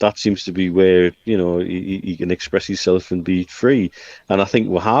 That seems to be where he can express himself and be free. And I think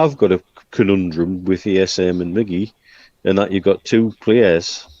we have got a conundrum with ASM and Miggy, in that you've got two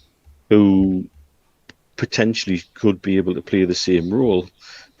players who potentially could be able to play the same role,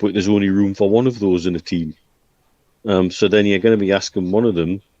 but there's only room for one of those in a team. So then you're going to be asking one of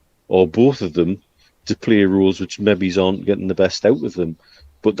them or both of them to play roles which maybe aren't getting the best out of them.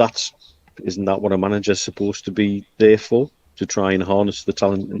 But isn't that what a manager's supposed to be there for? To try and harness the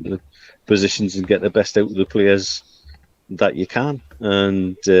talent into the positions and get the best out of the players that you can.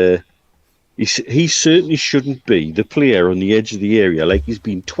 And he certainly shouldn't be the player on the edge of the area like he's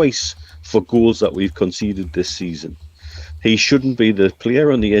been twice for goals that we've conceded this season. He shouldn't be the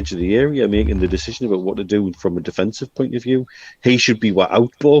player on the edge of the area making the decision about what to do from a defensive point of view. He should be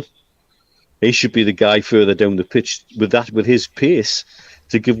out ball. He should be the guy further down the pitch with his pace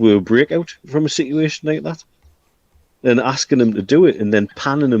to give away a breakout from a situation like that. And asking him to do it and then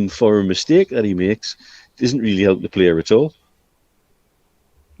panning him for a mistake that he makes doesn't really help the player at all.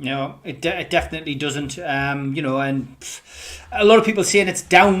 No, it definitely doesn't. And a lot of people saying it's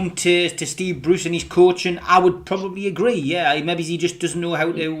down to Steve Bruce and his coaching. I would probably agree. Yeah, maybe he just doesn't know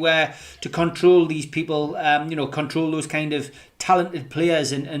how to control these people. Control those kind of talented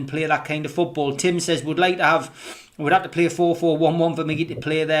players and play that kind of football. Tim says would have to play a 4-4-1-1 for Miggy to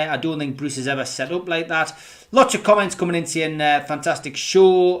play there. I don't think Bruce has ever set up like that. Lots of comments coming in saying fantastic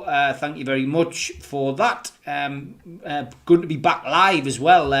show. Thank you very much for that. Good to be back live as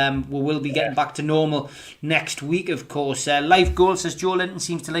well. We will be getting back to normal next week, of course. Live goal, says Joe Linton,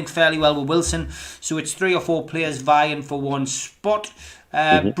 seems to link fairly well with Wilson. So it's 3 or 4 players vying for one spot.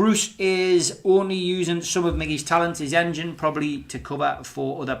 Bruce is only using some of Miggy's talents, his engine, probably to cover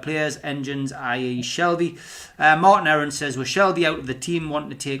for other players' engines, i.e. Shelby. Martin Aaron says, with Shelby out of the team,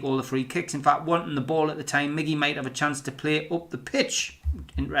 wanting to take all the free kicks, in fact, wanting the ball at the time, Miggy might have a chance to play up the pitch.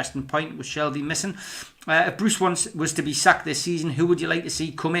 Interesting point, with Shelby missing. If Bruce was to be sacked this season, who would you like to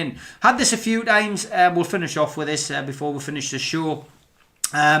see come in? Had this a few times. We'll finish off with this before we finish the show.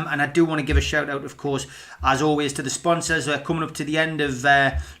 And I do want to give a shout out, of course, as always, to the sponsors. We're coming up to the end of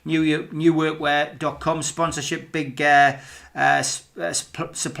newworkwear.com sponsorship. Big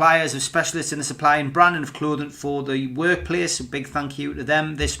suppliers of specialists in the supply and branding of clothing for the workplace. A big thank you to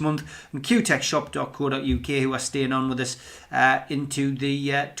them this month. And qtechshop.co.uk, who are staying on with us into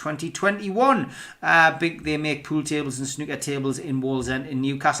the 2021. They make pool tables and snooker tables in Wallsend in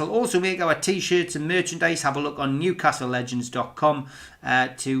Newcastle. Also make our t-shirts and merchandise. Have a look on newcastlelegends.com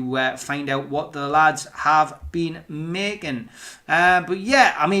to find out what the lads have been making. But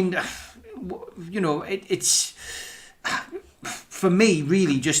yeah, I mean, it's for me,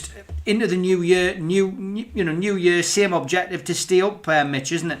 really, just into the new year, new year, same objective to stay up,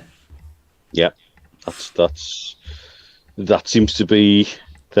 Mitch, isn't it? Yeah, that seems to be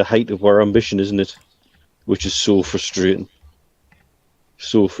the height of our ambition, isn't it? Which is so frustrating.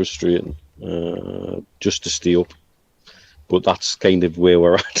 So frustrating. Just to stay up. But that's kind of where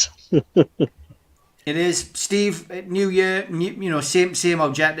we're at. It is, Steve. New year, same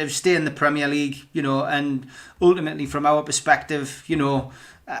objective. Stay in the Premier League, and ultimately, from our perspective, it'd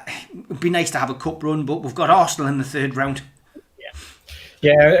be nice to have a cup run, but we've got Arsenal in the third round.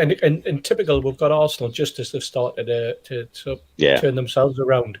 Yeah, and typical, we've got Arsenal just as they've started to turn themselves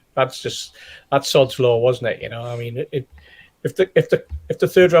around. That's sod's law, wasn't it? I mean, if the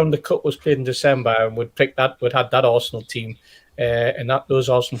third round of the cup was played in December and we'd had that Arsenal team. And those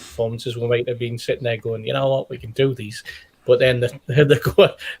Arsenal performances, we might have been sitting there going, you know what, we can do these. But then they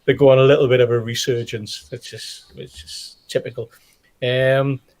go on a little bit of a resurgence. It's just typical.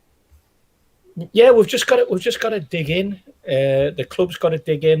 We've just got to dig in. The club's got to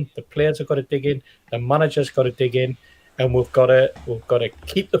dig in. The players have got to dig in. The manager's got to dig in, and we've got to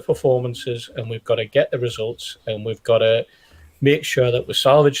keep the performances, and we've got to get the results, and we've got to make sure that we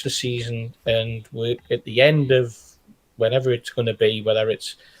salvage the season, and we at the end of whenever it's going to be, whether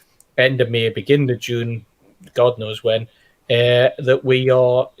it's end of May, beginning of June, God knows when, that we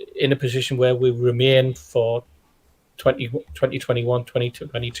are in a position where we remain for 2021,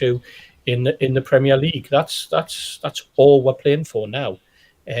 2022 in the Premier League. That's all we're playing for now.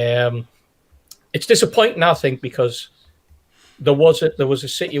 It's disappointing, I think, because there was a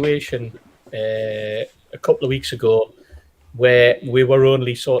situation a couple of weeks ago where we were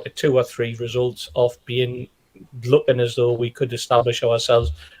only sort of 2 or 3 results off being looking as though we could establish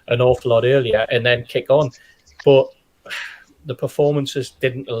ourselves an awful lot earlier and then kick on, but the performances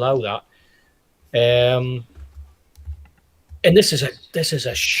didn't allow that. And this is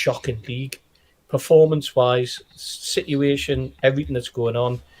a shocking league, performance-wise, situation, everything that's going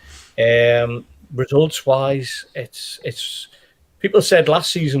on. Results-wise, it's people said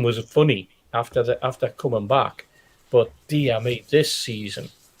last season was funny after coming back, but dear me, this season.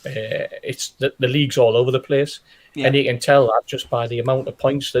 It's the league's all over the place, and you can tell that just by the amount of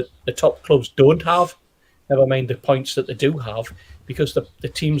points that the top clubs don't have, never mind the points that they do have, because the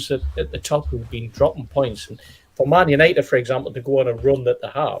teams at the top who've been dropping points. And for Man United, for example, to go on a run that they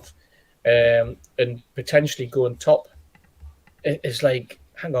have and potentially go on top, it's like,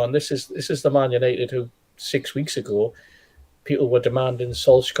 hang on, this is the Man United who 6 weeks ago people were demanding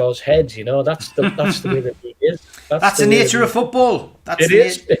Solskjaer's heads. That's the way the league is. That's the nature of football. It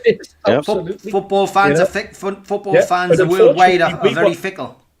is. Absolutely. Football fans are thick. Football fans worldwide are very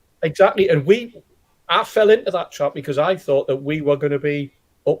fickle. Exactly, and I fell into that trap because I thought that we were going to be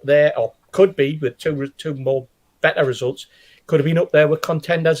up there, or could be with two more better results. Could have been up there with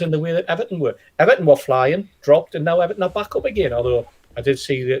contenders in the way that Everton were. Everton were flying, dropped, and now Everton are back up again. Although I did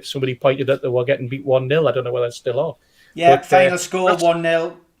see that somebody pointed out they were getting beat 1-0. I don't know whether they still are. Yeah, but, final score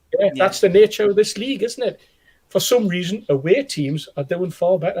 1-0. Yeah, that's the nature of this league, isn't it? For some reason, away teams are doing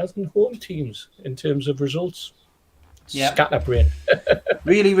far better than home teams in terms of results. Yeah. Scatterbrain.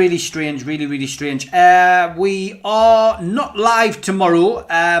 Really, really strange. Really, really strange. We are not live tomorrow.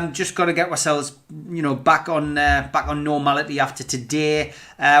 Just got to get ourselves, back on normality after today.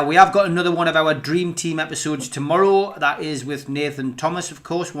 We have got another one of our Dream Team episodes tomorrow. That is with Nathan Thomas, of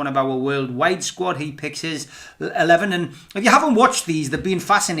course, one of our worldwide squad. He picks his 11. And if you haven't watched these, they've been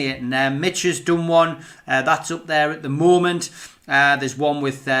fascinating. Mitch has done one. That's up there at the moment. There's one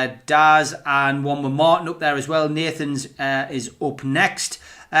with Daz and one with Martin up there as well. Nathan's is up next.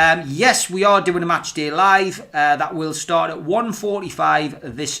 Yes, we are doing a match day live. That will start at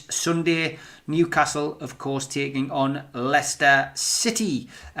 1:45 this Sunday. Newcastle, of course, taking on Leicester City.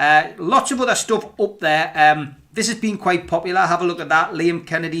 Lots of other stuff up there. This has been quite popular. Have a look at that. Liam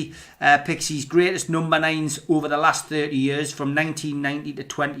Kennedy picks his greatest number 9s over the last 30 years from 1990 to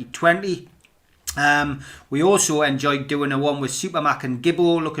 2020. We also enjoyed doing a one with Supermac and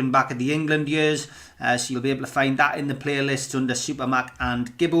Gibbo, looking back at the England years. So you'll be able to find that in the playlist under Supermac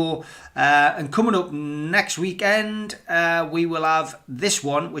and Gibbo. And coming up next weekend, we will have this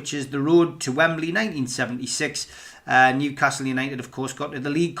one, which is the Road to Wembley 1976. Newcastle United, of course, got to the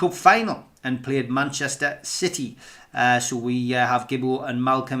League Cup final and played Manchester City. So we have Gibbo and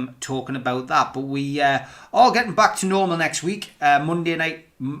Malcolm talking about that. But we are getting back to normal next week. Monday night,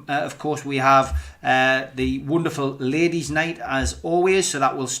 of course, we have the wonderful Ladies' Night as always. So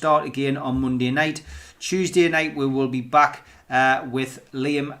that will start again on Monday night. Tuesday night, we will be back with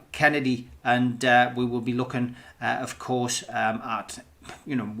Liam Kennedy. And we will be looking, of course, at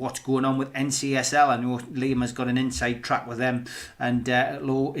what's going on with NCSL. I know Liam has got an inside track with them, and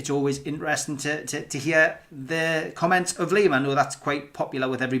it's always interesting to hear the comments of Liam. I know that's quite popular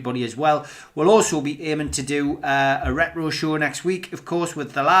with everybody as well. We'll also be aiming to do a retro show next week, of course,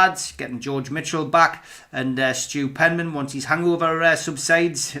 with the lads, getting George Mitchell back and Stu Penman once his hangover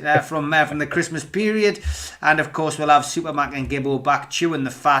subsides from the Christmas period. And of course, we'll have Super Mac and Gibbo back chewing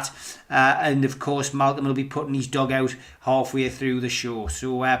the fat. And of course, Malcolm will be putting his dog out halfway through the show.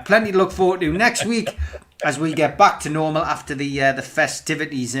 So plenty to look forward to next week as we get back to normal after the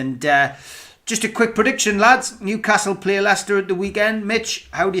festivities. And just a quick prediction, lads. Newcastle play Leicester at the weekend. Mitch,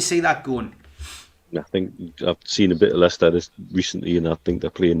 how do you see that going? I think I've seen a bit of Leicester recently, and I think they're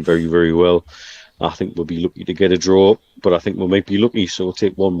playing very, very well. I think we'll be lucky to get a draw, but I think we might be lucky, so we'll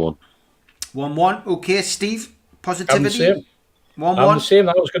take 1-1. 1-1. Okay, Steve, positivity? I'm the same. 1-1. I'm the same.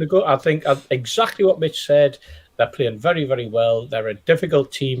 I was going to go. I think exactly what Mitch said. They're playing very, very well. They're a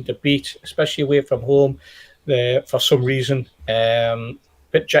difficult team to beat, especially away from home. For some reason,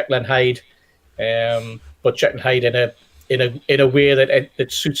 bit Jekyll and Hyde, but Jekyll and Hyde in a way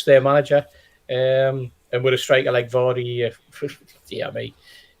that suits their manager. And with a striker like Vardy,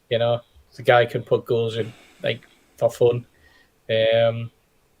 the guy can put goals in for fun.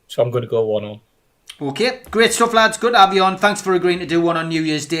 So I'm going to go 1-1. Okay, great stuff, lads. Good to have you on. Thanks for agreeing to do one on New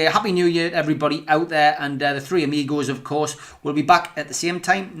Year's Day. Happy New Year to everybody out there. And the three amigos, of course, will be back at the same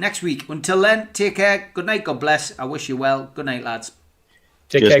time next week. Until then, take care. Good night. God bless. I wish you well. Good night, lads.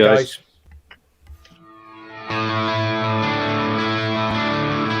 Take care, guys.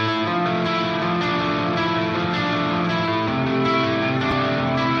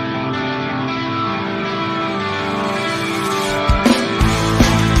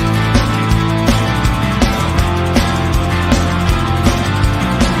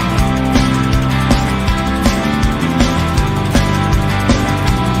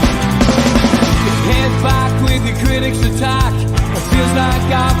 Critics attack. It feels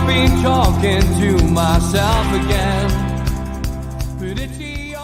like I've been talking to myself again.